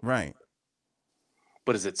 Right.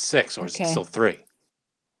 But is it 6 or is it still 3?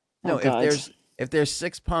 No, if there's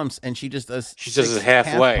 6 pumps and she just does it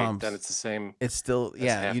halfway, pumps, then it's the same. It's still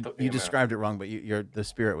you described it wrong, but the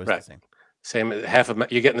spirit was the same. Same half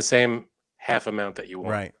amount. You're getting the same half amount that you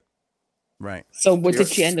want. Right. So what did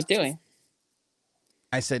she end up doing?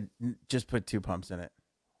 I said just put 2 pumps in it.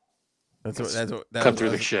 Cut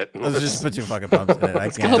through the shit. Let's just put 2 fucking pumps in it. I I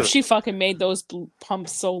can't. hope she fucking made those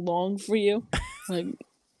pumps so long for you. Like,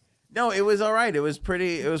 no, it was all right. It was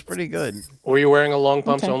pretty good. Were you wearing a long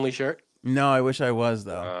pumps only shirt? No, I wish I was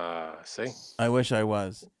though. See, I wish I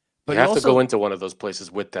was. But you have to go into one of those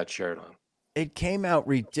places with that shirt on. It came out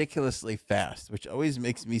ridiculously fast, which always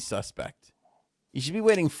makes me suspect. You should be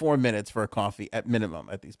waiting 4 minutes for a coffee at minimum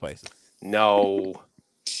at these places. No,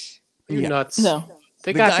 you're nuts. No.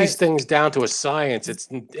 They got these things down to a science. It's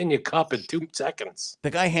in your cup in 2 seconds. The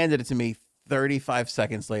guy handed it to me 35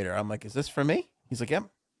 seconds later. I'm like, is this for me? He's like, yep.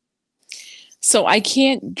 So I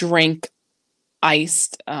can't drink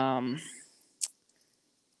iced,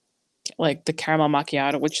 like the caramel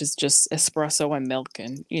macchiato, which is just espresso and milk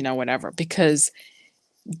and, whatever, because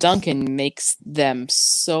Dunkin' makes them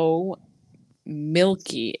so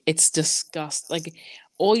milky. It's disgusting. Like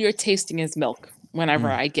all you're tasting is milk. whenever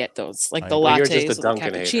I get those, like the Well, you're lattes just a or the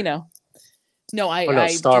Dunkin' hater. cappuccino. No, I Oh no,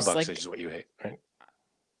 just Starbucks like is what you hate, right?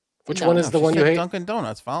 Which No. one No, is the she one you said hate? Dunkin'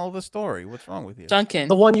 Donuts. Follow the story. What's wrong with you? Dunkin'.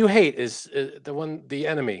 The one you hate is the one. The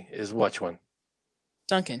enemy is which one?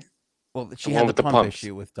 Dunkin'. Well, The she one had the with the pump pumps.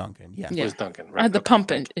 issue with Dunkin'. Yes. Yeah. Was Dunkin', I right? had the Okay, pump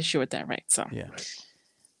thank you. issue with that, right? So, Yeah.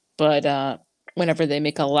 but whenever they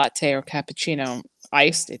make a latte or cappuccino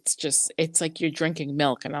iced, it's like you're drinking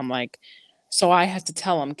milk, and I'm like, so I have to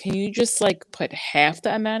tell them, can you just like put half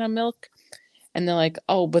the amount of milk? And they're like,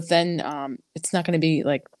 oh, but then it's not going to be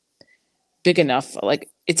like big enough. Like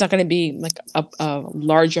it's not going to be like a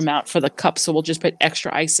large amount for the cup, so we'll just put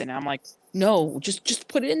extra ice in. I'm like, no, just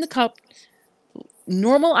put it in the cup,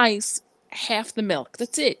 normal ice, half the milk.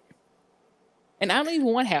 That's it. And I don't even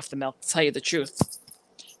want half the milk, to tell you the truth.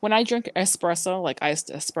 When I drink espresso, like iced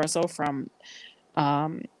espresso from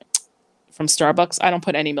Starbucks, I don't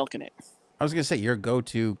put any milk in it. I was gonna say your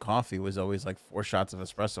go-to coffee was always like 4 shots of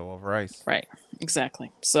espresso over ice. Right.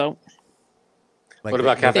 Exactly. So. Like What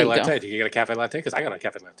about the- cafe There you latte? go. Do you get a cafe latte? Because I got a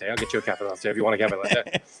cafe latte. I'll get you a cafe latte if you want a cafe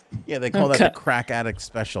latte. Yeah, they call that Okay. the crack addict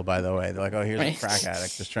special. By the way, they're like, oh, here's Right. a crack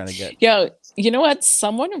addict just trying to get. Yo, you know what?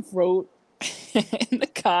 Someone wrote in the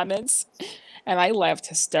comments, and I laughed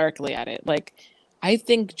hysterically at it. Like, I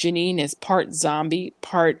think Janine is part zombie,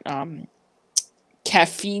 part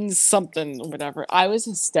caffeine something, or whatever. I was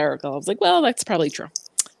hysterical. I was like, well, that's probably true.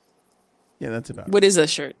 Yeah, that's about. What is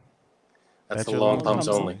this shirt? That's the your long Long pumps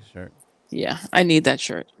pumps only. shirt, Yeah, I need that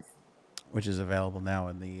shirt. which is available now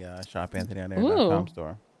in the shopanthonyonair.com Ooh.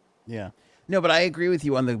 store. Yeah. No, but I agree with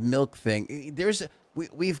you on the milk thing.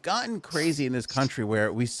 We've gotten crazy in this country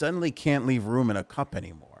where we suddenly can't leave room in a cup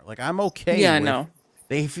anymore. Like I'm okay. Yeah, I with- know.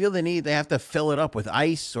 They feel the need. They have to fill it up with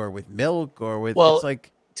ice or with milk or with. Well, it's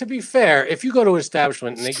like to be fair, if you go to an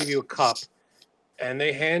establishment and they give you a cup and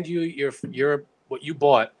they hand you your what you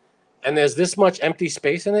bought and there's this much empty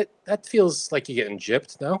space in it, that feels like you're getting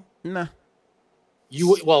gypped, no? nah.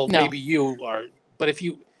 No. Maybe you are, but if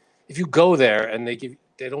you go there and they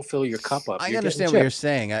don't fill your cup up, I you're understand getting what you're gypped.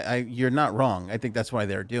 saying. You're not wrong. I think that's why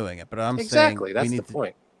they're doing it. But I'm Exactly, saying that's we the need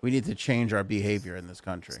point. we need to change our behavior in this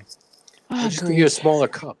country. They just give you a smaller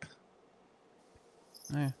cup.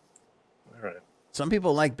 Yeah. All right. Some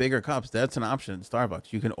people like bigger cups. That's an option at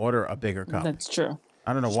Starbucks. You can order a bigger cup. That's true.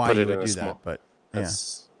 I don't know Just why put you it would in a do small- that, but yeah,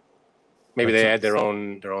 That's maybe But they some- add their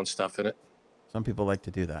own stuff in it. some people like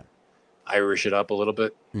to do that. Irish it up a little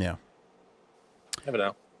bit. Yeah. Never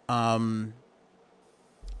know.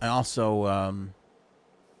 I also,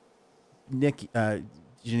 Nick,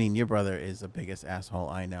 Janine, your brother is the biggest asshole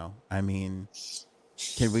I know. I mean,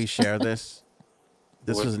 can we share this?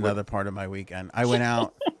 This was another part of my weekend. I went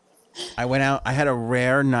out. I had a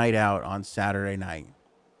rare night out on Saturday night.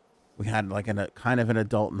 We had like a kind of an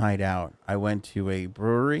adult night out. I went to a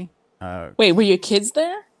brewery Wait, were your kids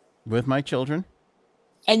there? with my children.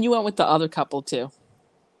 And you went with the other couple too.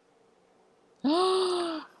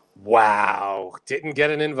 Wow. Didn't get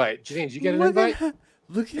an invite. Janine, did you get an invite?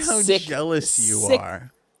 Look at how Sick- jealous you sick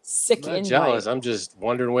are. Sick I'm not invite. jealous. I'm just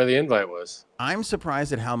wondering where the invite was. I'm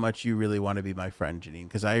surprised at how much you really want to be my friend, Janine,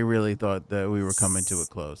 because I really thought that we were coming to a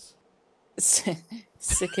close.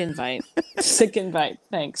 Sick invite. Sick invite.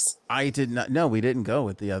 Thanks. I did not. No, we didn't go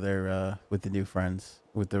with the other, with the new friends,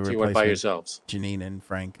 with the So you went by replacement, yourselves. Janine and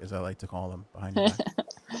Frank, as I like to call them, behind your back.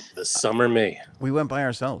 The summer me. We went by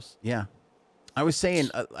ourselves. Yeah, I was saying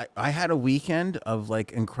I had a weekend of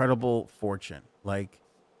like incredible fortune. Like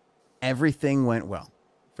everything went well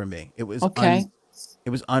for me. It was Okay. it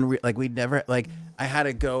was unreal. Like we'd never like I had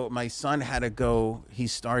to go. My son had to go.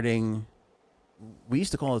 He's starting. We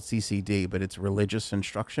used to call it CCD, but it's religious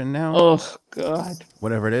instruction now. Oh God.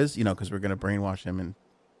 Whatever it is, because we're gonna brainwash him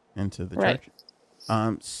into the Right.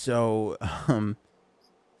 church. So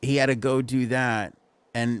he had to go do that,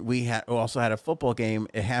 and we also had a football game,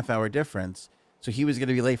 a half-hour difference. So he was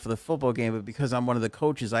gonna be late for the football game, but because I'm one of the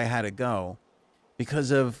coaches, I had to go. Because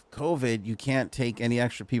of COVID, you can't take any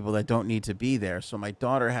extra people that don't need to be there. So my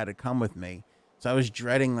daughter had to come with me. So I was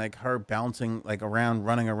dreading like her bouncing like around,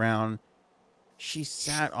 running around. She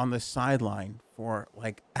sat on the sideline for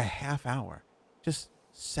like a half hour, just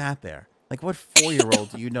sat there. Like what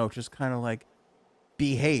 4-year-old do you know just kind of like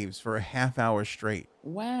behaves for a half hour straight?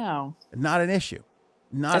 Wow. Not an issue.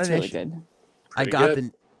 Not That's an really issue. good.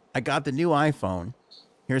 I got the new iPhone.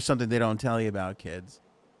 Here's something they don't tell you about, kids.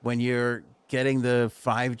 When you're getting the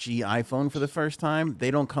 5G iPhone for the first time,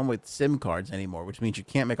 they don't come with SIM cards anymore, which means you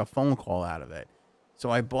can't make a phone call out of it. So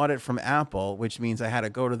I bought it from Apple, which means I had to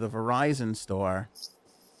go to the Verizon store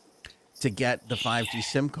to get the 5G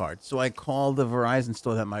SIM card. So I called the Verizon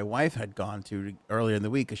store that my wife had gone to earlier in the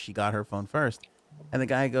week because she got her phone first. And the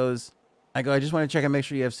guy goes, I go, I just want to check and make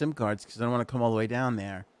sure you have SIM cards because I don't want to come all the way down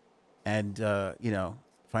there and,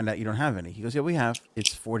 find out you don't have any. He goes, yeah, we have.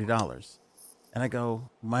 It's $40. And I go,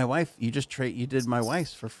 my wife, you did my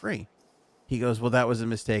wife's for free. He goes, well, that was a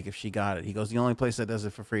mistake if she got it. He goes, the only place that does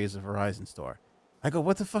it for free is a Verizon store. I go,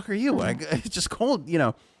 what the fuck are you? I just called,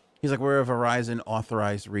 He's like, we're a Verizon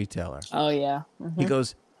authorized retailer. Oh, yeah. He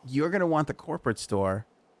goes, you're going to want the corporate store,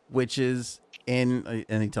 which is and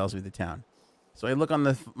he tells me the town. So I look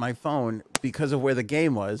on my phone because of where the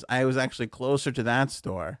game was. I was actually closer to that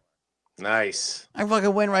store. Nice. I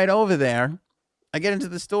fucking went right over there. I get into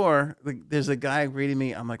the store. There's a guy greeting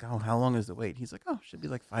me. I'm like, oh, how long is the wait? He's like, oh, should be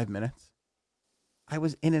like 5 minutes. I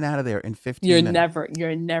was in and out of there in 15 minutes.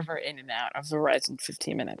 You're never in and out of Verizon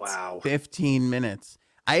 15 minutes. Wow. 15 minutes.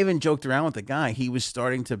 I even joked around with the guy. He was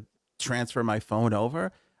starting to transfer my phone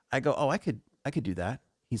over. I go, oh, I could do that.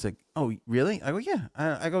 He's like, oh, really? I go, yeah.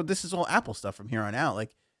 I go, this is all Apple stuff from here on out.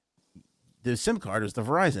 Like, the SIM card is the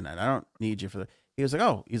Verizon, and I don't need you for the. He was like,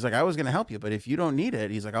 oh, I was going to help you, but if you don't need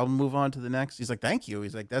it, he's like, I'll move on to the next. He's like, thank you.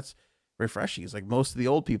 He's like, that's refreshing. He's like, most of the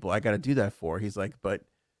old people I got to do that for. He's like, but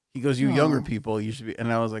he goes, you younger people, you should be.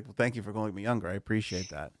 And I was like, well, thank you for calling me younger. I appreciate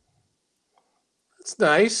that. That's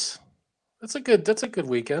nice. That's a good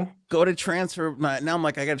weekend. Go to transfer. Now I'm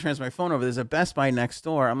like, I got to transfer my phone over. There's a Best Buy next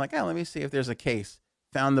door. I'm like, let me see if there's a case.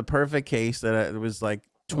 Found the perfect case that was like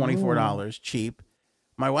 $24, cheap.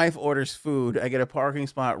 My wife orders food. I get a parking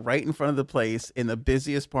spot right in front of the place in the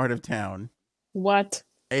busiest part of town. What?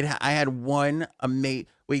 I had one amazing.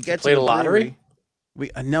 We get played a lottery.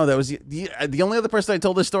 No, that was the only other person I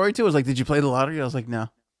told this story to was like, did you play the lottery? I was like, no.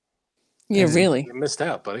 Yeah, really. You missed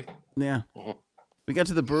out, buddy. Yeah. We got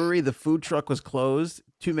to the brewery. The food truck was closed.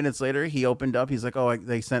 2 minutes later, he opened up. He's like, oh,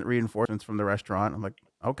 they sent reinforcements from the restaurant. I'm like,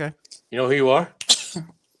 okay. You know who you are?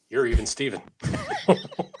 You're even Steven.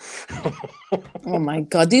 Oh my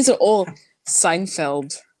God. These are all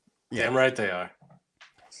Seinfeld. Yeah. Damn right they are.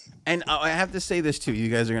 And I have to say this too. You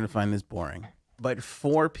guys are going to find this boring. But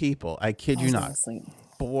 4 people, I kid you not,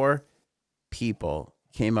 4 people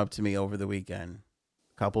came up to me over the weekend.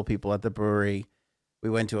 A couple people at the brewery. We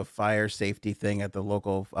went to a fire safety thing at the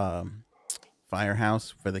local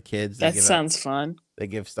firehouse for the kids. That sounds fun. They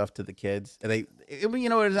give stuff to the kids. And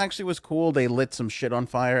it actually was cool. They lit some shit on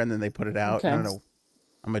fire and then they put it out. Okay. I don't know.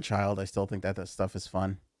 I'm a child. I still think that stuff is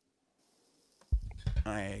fun.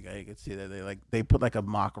 You can see that they put like a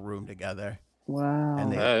mock room together. Wow.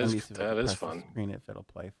 And that is fun. Screen if it'll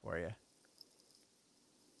play for you.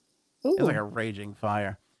 Ooh. It's like a raging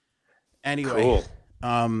fire. Anyway,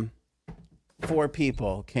 cool. 4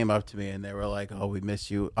 people came up to me and they were like, oh, we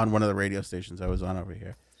miss you on one of the radio stations I was on over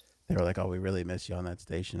here. They were like, oh, we really miss you on that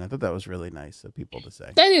station. I thought that was really nice of people to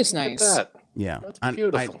say. That is nice. Yeah. That's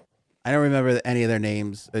beautiful. I don't remember any of their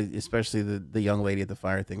names, especially the young lady at the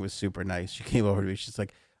fire thing was super nice. She came over to me. She's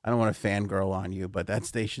like, I don't want to fangirl on you, but that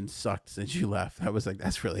station sucked since you left. I was like,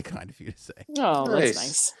 that's really kind of you to say. Oh, that's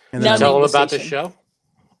nice. And then tell them about the show?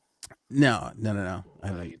 No.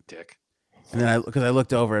 Oh, you dick. And then because I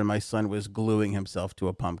looked over and my son was gluing himself to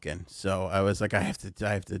a pumpkin, so I was like, I have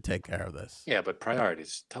to take care of this. Yeah, but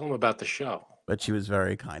priorities. Tell them about the show. But she was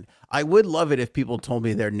very kind. I would love it if people told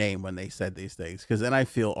me their name when they said these things, because then I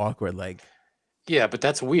feel awkward. Like, yeah, but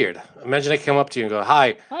that's weird. Imagine I come up to you and go,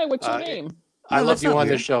 "Hi, what's your name? I love you on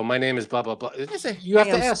the show. My name is blah blah blah." You have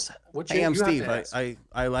to ask. I am Steve.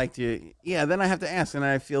 I liked you. Yeah, then I have to ask, and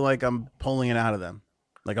I feel like I'm pulling it out of them,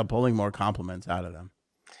 like I'm pulling more compliments out of them.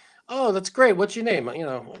 Oh, that's great. What's your name?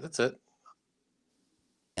 That's it.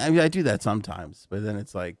 I do that sometimes, but then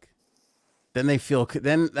it's like, then they feel,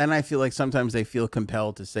 then I feel like sometimes they feel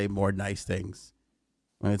compelled to say more nice things.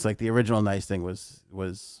 When it's like the original nice thing was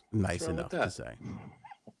nice enough to say.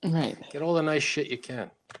 Right. Get all the nice shit you can.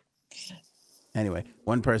 Anyway,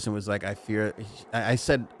 one person was like, I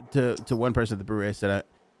said to one person at the brewery, I said,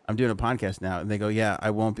 I'm doing a podcast now. And they go, yeah,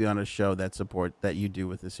 I won't be on a show that you do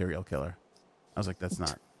with the serial killer. I was like, that's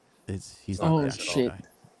not. He's not. Oh shit!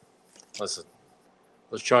 Listen,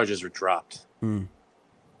 those charges were dropped. And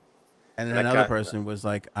then another person was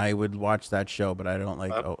like, "I would watch that show, but I don't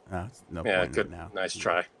like." No point good. Now. Nice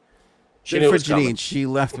try. She knew it was coming. She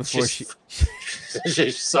left before she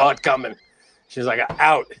saw it coming. She was like,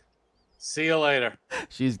 "Out. See you later."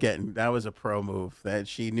 That was a pro move. That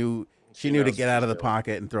she knew to get out of the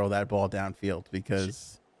pocket and throw that ball downfield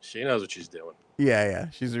because she knows what she's doing. Yeah.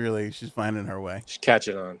 She's finding her way. She's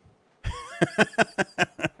catching on.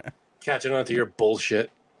 Catching on to your bullshit.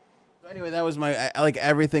 Anyway, that was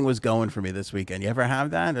everything was going for me this weekend. You ever have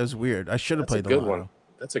that? It was weird. I should have played the good one.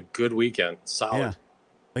 That's a good weekend. Solid. Yeah.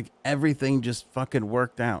 Like everything just fucking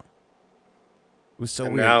worked out. It was so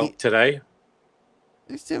weird. Now today?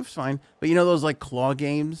 It's fine. But you know those like claw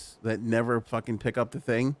games that never fucking pick up the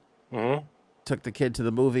thing? Mm-hmm. Took the kid to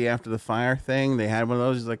the movie after the fire thing. They had one of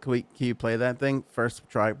those. He's like, can you play that thing? First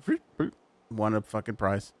try. Won a fucking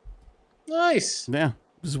prize. Nice. Yeah.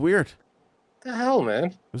 It was weird. The hell, man?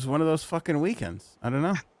 It was one of those fucking weekends. I don't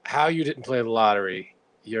know. How you didn't play the lottery,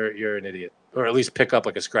 you're an idiot. Or at least pick up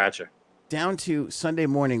like a scratcher. Down to Sunday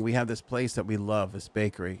morning, we have this place that we love, this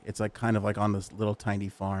bakery. It's like kind of like on this little tiny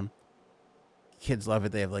farm. Kids love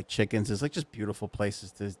it. They have like chickens. It's like just beautiful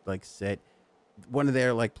places to like sit. One of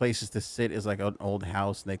their like places to sit is like an old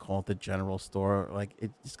house, and they call it the general store. Like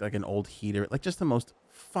it's like an old heater, like just the most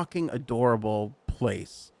fucking adorable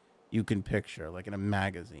place you can picture, like in a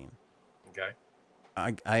magazine. Okay.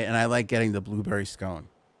 I like getting the blueberry scone.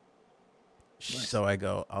 Nice. So I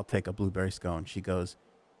go, I'll take a blueberry scone. She goes,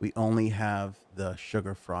 we only have the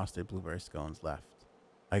sugar frosted blueberry scones left.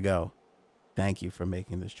 I go, thank you for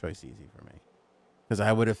making this choice easy for me. Because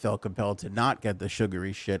I would have felt compelled to not get the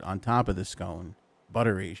sugary shit on top of the scone,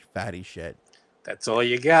 buttery, fatty shit. That's all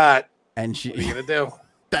you got. And she, what are you gonna do?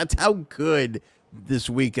 That's how good this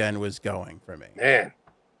weekend was going for me. Man,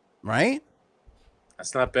 right?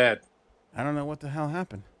 That's not bad. I don't know what the hell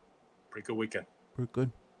happened. Pretty good weekend. Pretty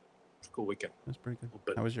good. It's a cool weekend. That's pretty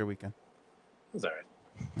good. How was your weekend? It was all right.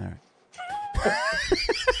 All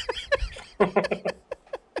right.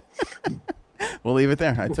 We'll leave it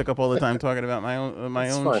there. I took up all the time talking about my own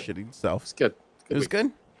Fine. shitty self. It's good. It was good.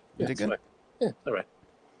 Yeah, You did it's good. fine. Yeah, all right.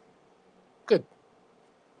 Good.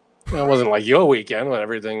 Well, it wasn't like your weekend when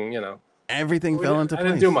everything, Everything fell into place. I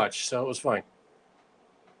didn't do much, so it was fine.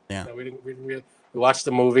 Yeah. No, we watched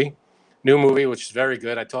the movie, new movie, which is very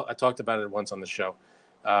good. I talked about it once on the show.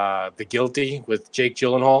 The Guilty with Jake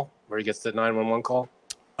Gyllenhaal, where he gets the 911 call.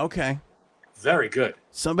 Okay. Very good.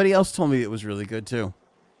 Somebody else told me it was really good too.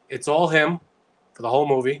 It's all him for the whole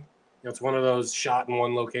movie. It's one of those shot in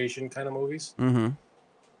one location kind of movies. Mm-hmm.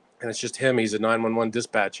 And it's just him. He's a 911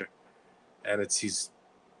 dispatcher. And he's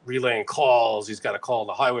relaying calls. He's got to call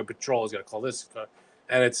the highway patrol. He's got to call this.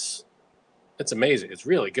 And it's amazing. It's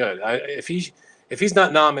really good. If he's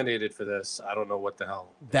not nominated for this, I don't know what the hell.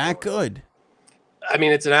 That good. I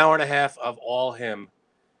mean, it's an hour and a half of all him.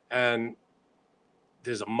 And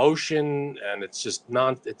there's emotion, and it's just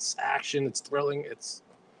it's action. It's thrilling. It's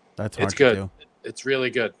That's good. to do. It's really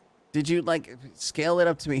good. Did you like scale it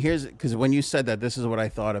up to me? Here's because when you said that, this is what I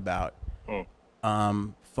thought about.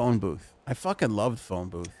 Phone Booth. I fucking loved Phone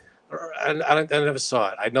Booth. I never saw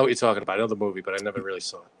it. I know what you're talking about. I know the movie, but I never really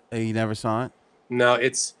saw it. You never saw it? No,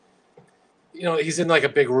 it's he's in like a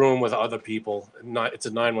big room with other people. It's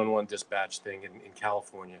a 911 dispatch thing in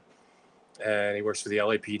California, and he works for the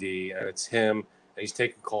LAPD, and it's him, and he's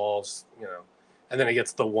taking calls, and then he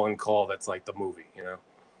gets the one call that's like the movie,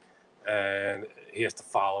 and he has to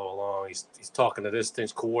follow along. He's talking to this thing,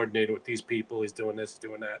 he's coordinating with these people. He's doing this,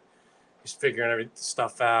 doing that. He's figuring every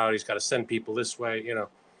stuff out. He's got to send people this way,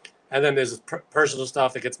 And then there's personal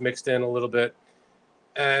stuff that gets mixed in a little bit.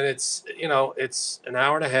 And it's an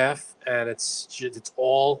hour and a half, and it's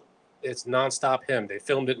nonstop him. They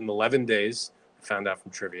filmed it in 11 days. I found out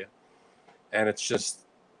from trivia. And it's just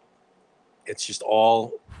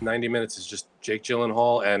all 90 minutes is just Jake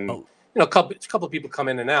Gyllenhaal and a couple of people come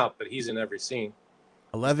in and out, but he's in every scene.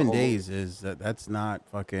 11 days that's not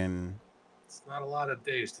fucking. It's not a lot of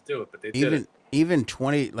days to do it, but they did it. Even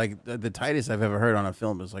 20, like the tightest I've ever heard on a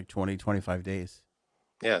film is like 20, 25 days.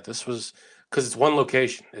 Yeah, this was because it's one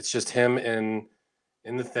location. It's just him in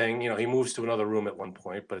the thing. He moves to another room at one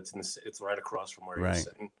point, but it's right across from where he was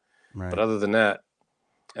sitting. Right. But other than that,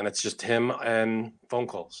 and it's just him and phone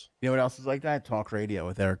calls. You know what else is like that? Talk Radio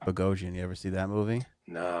with Eric Bogosian. You ever see that movie?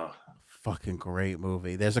 No. Fucking great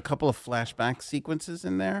movie. There's a couple of flashback sequences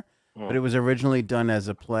in there, but it was originally done as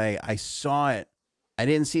a play. I saw it. I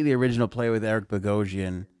didn't see the original play with Eric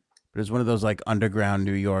Bogosian, but it was one of those like underground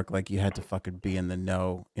New York, like you had to fucking be in the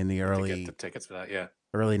know in the To get the tickets for that, yeah.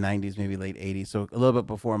 early 90s, maybe late 80s. So a little bit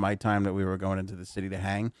before my time that we were going into the city to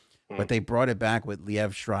hang. But they brought it back with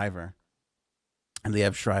Liev Schreiber. And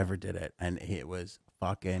Liev Schreiber did it. And it was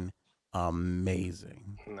fucking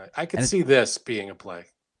amazing. I could see this being a play.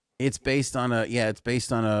 It's based on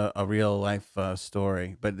a real life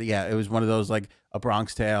story. But yeah, it was one of those like a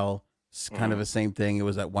Bronx Tale, kind of the same thing. It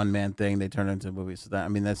was that one man thing. They turned it into a movie. So that, I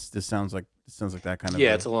mean, this sounds like that kind of.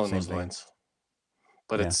 Yeah, it's along those thing. lines.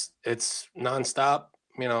 But it's nonstop.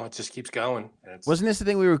 It just keeps going. Wasn't this the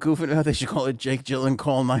thing we were goofing about? They should call it Jake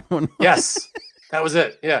Gyllenhaal 911. Yes, that was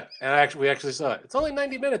it. Yeah, and we actually saw it. It's only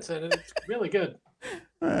 90 minutes, and it's really good.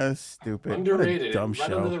 Stupid. Underrated. Dumb right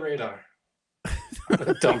show. under the radar. What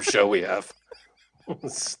a dumb show we have.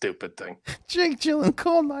 Stupid thing. Jake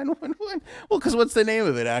Gyllenhaal 911. Well, because what's the name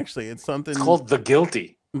of it? Actually, it's something. It's called The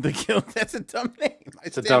Guilty. The Guilty. That's a dumb name.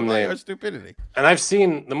 It's a dumb name. Or stupidity. And I've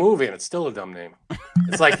seen the movie, and it's still a dumb name.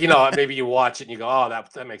 It's like, maybe you watch it and you go, "Oh,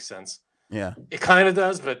 that makes sense." Yeah. It kind of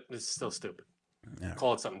does, but it's still stupid. Yeah.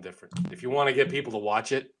 Call it something different. If you want to get people to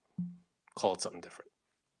watch it, call it something different.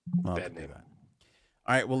 Well, Bad name.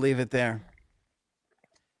 All right, we'll leave it there.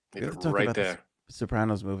 Leave We have it to talk right about there. the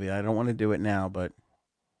Sopranos movie. I don't want to do it now, but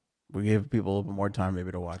we give people a little bit more time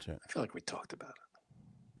maybe to watch it. I feel like we talked about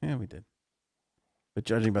it. Yeah, we did. But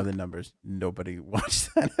judging by the numbers, nobody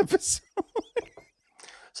watched that episode.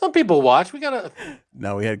 Some people watch. We gotta.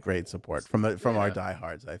 No, we had great support from our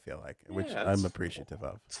diehards. I feel like, which Yeah, I'm appreciative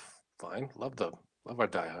of. Fine. Love our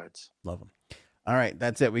diehards. Love them. All right,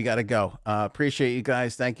 that's it. We got to go. Appreciate you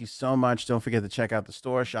guys. Thank you so much. Don't forget to check out the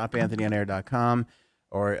store, shopanthonyonair.com,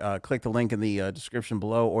 or click the link in the description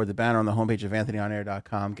below or the banner on the homepage of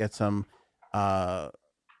anthonyonair.com. Get some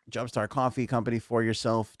Jumpstart Coffee Company for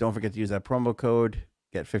yourself. Don't forget to use that promo code.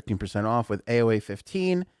 Get 15% off with AOA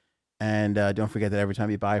 15. And don't forget that every time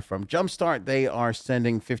you buy from Jumpstart, they are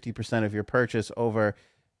sending 50% of your purchase over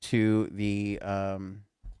to the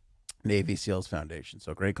Navy SEALs Foundation.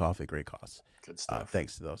 So great coffee, great cause. Good stuff.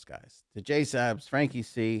 Thanks to those guys. To J Sabs, Frankie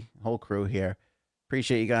C, whole crew here.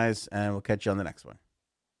 Appreciate you guys, and we'll catch you on the next one.